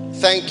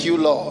 Thank you,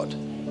 Lord.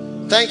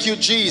 Thank you,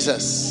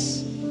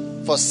 Jesus,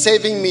 for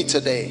saving me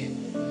today.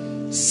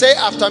 Say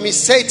after me,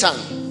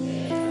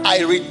 Satan,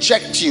 I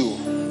reject you.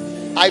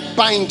 I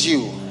bind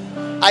you.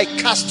 I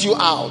cast you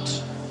out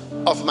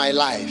of my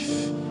life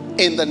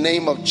in the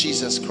name of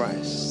Jesus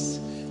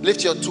Christ.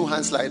 Lift your two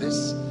hands like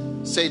this.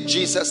 Say,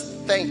 Jesus,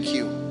 thank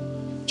you.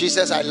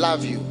 Jesus, I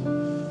love you.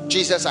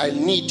 Jesus, I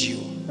need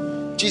you.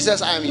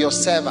 Jesus, I am your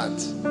servant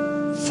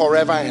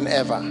forever and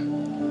ever.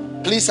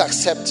 Please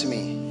accept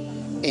me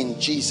in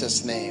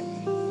Jesus' name.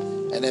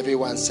 And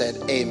everyone said,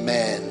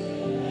 amen.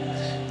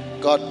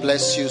 God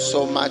bless you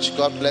so much.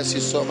 God bless you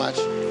so much.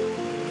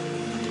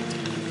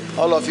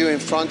 All of you in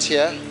front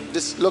here,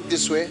 look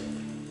this way.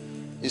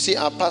 You see,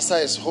 our pastor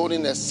is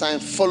holding a sign,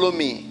 follow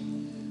me.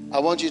 I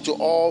want you to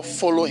all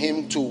follow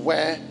him to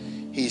where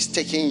he is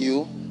taking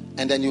you.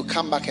 And then you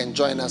come back and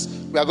join us.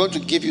 We are going to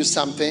give you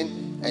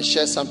something and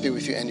share something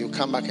with you, and you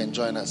come back and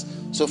join us.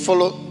 So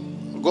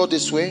go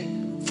this way,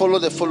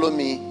 follow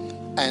me,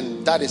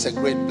 and that is a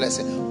great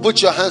blessing.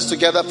 Put your hands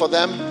together for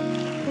them,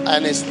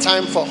 and it's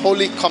time for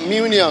Holy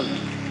Communion.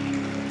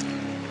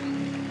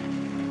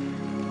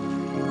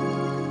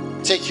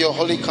 Take your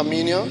Holy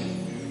Communion.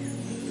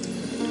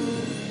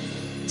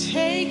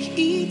 Take,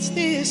 eat,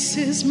 this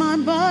is my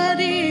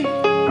body,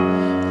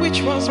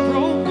 which was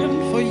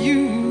broken for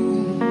you.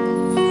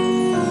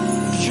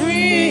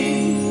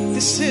 Drink,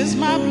 this is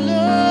my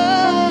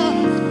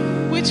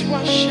blood, which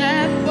was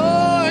shed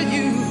for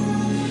you.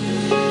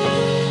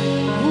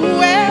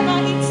 Whoever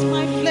eats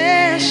my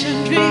flesh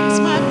and drinks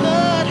my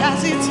blood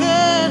has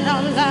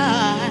eternal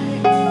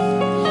life.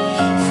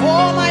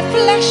 For my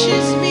flesh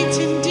is meat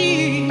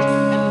indeed,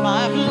 and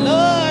my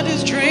blood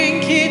is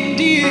drink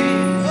indeed.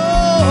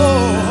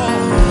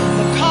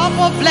 The cup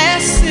of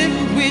blessing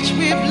which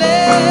we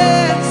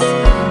bless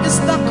is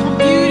the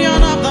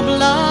communion of the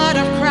blood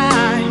of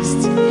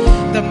Christ.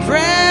 The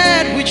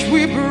bread which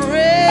we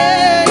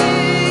break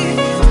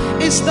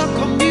is the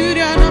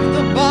communion of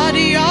the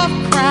body of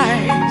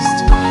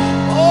Christ.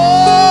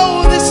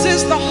 Oh, this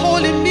is the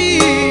holy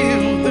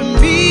meal, the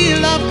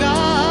meal of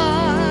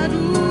God.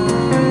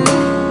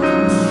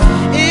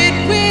 It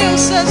will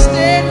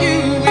sustain you,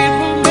 it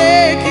will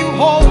make you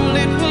whole,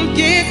 it will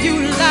give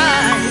you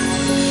life.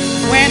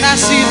 When I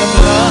see the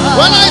blood,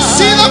 when I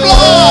see the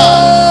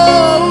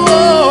blood,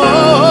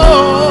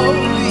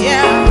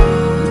 yeah,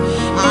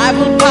 I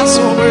will pass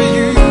over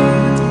you.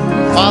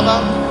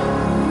 Father,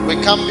 we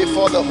come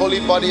before the holy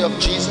body of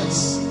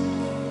Jesus.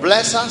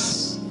 Bless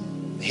us,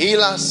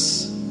 heal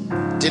us,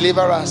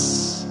 deliver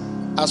us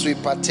as we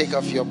partake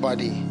of your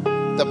body,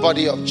 the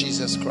body of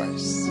Jesus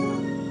Christ.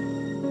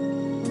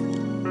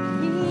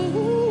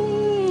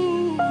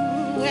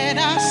 When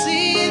I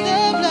see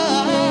the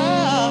blood,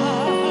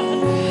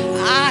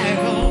 I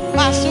will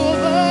pass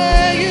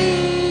over you.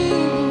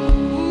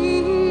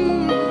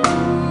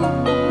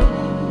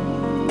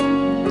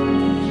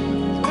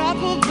 Cup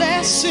of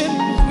blessing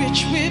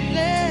which we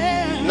bless.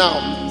 Now,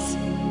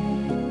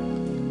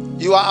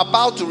 you are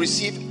about to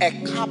receive a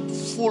cup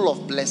full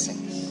of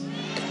blessings.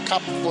 A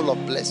cup full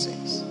of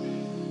blessings.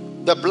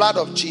 The blood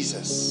of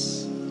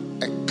Jesus.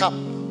 A cup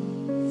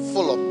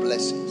full of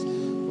blessings.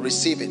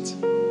 Receive it.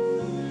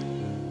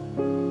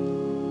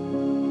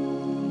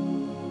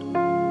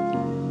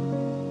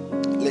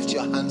 Lift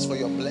your hands for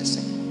your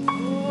blessing.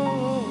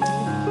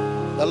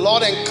 The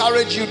Lord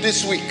encourage you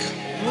this week.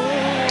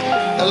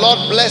 The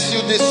Lord bless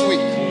you this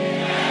week.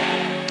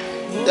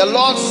 The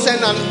Lord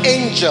send an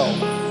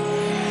angel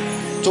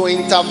to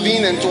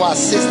intervene and to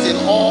assist in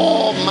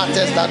all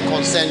matters that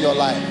concern your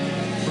life.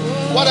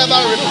 Whatever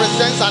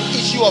represents an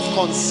issue of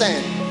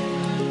concern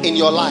in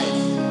your life,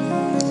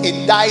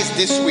 it dies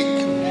this week.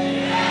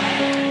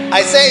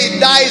 I say it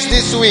dies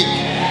this week.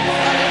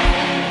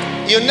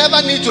 You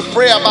never need to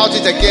pray about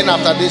it again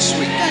after this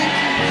week.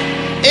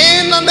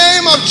 In the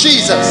name of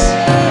Jesus,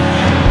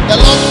 the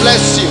Lord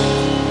bless you.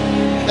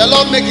 The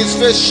Lord make his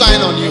face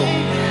shine on you.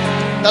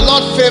 The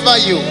Lord favor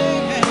you.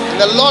 And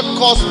the Lord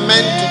cause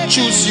men to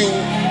choose you,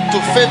 to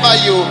favor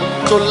you,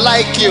 to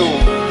like you,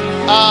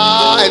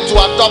 and to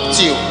adopt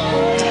you.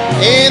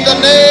 In the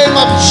name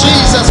of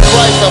Jesus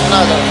Christ of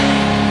Nazareth.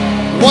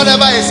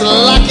 Whatever is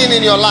lacking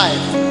in your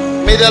life,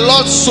 may the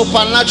Lord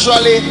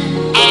supernaturally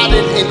add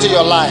it into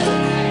your life.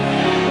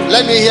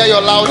 Let me hear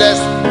your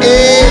loudest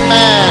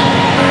amen.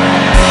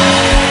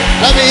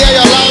 Let me hear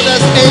your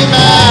loudest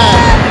amen.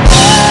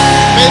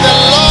 May the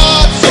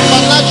Lord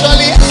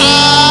supernaturally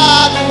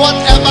add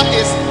whatever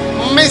is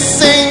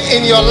missing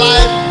in your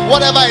life,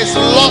 Whatever is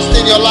lost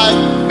in your life,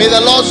 may the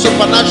Lord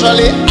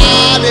supernaturally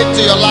add it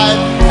to your life.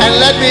 And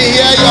let me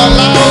hear your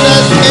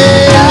loudest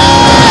amen.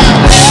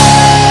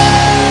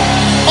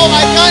 Oh,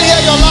 I can't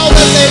hear your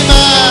loudest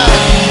amen.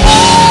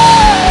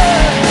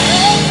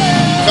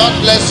 God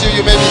bless you.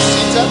 You may be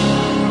seated.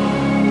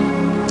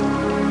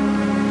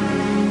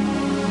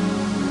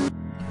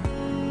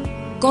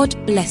 God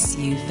bless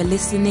you for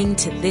listening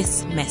to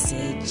this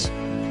message.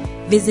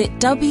 Visit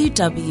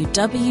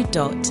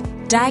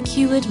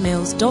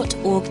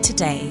www.daghewardmills.org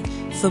today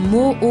for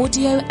more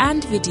audio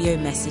and video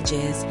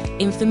messages,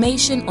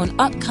 information on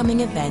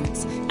upcoming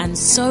events, and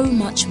so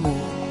much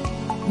more.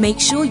 Make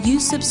sure you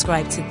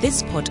subscribe to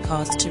this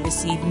podcast to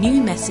receive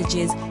new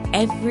messages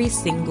every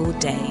single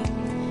day.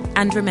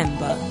 And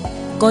remember,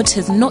 God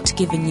has not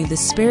given you the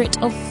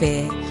spirit of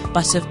fear,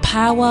 but of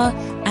power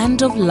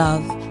and of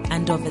love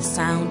and of a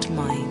sound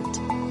mind.